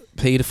top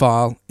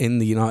paedophile in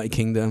the United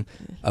Kingdom.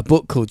 A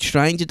book called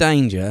Stranger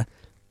Danger,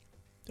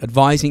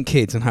 advising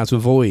kids on how to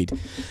avoid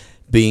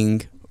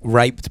being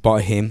raped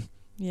by him.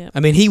 Yeah.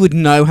 I mean, he would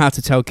know how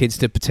to tell kids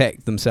to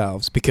protect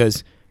themselves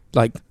because,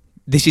 like,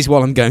 this is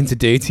what I'm going to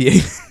do to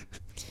you.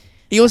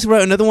 He also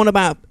wrote another one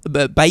about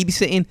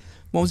babysitting.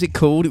 What was it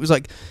called? It was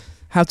like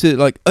how to,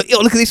 like, oh,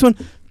 look at this one.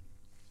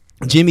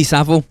 Jimmy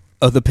Savile,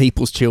 Other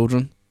People's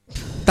Children.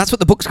 That's what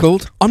the book's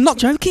called. I'm not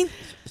joking.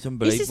 It's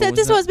unbelievable.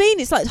 This is what I mean.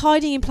 It's like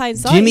hiding in plain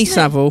sight. Jimmy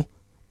Savile.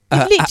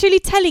 You're literally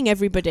telling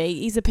everybody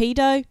he's a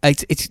pedo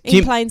It's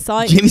in plain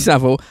sight. Jimmy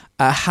Savile,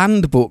 a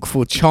handbook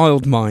for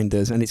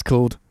childminders, and it's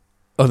called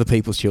Other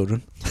People's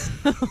Children.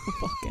 Oh,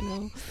 fucking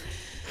hell.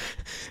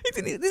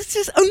 It's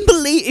just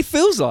unbelievable. It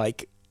feels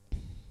like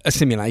a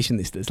simulation.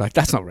 This is like,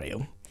 that's not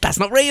real. That's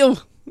not real.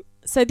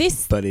 So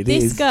this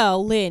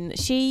girl, Lynn,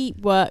 she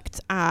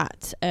worked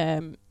at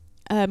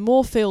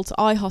Moorfields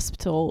Eye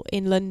Hospital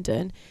in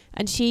London,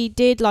 and she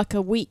did like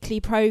a weekly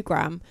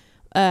programme,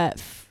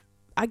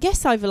 I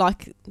guess over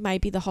like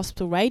maybe the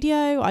hospital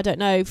radio, I don't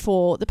know,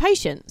 for the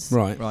patients.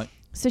 Right.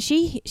 So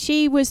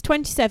she was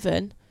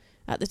 27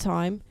 at the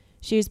time.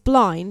 She was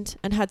blind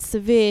and had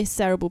severe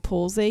cerebral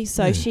palsy.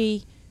 So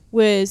she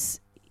was,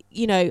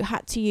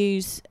 had to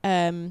use,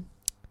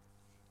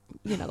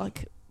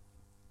 like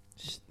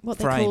what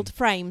they're called,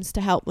 frames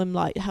to help them,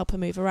 like help her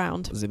move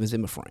around. Was it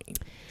a frame?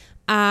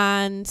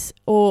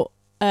 Or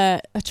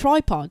a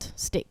tripod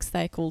sticks,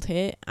 they're called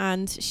here.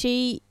 And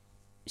she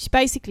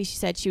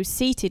said she was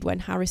seated when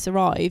Harris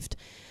arrived.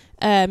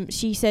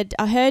 She said,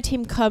 I heard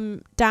him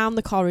come down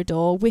the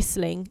corridor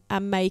whistling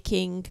and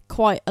making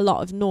quite a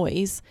lot of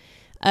noise.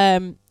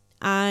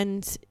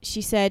 And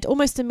she said,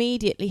 almost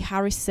immediately,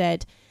 Harris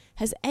said,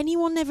 has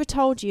anyone ever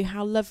told you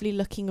how lovely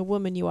looking a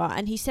woman you are?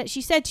 And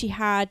she said she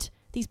had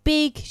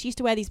she used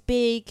to wear these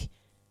big,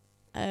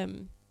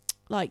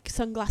 like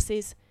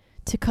sunglasses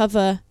to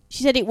cover.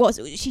 She said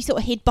she sort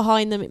of hid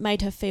behind them. It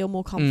made her feel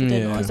more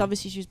confident because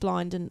obviously she was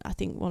blind, and I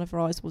think one of her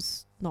eyes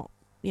was not,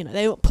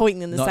 they were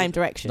pointing in the same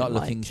direction. Not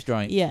looking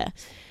straight. Yeah.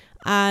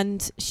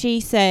 And she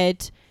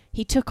said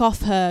he took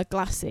off her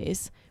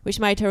glasses, which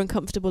made her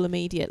uncomfortable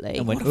immediately.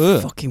 And went,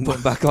 ugh, fucking put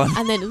them back on.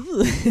 And then,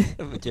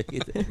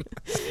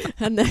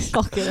 and then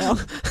fucking hell.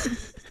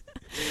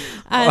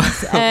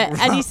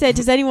 And he said,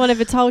 has anyone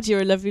ever told you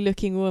you're a lovely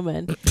looking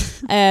woman?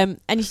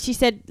 And she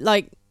said,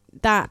 like,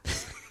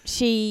 that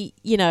she,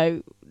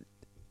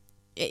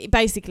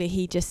 basically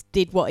he just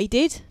did what he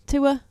did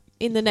to her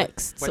in the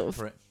next sort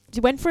of... She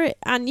went for it.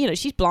 And,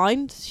 she's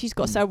blind. She's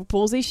got cerebral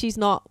palsy. She's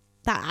not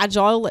that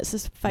agile, let's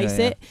just face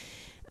it.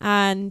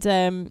 And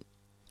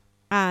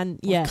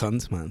yeah.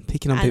 Cunts, man.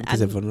 Picking on people because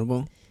they're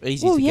vulnerable.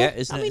 Easy to get,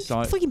 isn't it? I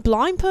mean, fucking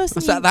blind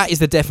person. That is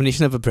the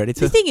definition of a predator.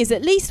 The thing is,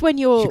 at least when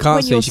you're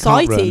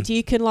sighted,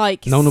 you can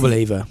like... No one will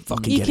believe her.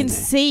 Fucking you can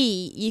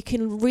see, you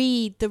can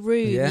read the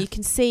room, you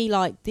can see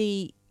like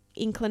the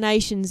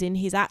inclinations in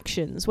his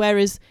actions.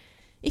 Whereas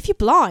if you're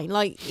blind,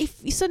 like if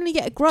you suddenly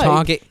get a growth...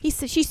 Target.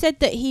 She said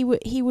that he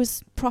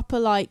was proper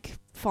like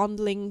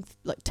fondling,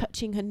 like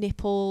touching her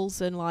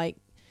nipples and like...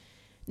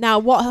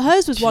 Now,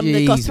 hers was one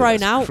that got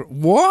thrown out.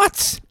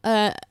 What?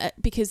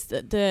 Because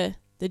the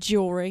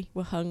jury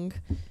were hung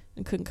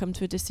and couldn't come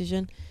to a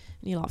decision.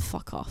 And you're like,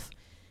 fuck off.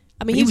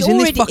 I mean, he's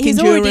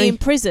already in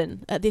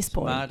prison at this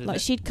point. Mad,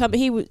 like she'd come.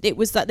 It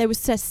was like there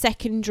was a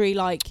secondary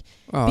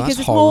because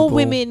as horrible. more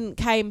women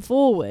came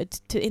forward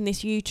in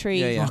this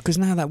U-Tree. Because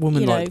now that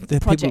woman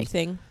project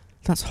thing.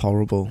 That's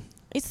horrible.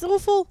 It's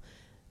awful,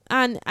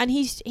 and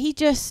he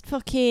just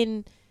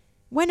fucking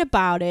went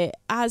about it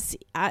as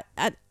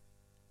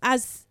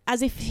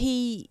if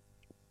he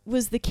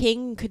was the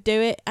king and could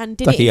do it, and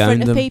did like it in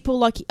front of people,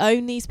 like he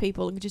owned these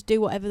people and could just do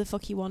whatever the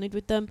fuck he wanted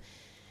with them.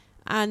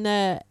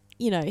 And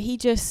he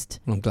just...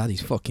 Well, I'm glad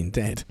he's fucking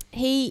dead.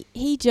 He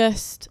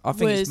just I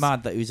think it's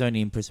mad that he was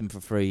only in prison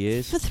for 3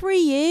 years. For 3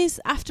 years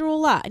after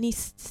all that, and he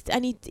for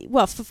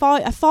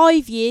a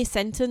 5-year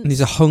sentence. And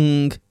he's a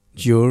hung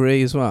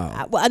jury as well.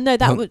 That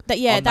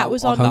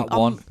was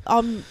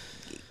on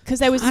because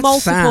there was that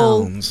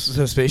multiple. Sounds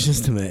suspicious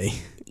to me.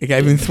 He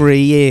gave him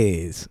 3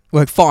 years.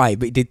 Well, 5,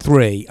 but he did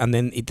 3, and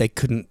then they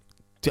couldn't.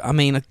 I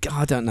mean,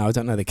 I don't know. I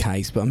don't know the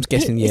case, but I'm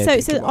guessing.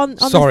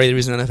 Sorry, there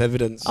isn't enough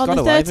evidence. On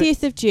the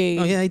 30th of June.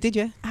 Oh yeah, he did.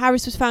 Yeah.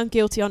 Harris was found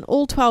guilty on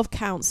all 12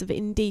 counts of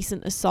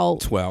indecent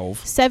assault.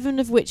 12. 7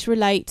 of which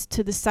relate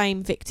to the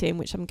same victim,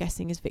 which I'm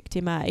guessing is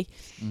victim A.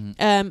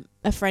 Mm-hmm.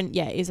 A friend,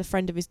 is a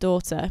friend of his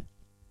daughter.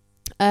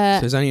 So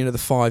there's only another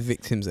 5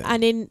 victims there.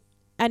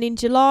 And in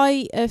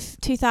July of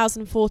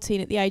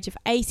 2014, at the age of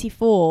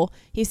 84,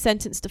 he was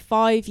sentenced to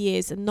 5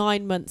 years and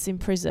 9 months in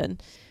prison.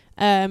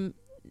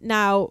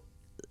 Now,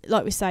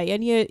 like we say,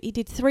 and he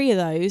did 3 of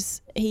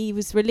those. He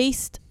was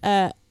released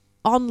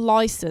on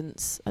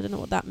license. I don't know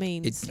what that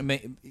means.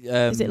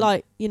 Is it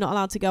like you're not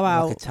allowed to go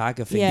out? Like a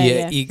tag, I think.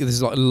 Yeah.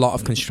 There's like a lot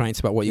of constraints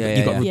about what you've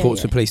got to yeah. report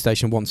Yeah, to the police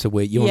station once a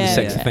week. You're on the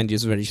sex yeah.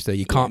 offenders register.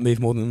 You can't move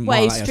more than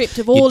Well, one. he's stripped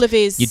of all of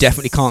his. You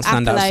definitely can't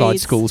stand outside accolades.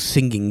 schools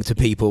singing to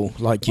people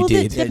like you Well,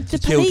 did. The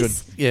children.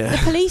 police. Yeah. The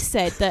police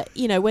said that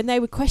when they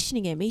were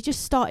questioning him, he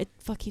just started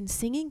fucking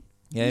singing.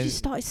 Yeah. He just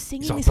started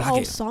singing He's like, this "Blag whole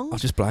it. song. I'll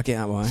just blag it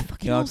out, right?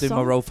 Yeah, I'll do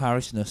my Rolf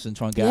Harrisness and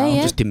try and get Yeah, out. yeah.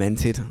 I'm just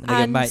demented. And they go,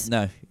 And- mate,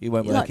 no, you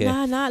won't work Like, here.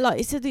 nah, like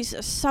he said,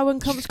 it's so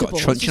uncomfortable.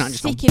 truncheon He's out,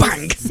 just gone singing,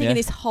 bang. singing Yeah.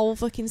 this whole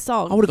fucking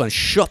song. I would have gone,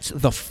 shut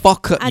the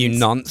fuck up, you And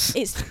nonce.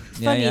 It's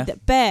funny yeah.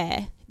 that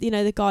Bear,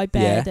 the guy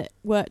Bear Yeah. that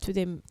worked with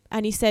him,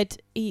 and he said,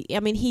 he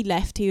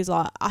left. He was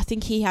like, I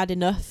think he had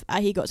enough.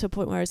 He got to a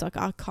point where he's like,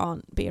 I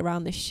can't be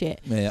around this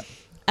shit. Yeah.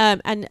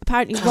 And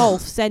apparently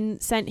Rolf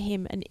sent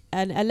him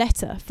a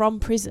letter from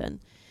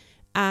prison,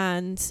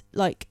 and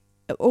like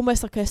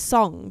almost like a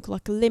song,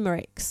 like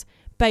limericks,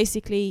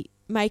 basically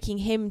making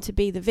him to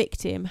be the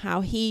victim, how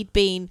he'd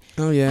been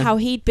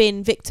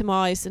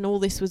victimized and all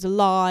this was a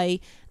lie,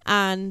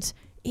 and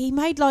he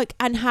made like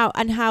and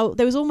how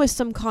there was almost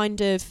some kind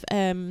of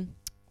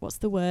what's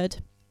the word,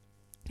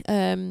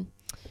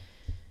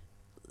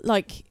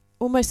 like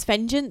almost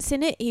vengeance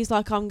in it. He's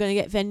like, I'm going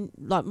to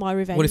get my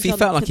revenge. Well, if he on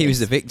felt for like he was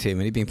this. the victim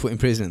and he'd been put in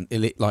prison,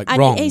 like And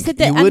wrong, he said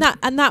you would.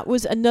 and that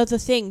was another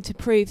thing to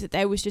prove that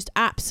there was just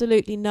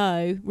absolutely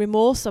no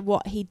remorse of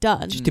what he'd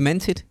done. Just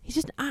demented. He's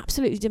just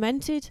absolutely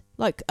demented,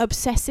 like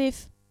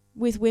obsessive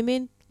with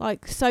women,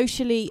 like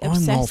socially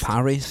obsessed. I'm Rolf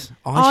Harris.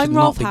 I'm should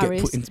Rolf not be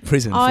Harris. put in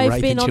prison for I've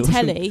raping been on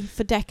children. telly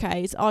for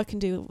decades. I can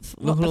do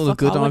Look what at all the the fuck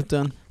good I I've want.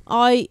 done.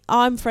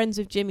 I'm friends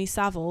with Jimmy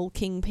Savile,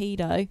 King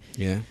Pedo,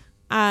 Yeah.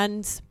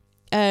 and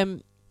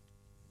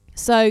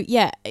so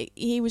yeah,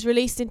 he was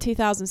released in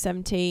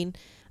 2017,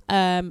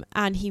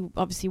 and he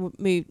obviously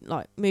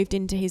moved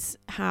into his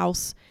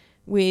house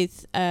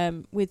with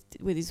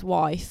his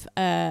wife,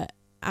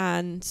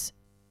 and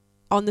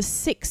on the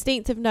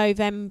 16th of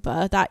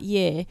November that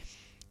year,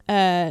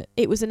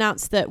 it was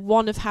announced that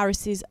one of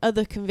Harris's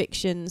other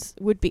convictions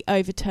would be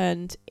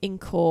overturned in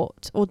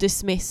court or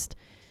dismissed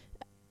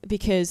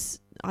because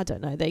I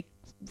don't know, they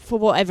for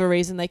whatever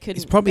reason they couldn't.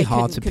 It's probably they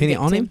hard couldn't to pin it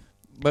convict on him.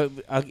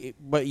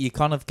 But you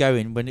kind of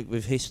going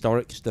with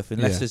historic stuff,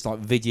 unless Yeah. there's like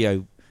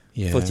video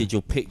Yeah. footage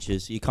or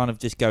pictures, you kind of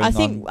just going I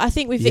think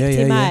with Yeah,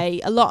 Victim yeah,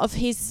 A, a lot of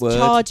his Word.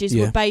 charges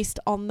Yeah. were based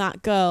on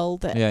that girl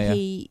that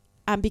he,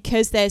 and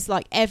because there's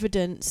like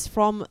evidence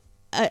from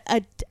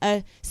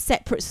a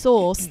separate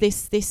source,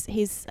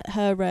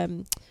 her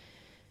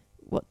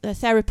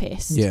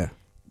therapist. Yeah.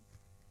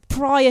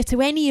 Prior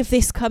to any of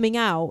this coming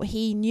out,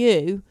 he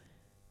knew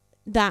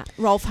that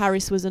Rolf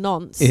Harris was a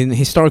nonce. In a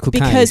historical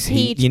Because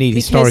case, you need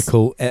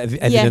historical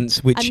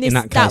evidence, which and in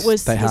that case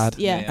was they had,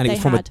 and it was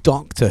from a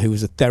doctor who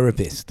was a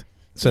therapist.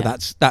 So Yeah.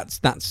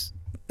 that's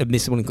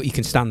admissible. And you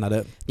can stand that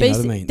up. You know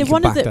what I mean? You can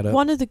One back that up.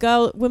 of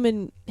the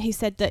women, he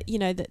said that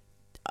that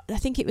I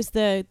think it was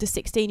the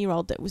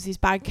 16-year-old that was his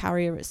bag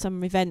carrier at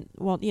some event.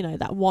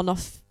 That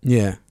one-off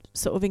Yeah.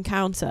 sort of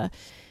encounter.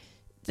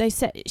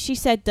 She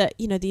said that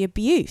the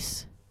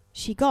abuse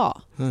she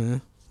got. Oh, yeah.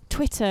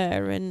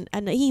 Twitter and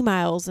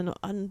emails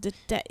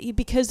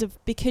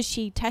because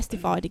she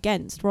testified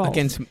against Rolf.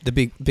 Against the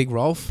big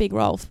Rolf. Big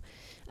Rolf.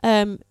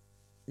 Now,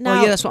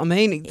 yeah, that's what I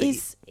mean.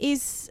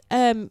 His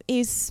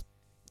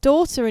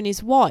daughter and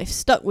his wife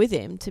stuck with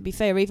him, to be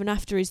fair, even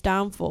after his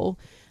downfall.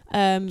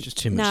 Just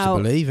too much to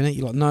believe, isn't it?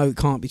 You're like, no, it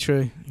can't be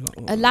true.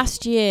 Like,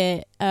 Last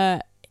year,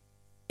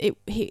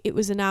 it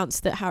was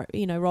announced that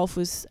Rolf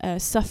was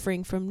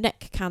suffering from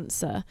neck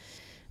cancer,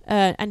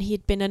 and he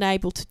had been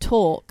unable to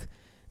talk.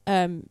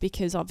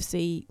 Because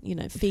obviously,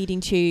 feeding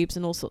tubes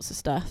and all sorts of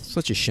stuff.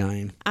 Such a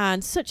shame.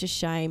 And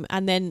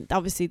then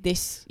obviously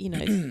this,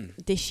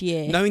 this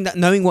year.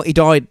 Knowing what he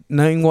died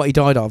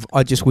of,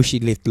 I just wish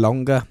he'd lived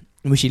longer.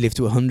 I wish he lived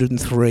to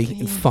 103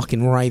 in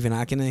fucking raving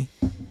agony.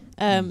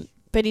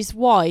 But his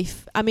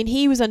wife,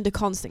 he was under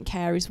constant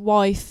care. His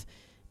wife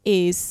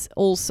is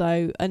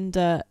also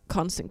under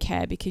constant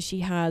care because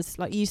she has,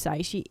 like you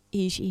say, she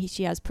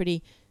has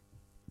pretty,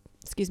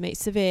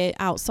 severe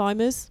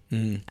Alzheimer's,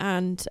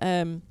 and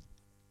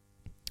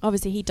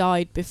obviously he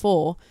died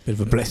before. Bit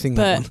of a blessing,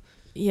 but that one.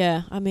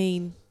 yeah,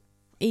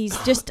 he's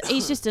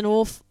just an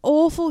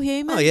awful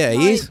human. Oh yeah,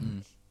 he is.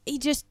 He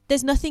just,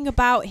 there's nothing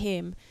about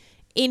him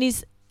in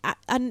his.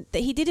 And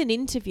he did an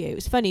interview. It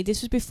was funny.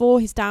 This was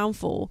before his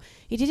downfall.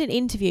 He did an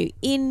interview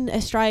in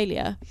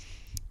Australia,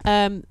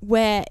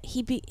 where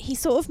he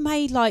sort of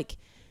made like.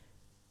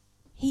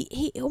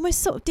 He almost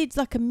sort of did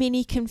like a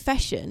mini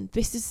confession.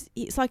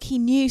 It's like he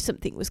knew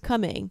something was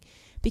coming,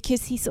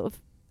 because he sort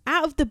of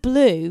out of the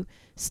blue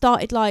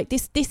started like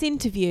this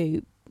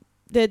interview.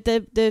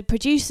 The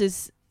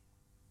producers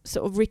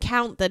sort of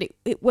recount that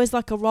it was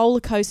like a roller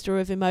coaster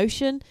of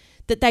emotion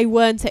that they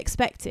weren't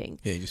expecting.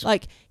 Yeah,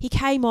 like he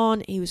came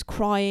on, he was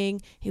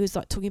crying, he was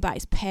like talking about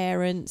his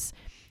parents,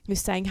 he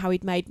was saying how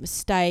he'd made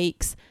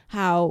mistakes,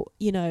 how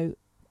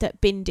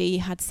that Bindi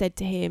had said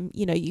to him,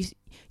 you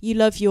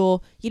love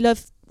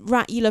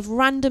you love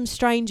random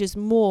strangers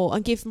more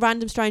and give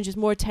random strangers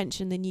more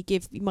attention than you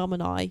give your mum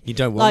and I. You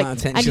don't want that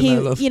attention, and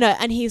though, love. You know,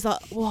 and he's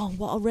like, whoa,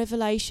 what a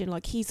revelation!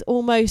 Like he's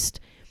almost.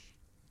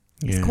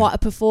 Yeah. It's quite a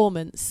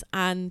performance,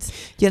 and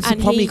yeah, so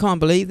probably can't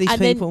believe these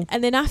people.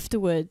 And then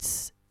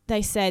afterwards,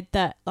 they said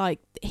that like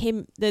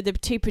the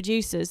two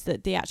producers,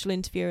 that the actual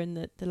interviewer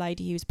and the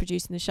lady who was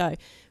producing the show,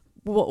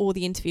 or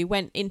the interview,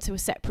 went into a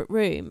separate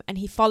room, and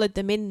he followed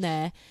them in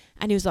there,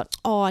 and he was like,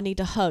 "Oh, I need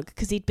a hug,"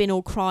 because he'd been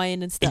all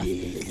crying and stuff.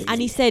 And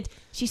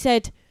she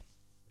said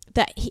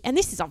that and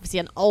this is obviously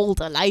an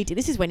older lady.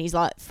 This is when he's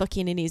like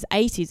fucking in his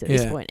 80s at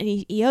this point, and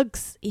he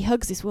hugs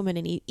this woman,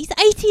 and he's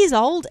 80 years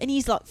old, and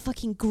he's like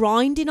fucking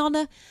grinding on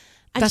her.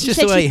 And that's just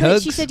the way he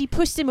hugs. She said he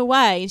pushed him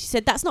away, and she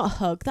said, "That's not a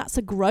hug, that's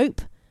a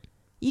grope.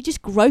 You're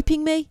just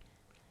groping me."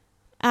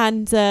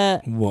 And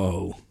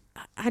whoa.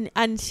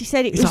 And she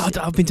said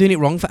I've been doing it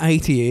wrong for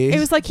 80 years. It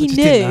was like he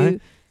knew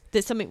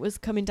that something was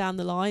coming down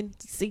the line.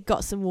 So he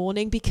got some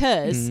warning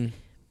because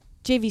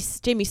Jimmy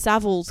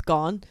Savile's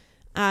gone.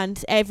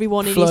 And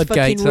everyone in his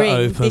fucking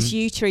ring, this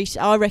U-tree,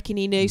 I reckon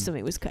he knew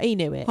something was. He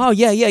knew it. Oh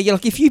yeah.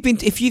 Like if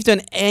you've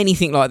done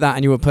anything like that,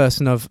 and you're a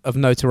person of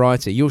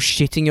notoriety, you're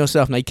shitting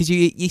yourself, mate. Because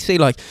you see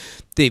like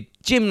the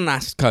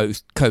gymnast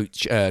coach,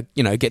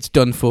 gets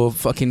done for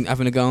fucking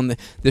having a go on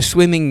the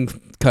swimming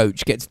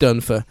coach gets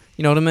done for.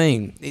 You know what I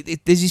mean?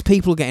 There's these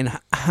people getting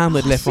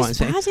hammered left, right, and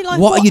centre. Like,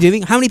 what are you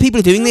doing? How many people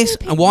are doing this?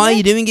 And why are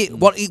you doing it?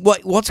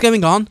 What's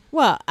going on?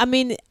 Well, I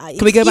mean, can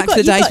we go back to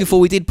the days before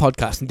we did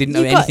podcasts and didn't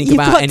know anything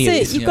about any of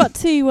this? You've got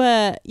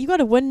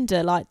to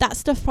wonder, like, that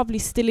stuff probably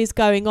still is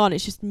going on.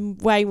 It's just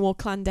way more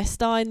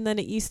clandestine than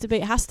it used to be.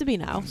 It has to be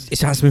now.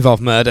 It has to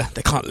involve murder.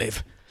 They can't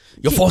live.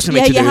 You're forcing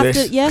me to do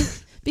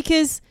this.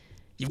 Because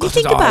you've got you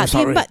think to die, about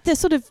him, but the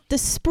sort of the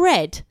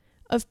spread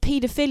of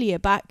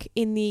paedophilia back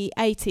in the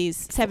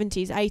 80s,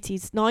 70s,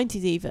 80s, 90s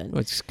even.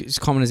 Well, it's as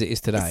common as it is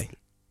today.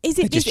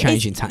 They're just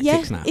changing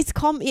tactics now.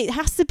 It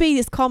has to be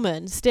as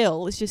common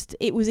still. It's just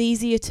it was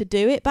easier to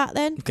do it back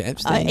then. Look at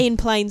Epstein. In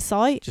plain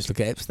sight. Just look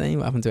at Epstein.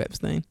 What happened to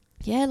Epstein?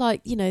 Yeah,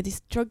 like,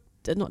 this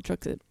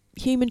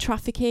human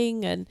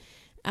trafficking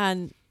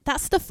and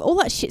that stuff, all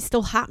that shit's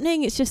still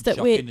happening. It's just that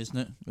shocking, isn't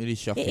it? It is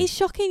shocking. It is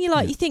shocking.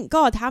 You think,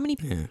 God, how many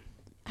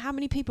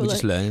people we're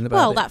just learning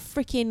about it. That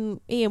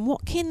freaking Ian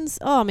Watkins.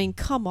 Oh, I mean,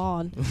 come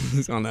on.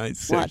 I know,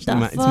 it's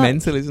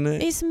mental, isn't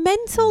it? It's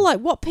mental, like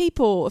what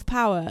people of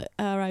power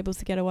are able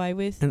to get away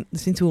with. And they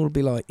seem to all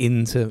be like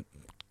into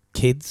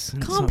kids.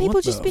 Can't people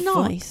just be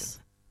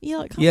nice?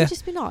 Can't we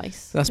just be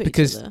nice? That's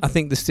because I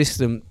think the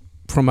system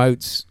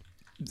promotes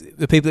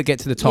the people that get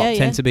to the top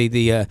tend to be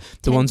the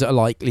ones that are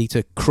likely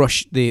to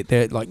crush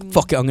they're like,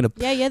 fuck it, I'm going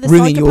to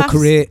ruin your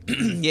career.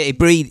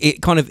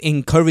 It kind of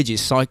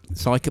encourages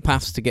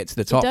psychopaths to get to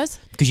the top. It does.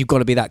 Because you've got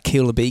to be that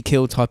kill or be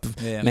killed type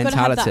of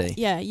mentality.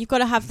 You've got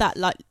to have that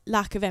like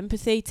lack of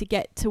empathy to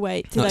get to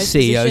like those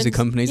CEOs positions. of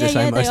companies, they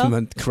say most of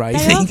them are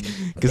crazy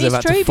because they're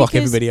about to fuck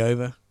everybody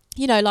over.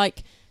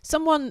 Like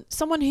someone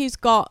who's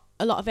got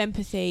a lot of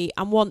empathy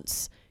and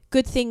wants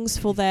good things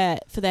for their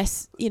for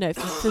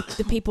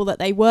the people that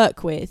they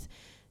work with,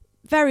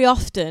 very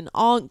often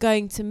aren't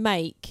going to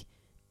make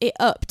it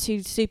up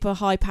to super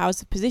high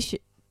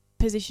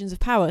positions of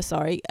power.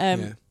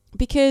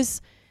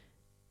 Because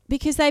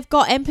they've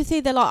got empathy.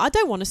 They're like, I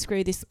don't want to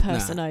screw this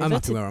person over. I'm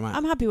happy where I'm at.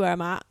 I'm happy where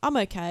I'm at. I'm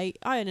okay.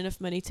 I earn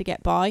enough money to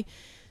get by.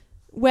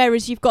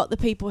 Whereas you've got the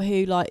people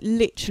who like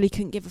literally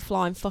couldn't give a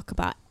flying fuck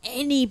about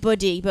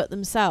anybody but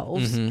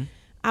themselves. Mm-hmm.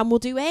 And will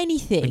do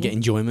anything and get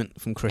enjoyment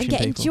from crushing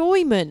people. And get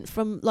enjoyment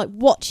from like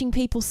watching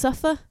people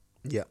suffer.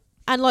 Yeah.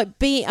 And like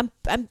being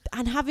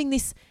and having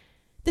this.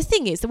 The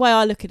thing is, the way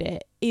I look at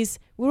it is,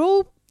 we're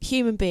all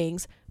human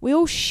beings. We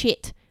all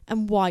shit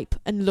and wipe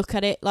and look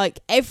at it. Like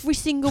every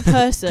single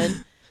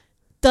person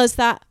does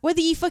that.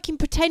 Whether you fucking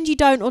pretend you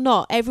don't or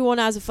not, everyone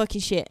has a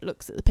fucking shit.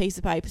 Looks at the piece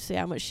of paper, see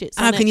how much shit's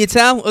on it. How can you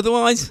tell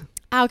otherwise?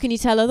 How can you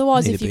tell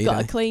otherwise if you've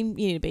got a clean?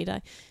 You need a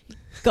bidet.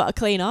 Got a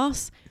clean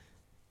arse.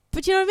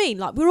 But you know what I mean?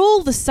 Like, we're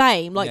all the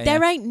same. Like,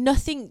 there ain't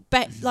nothing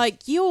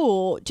like,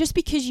 just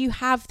because you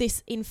have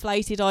this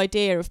inflated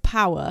idea of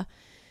power.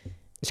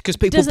 It's because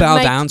people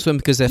bow down to them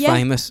because they're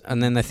famous,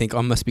 and then they think,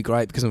 I must be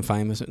great because I'm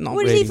famous. Not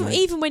really.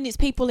 Even when it's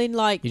people in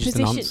like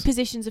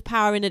positions of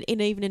power even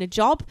in a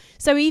job.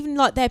 So even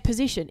like their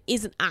position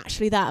isn't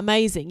actually that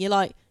amazing. You're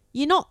like,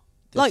 you're not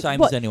like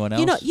same as anyone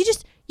else.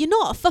 You're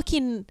not a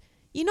fucking.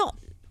 You're not.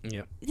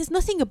 Yeah. There's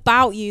nothing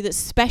about you that's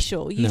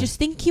special. You just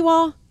think you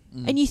are.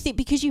 And you think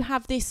because you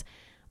have this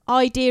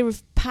idea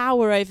of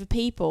power over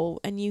people,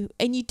 and you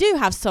do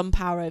have some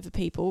power over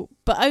people,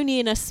 but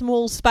only in a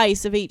small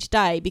space of each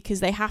day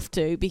because they have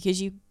to,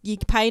 because you're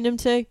paying them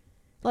to.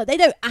 Like, they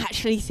don't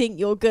actually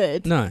think you're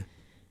good. No.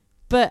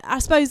 But I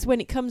suppose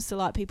when it comes to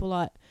like people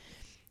like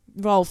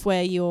Rolf,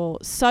 where you're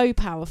so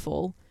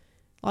powerful,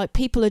 like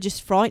people are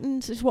just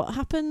frightened is what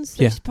happens.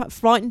 They're just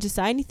frightened to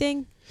say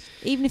anything.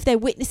 Even if they're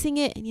witnessing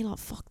it, and you're like,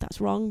 fuck, that's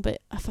wrong,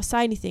 but if I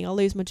say anything, I'll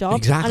lose my job.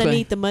 Exactly. And I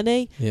need the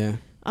money. Yeah.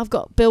 I've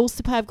got bills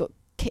to pay, I've got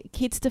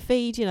kids to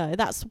feed,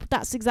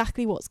 that's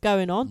exactly what's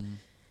going on.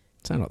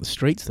 Sound like the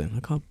streets then. I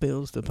got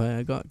bills to pay,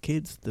 I got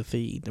kids to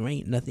feed. There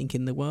ain't nothing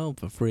in the world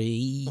for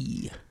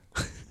free.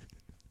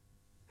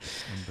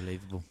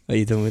 Unbelievable. Are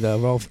you done with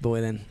Rolf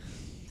boy then?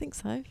 I think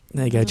so.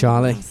 There you go,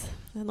 Charlie.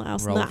 Not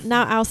else Rolf.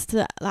 now else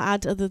to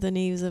add other than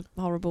he was a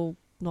horrible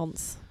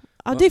nonce.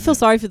 I do feel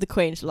sorry for the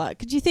Queen. She's like,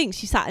 could you think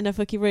she sat in her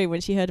fucking room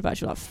when she heard about it?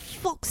 She was like,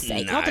 fuck's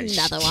sake, No, not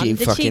another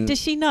she one. Does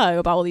she know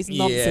about all these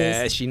nonsense?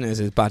 Yeah, she knows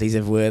there's baddies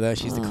everywhere though.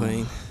 She's the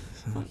Queen.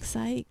 Fuck's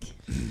sake.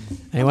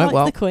 Anyway, I like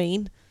well, the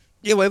Queen.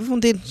 yeah, well,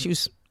 everyone did. She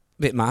was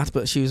a bit mad,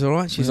 but she was all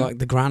right. She's like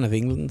the Gran of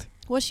England.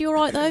 Was she all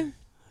right though?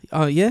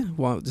 Oh yeah,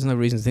 well, there's no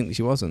reason to think that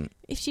she wasn't.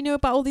 If she knew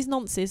about all these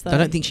nonsense though. I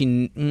don't think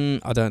she.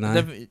 I don't know.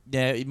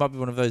 Yeah, it might be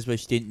one of those where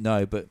she didn't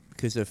know, but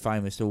because they're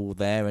famous, they're all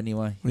there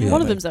anyway. Yeah.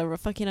 One of them's over a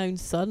fucking own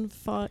son.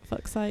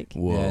 Fuck's sake.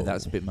 Whoa. Yeah,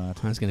 that's a bit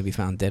mad. Man's going to be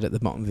found dead at the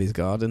bottom of his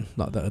garden,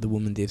 like that other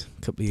woman did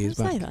a couple of years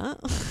Don't back. say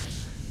that.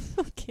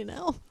 Fucking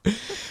hell.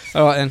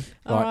 All right then.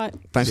 All right.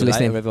 Thanks See for you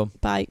listening. later, everyone.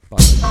 Bye.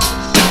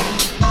 Bye.